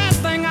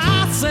 everything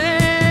I say.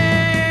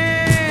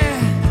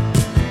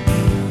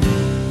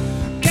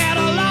 Get a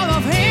load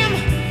of him,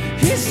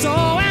 he's so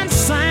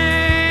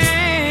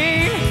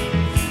insane.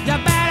 You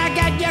better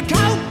get your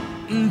coat,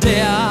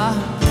 dear.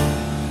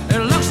 It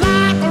looks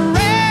like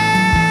rain.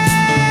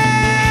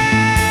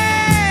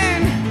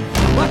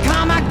 We'll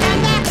come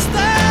again next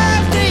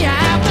Thursday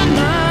afternoon.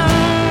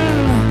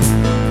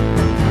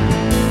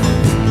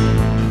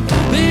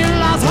 The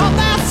in-laws hope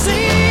they'll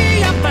see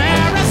you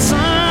very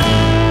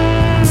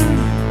soon.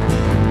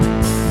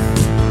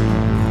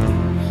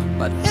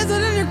 But is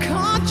it in your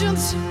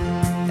conscience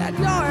that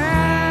you're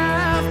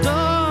after?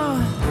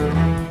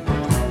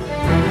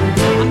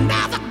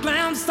 Another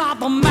glance of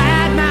the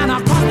madman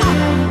across the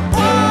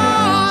water.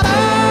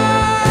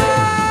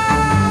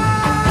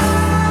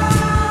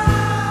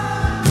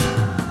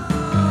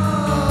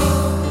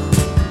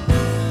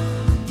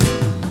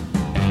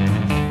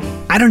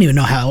 I don't even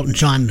know how Elton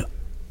John.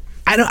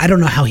 I don't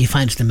know how he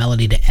finds the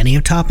melody to any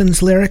of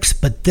Toppin's lyrics,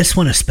 but this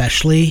one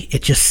especially,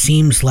 it just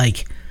seems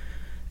like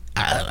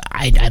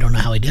I don't know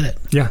how he did it.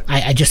 Yeah,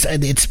 I just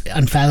it's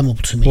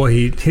unfathomable to me. Well,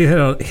 he hit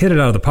it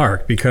out of the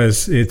park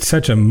because it's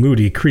such a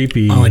moody,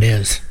 creepy. Oh, it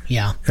is.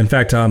 Yeah. In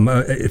fact,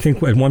 I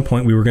think at one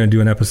point we were going to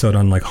do an episode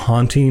on like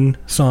haunting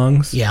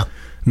songs. Yeah.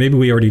 Maybe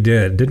we already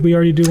did. Did we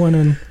already do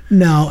one?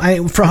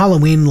 No, for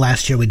Halloween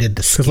last year we did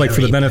the scary. Because like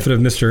for the benefit of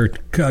Mr.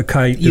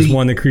 Kite is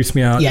one that creeps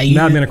me out. Yeah,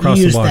 Madman Across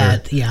the Water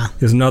that, yeah.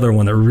 is another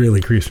one that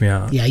really creeps me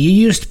out. Yeah, you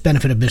used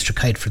Benefit of Mr.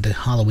 Kite for the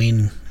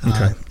Halloween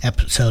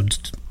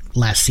episodes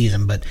last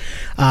season. But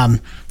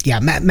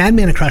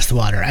Madman Across the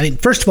Water. I mean,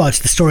 first of all, it's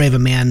the story of a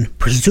man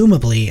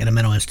presumably in a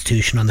mental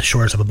institution on the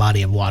shores of a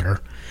body of water.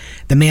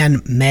 The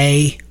man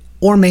may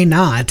or may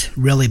not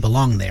really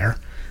belong there.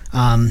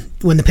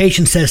 When the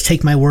patient says,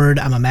 "Take my word,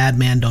 I'm a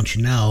madman, don't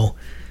you know?"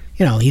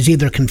 He's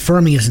either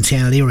confirming his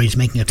insanity or he's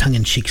making a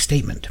tongue-in-cheek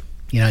statement.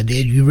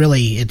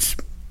 It's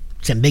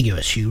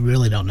ambiguous. You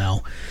really don't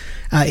know.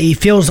 He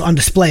feels on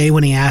display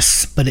when he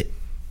asks, "But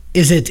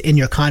is it in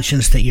your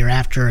conscience that you're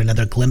after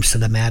another glimpse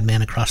of the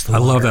madman across the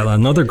water?" I love that.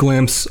 Another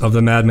glimpse of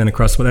the madman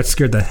across the water. That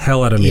scared the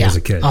hell out of me as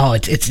a kid. Oh,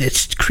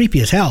 it's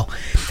creepy as hell.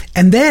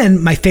 And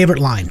then my favorite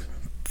line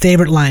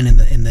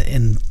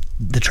in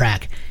the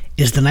track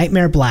is "The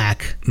nightmare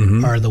black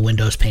or the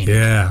windows painted."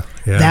 Yeah.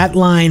 That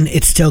line,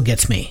 it still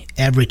gets me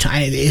every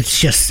time. It's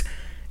just,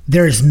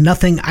 there's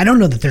nothing, I don't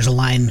know that there's a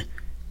line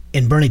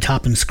in Bernie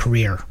Taupin's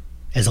career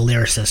as a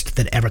lyricist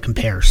that ever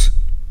compares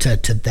to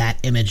that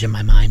image in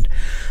my mind.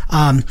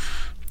 And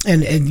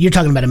you're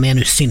talking about a man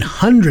who's seen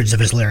hundreds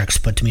of his lyrics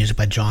put to music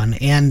by John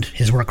and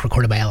his work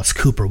recorded by Alice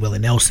Cooper, Willie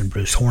Nelson,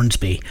 Bruce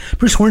Hornsby.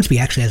 Bruce Hornsby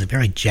actually has a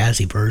very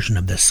jazzy version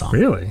of this song.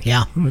 Really?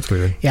 Yeah. Oh, that's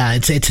weird. Yeah,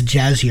 it's a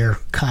jazzier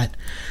cut.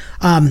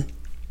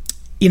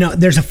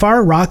 There's a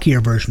far rockier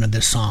version of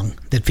this song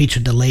that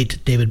featured the late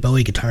David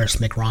Bowie guitarist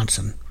Mick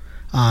Ronson.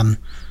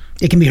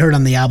 It can be heard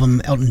on the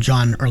album Elton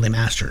John Early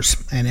Masters,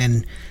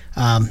 and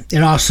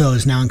it also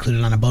is now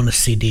included on a bonus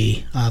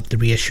CD, the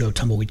reissue of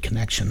Tumbleweed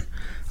Connection.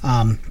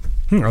 I'll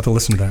have to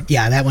listen to that.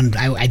 Yeah, that one,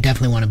 I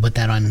definitely want to put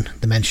that on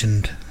the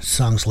mentioned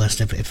songs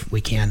list if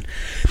we can.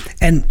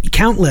 And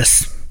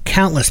countless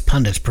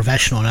pundits,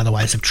 professional and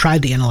otherwise, have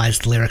tried to analyze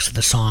the lyrics of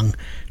the song,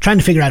 trying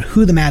to figure out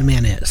who the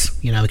madman is,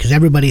 because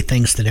everybody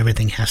thinks that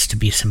everything has to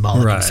be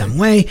symbolic in some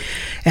way.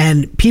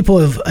 And people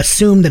have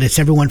assumed that it's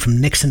everyone from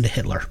Nixon to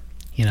Hitler,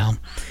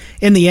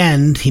 In the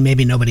end, he may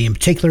be nobody in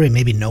particular, he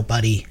may be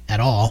nobody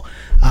at all.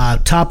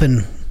 Toppin,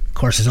 of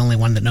course, is only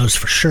one that knows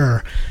for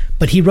sure,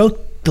 but he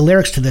wrote the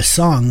lyrics to this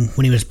song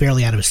when he was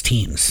barely out of his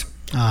teens.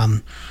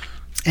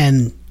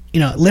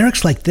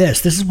 Lyrics like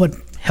this is what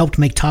helped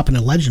make Toppin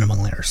a legend among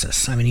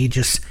lyricists. I mean,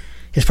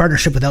 his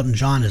partnership with Elton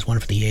John is one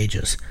for the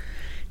ages.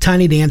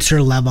 Tiny Dancer,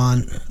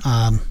 Levon,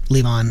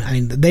 I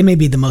mean, they may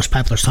be the most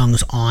popular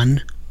songs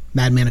on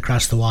Madman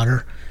Across the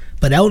Water,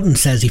 but Elton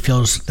says he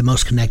feels the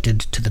most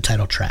connected to the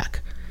title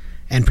track.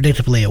 And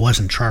predictably, it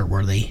wasn't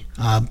chart-worthy.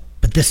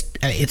 But this,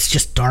 it's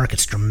just dark,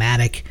 it's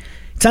dramatic.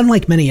 It's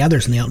unlike many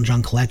others in the Elton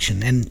John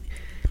collection. And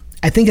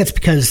I think that's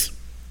because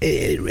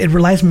it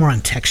relies more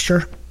on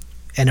texture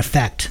and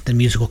effect than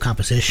musical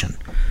composition.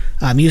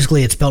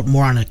 Musically, it's built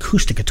more on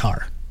acoustic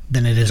guitar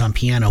than it is on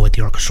piano, with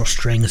the orchestral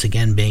strings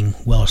again being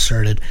well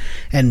asserted.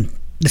 And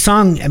the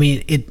song, I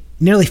mean, it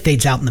nearly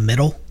fades out in the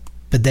middle,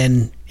 but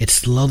then it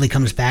slowly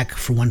comes back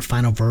for one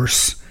final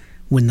verse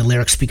when the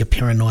lyrics speak of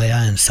paranoia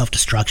and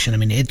self-destruction. I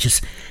mean,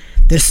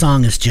 this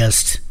song is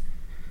just,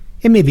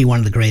 it may be one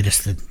of the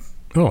greatest that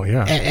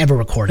ever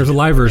recorded. There's a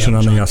live version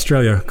on the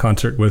Australia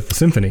concert with the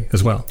symphony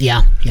as well.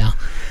 Yeah.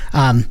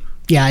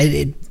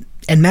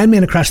 And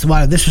Madman Across the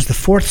Water, this was the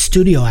fourth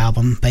studio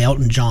album by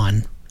Elton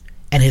John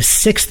and his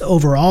sixth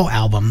overall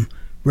album,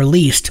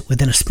 released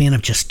within a span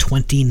of just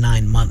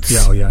 29 months.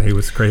 Yeah, he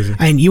was crazy.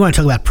 I mean, you want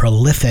to talk about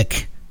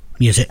prolific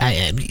music.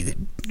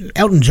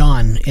 Elton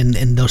John,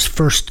 in those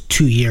first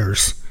 2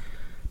 years,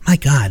 my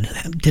God,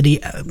 did he...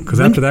 Because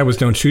after that was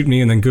Don't Shoot Me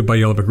and then Goodbye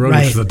Yellow Brick Road,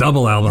 which was a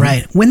double album.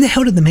 Right. When the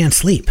hell did the man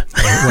sleep?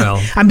 Well,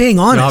 I'm being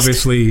honest. He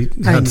obviously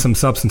had some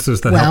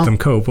substances that helped him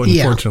cope,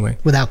 unfortunately.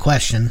 Yeah, without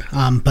question.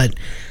 But...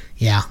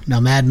 yeah, no,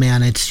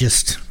 Madman, it's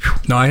just...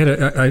 No,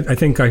 I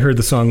think I heard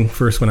the song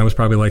first when I was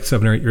probably like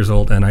 7 or 8 years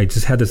old, and I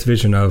just had this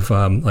vision of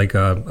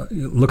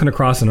looking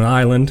across an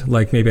island,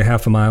 like maybe a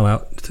half a mile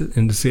out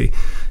into sea,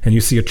 and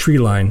you see a tree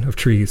line of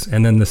trees,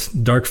 and then this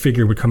dark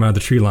figure would come out of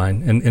the tree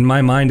line. And in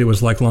my mind, it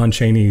was like Lon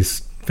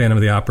Chaney's Phantom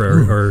of the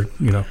Opera, or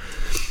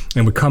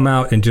and would come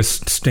out and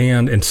just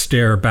stand and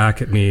stare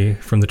back at me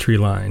from the tree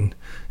line,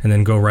 and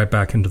then go right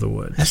back into the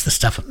woods. That's the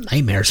stuff of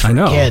nightmares for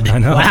a kid. I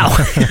know. Wow.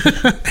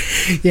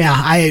 Yeah,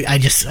 I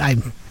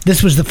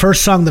this was the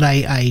first song that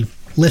I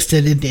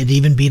listed. It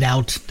even beat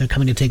out They're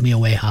Coming to Take Me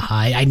Away, haha.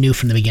 I knew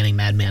from the beginning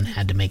Madman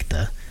had to make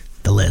the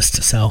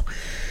list. So,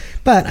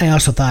 but I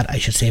also thought I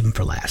should save him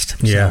for last.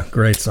 So, yeah,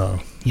 great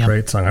song. Yep.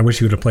 Great song. I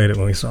wish you would have played it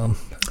when we saw him.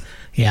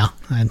 Yeah,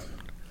 I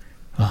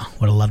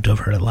would have loved to have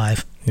heard it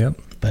live. Yep.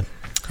 But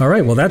All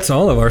right, well, that's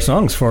all of our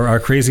songs for our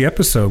crazy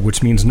episode,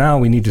 which means now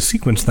we need to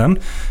sequence them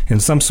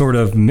in some sort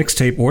of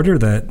mixtape order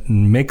that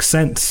makes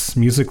sense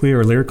musically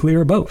or lyrically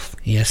or both.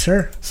 Yes,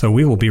 sir. So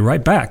we will be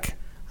right back.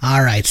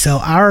 All right, so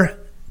our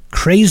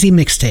crazy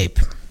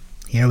mixtape.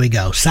 Here we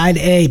go. Side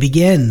A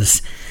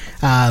begins.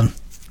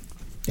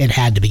 It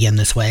had to begin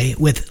this way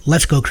with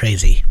Let's Go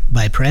Crazy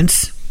by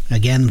Prince.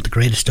 Again, the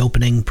greatest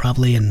opening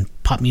probably in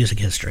pop music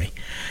history.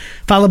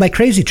 Followed by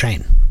Crazy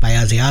Train by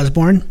Ozzy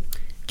Osbourne.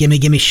 Gimme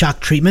Gimme Shock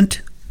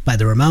Treatment by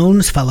the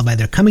Ramones, followed by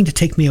They're Coming to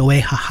Take Me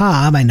Away,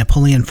 Haha by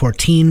Napoleon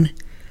 14,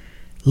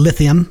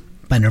 Lithium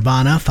by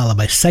Nirvana, followed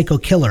by Psycho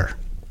Killer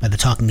by the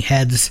Talking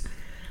Heads,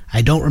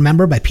 I Don't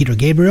Remember by Peter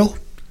Gabriel,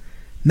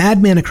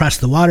 Madman Across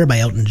the Water by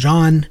Elton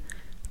John,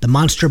 The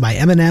Monster by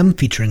Eminem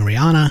featuring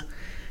Rihanna,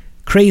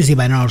 Crazy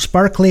by Gnarls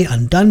Barkley,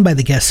 Undone by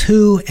the Guess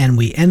Who, and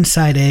we end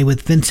Side A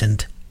with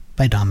Vincent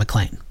by Don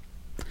McLean.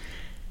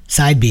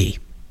 Side B.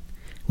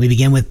 We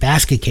begin with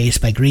Basket Case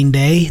by Green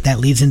Day. That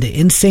leads into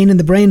Insane in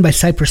the Brain by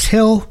Cypress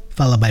Hill,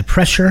 followed by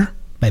Pressure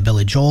by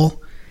Billy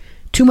Joel,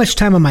 Too Much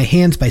Time on My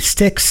Hands by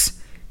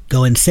Styx,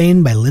 Go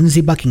Insane by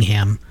Lindsey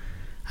Buckingham,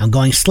 I'm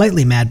Going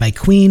Slightly Mad by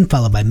Queen,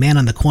 followed by Man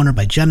on the Corner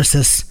by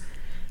Genesis,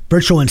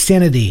 Virtual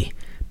Insanity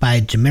by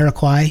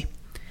Jamiroquai,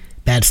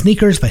 Bad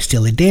Sneakers by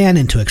Steely Dan,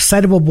 Into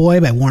Excitable Boy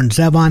by Warren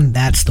Zevon.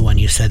 That's the one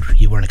you said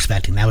you weren't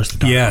expecting. That was the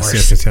Dark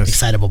Horse. Yes.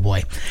 Excitable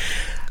Boy.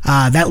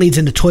 That leads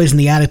into Toys in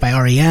the Attic by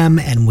R.E.M.,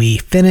 and we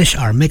finish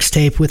our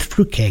mixtape with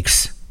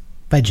Fruitcakes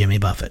by Jimmy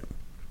Buffett.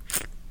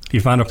 We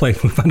found a place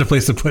to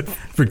put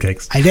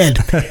Fruitcakes. I did.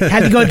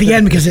 Had to go at the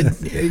end because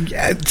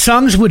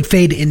songs would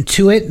fade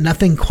into it.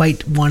 Nothing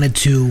quite wanted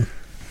to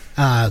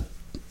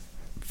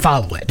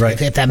follow it,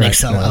 right. if that makes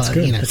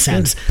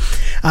sense.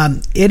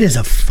 It is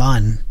a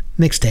fun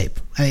mixtape.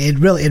 It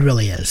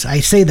really is. I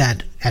say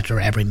that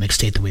after every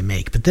mixtape that we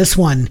make, but this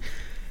one,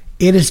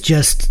 it is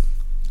just...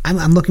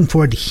 I'm looking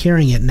forward to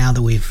hearing it now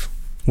that we've...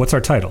 What's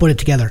our title? Put it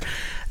together.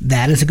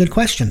 That is a good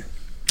question.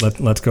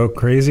 Let's Go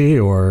Crazy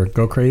or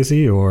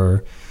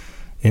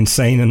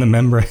Insane in the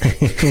Membrane.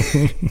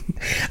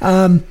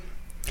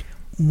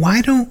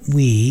 Why don't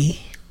we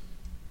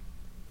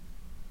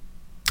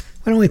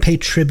pay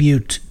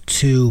tribute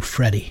to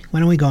Freddie? Why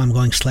don't we go I'm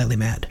Going Slightly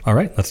Mad? All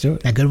right, let's do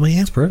it. That good with you?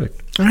 That's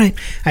perfect. All right.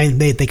 I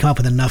mean, they come up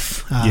with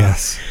enough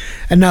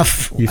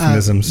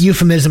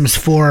euphemisms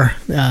for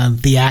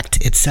the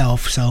act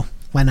itself, so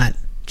why not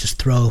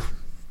just throw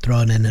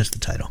it in as the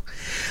title?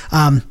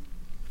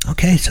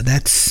 Okay, so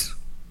that's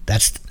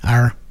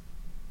our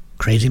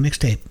crazy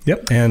mixtape.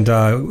 Yep, and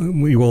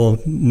we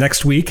will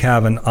next week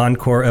have an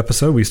encore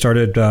episode. We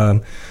started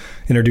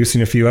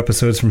introducing a few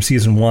episodes from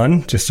season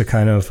 1 just to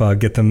kind of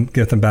get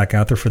them back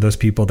out there for those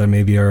people that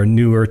maybe are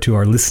newer to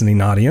our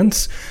listening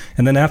audience.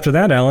 And then after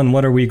that, Alan,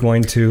 what are we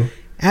going to?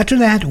 After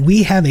that,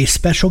 we have a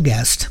special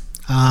guest,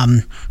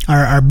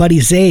 our buddy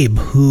Zabe,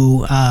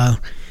 who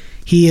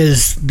he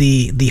is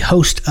the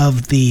host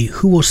of the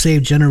Who Will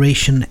Save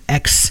Generation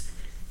X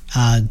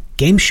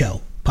game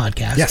show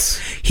podcast. Yes,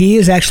 he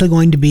is actually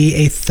going to be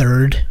a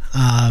third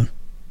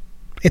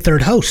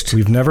host.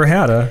 We've never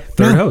had a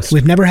third host.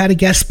 We've never had a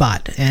guest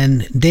spot.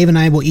 And Dave and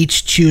I will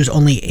each choose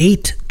only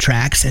 8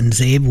 tracks, and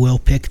Zabe will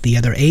pick the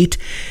other 8.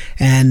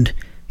 And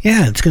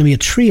yeah, it's going to be a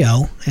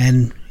trio,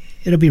 and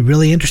it'll be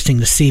really interesting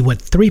to see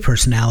what 3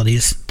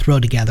 personalities throw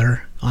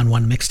together on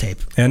one mixtape.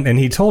 And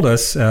he told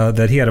us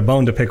that he had a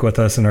bone to pick with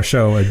us in our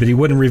show, but he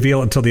wouldn't reveal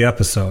it until the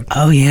episode.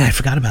 Oh yeah, I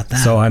forgot about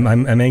that. So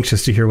I'm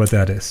anxious to hear what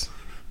that is.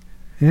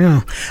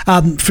 Yeah.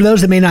 For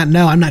those that may not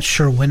know, I'm not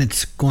sure when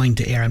it's going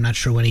to air. I'm not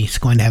sure when he's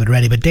going to have it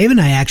ready. But Dave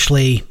and I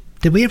actually,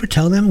 did we ever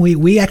tell them?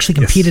 We actually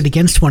competed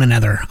against one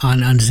another on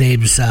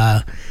Zabe's.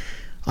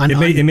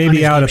 It may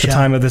be out at the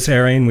time of this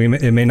airing.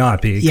 It may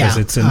not be because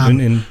it's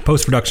in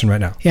post production right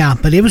now. Yeah,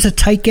 but it was a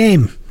tight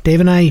game. Dave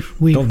and I,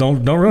 we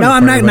don't ruin it. No,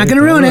 I'm not going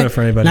to ruin it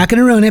for anybody. Not going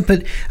to ruin it.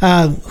 But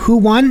who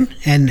won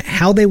and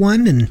how they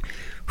won, and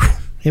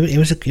it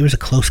was a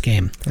close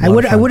game. I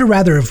would have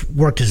rather have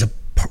worked as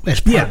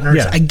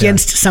partners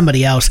against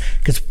somebody else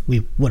because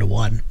we would have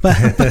won.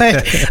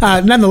 But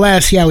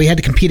nonetheless, we had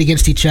to compete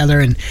against each other.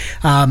 And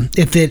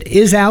if it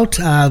is out,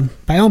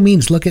 by all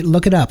means, look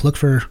it up. Look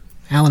for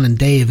Alan and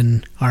Dave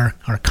and our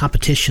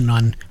competition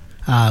on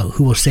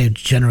Who Will Save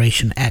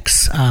Generation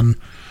X. I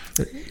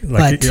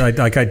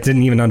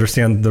didn't even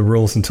understand the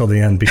rules until the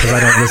end because I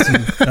don't listen.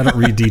 I don't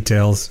read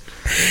details.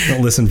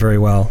 Don't listen very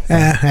well.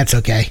 That's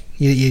okay.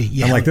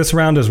 I'm like, this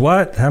round is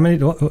what? How many?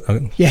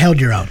 You held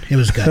your own. It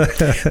was good.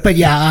 But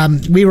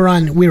we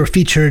were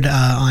featured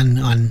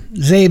on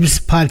Zabe's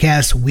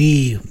podcast.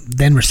 We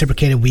then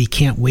reciprocated. We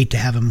can't wait to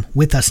have him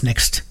with us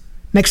next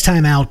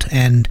time out.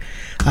 And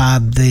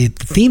the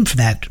theme for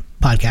that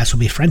podcast will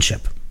be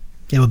friendship.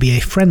 It will be a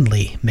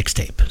friendly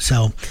mixtape.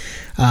 So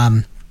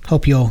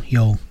hope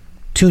you'll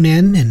tune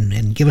in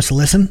and give us a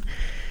listen.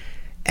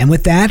 And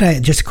with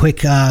that, just a quick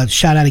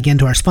shout out again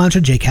to our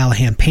sponsor, Jay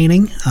Callahan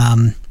Painting.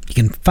 You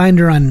can find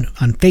her on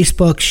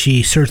Facebook.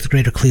 She serves the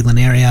greater Cleveland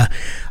area.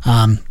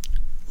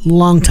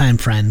 Longtime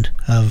friend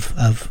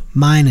of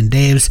mine and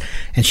Dave's,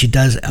 and she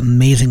does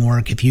amazing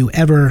work. If you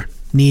ever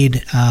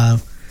need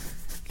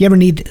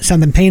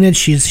something painted,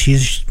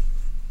 she's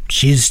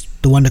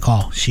the one to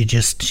call. She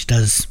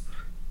does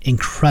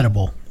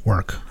incredible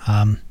work.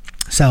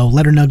 So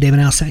let her know Dave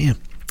and Al sent you.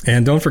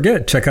 And don't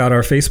forget, check out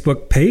our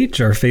Facebook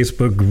page, our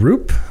Facebook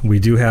group. We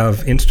do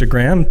have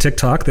Instagram,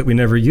 TikTok that we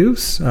never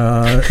use,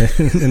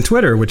 and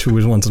Twitter, which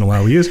was once in a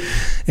while we use.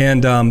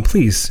 And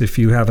please, if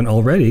you haven't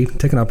already,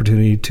 take an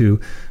opportunity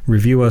to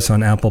review us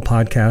on Apple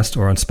Podcast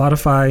or on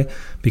Spotify,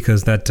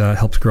 because that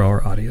helps grow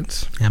our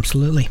audience.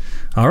 Absolutely.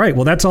 All right,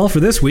 well, that's all for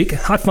this week.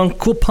 Hot Funk,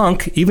 Cool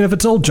Punk, even if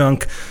it's old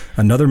junk,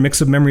 another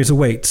mix of memories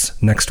awaits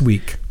next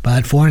week.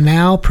 But for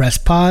now, press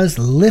pause,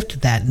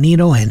 lift that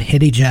needle, and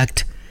hit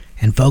eject.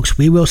 And folks,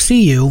 we will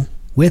see you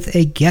with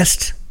a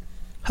guest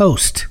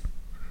host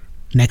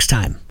next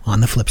time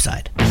on The Flip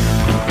Side.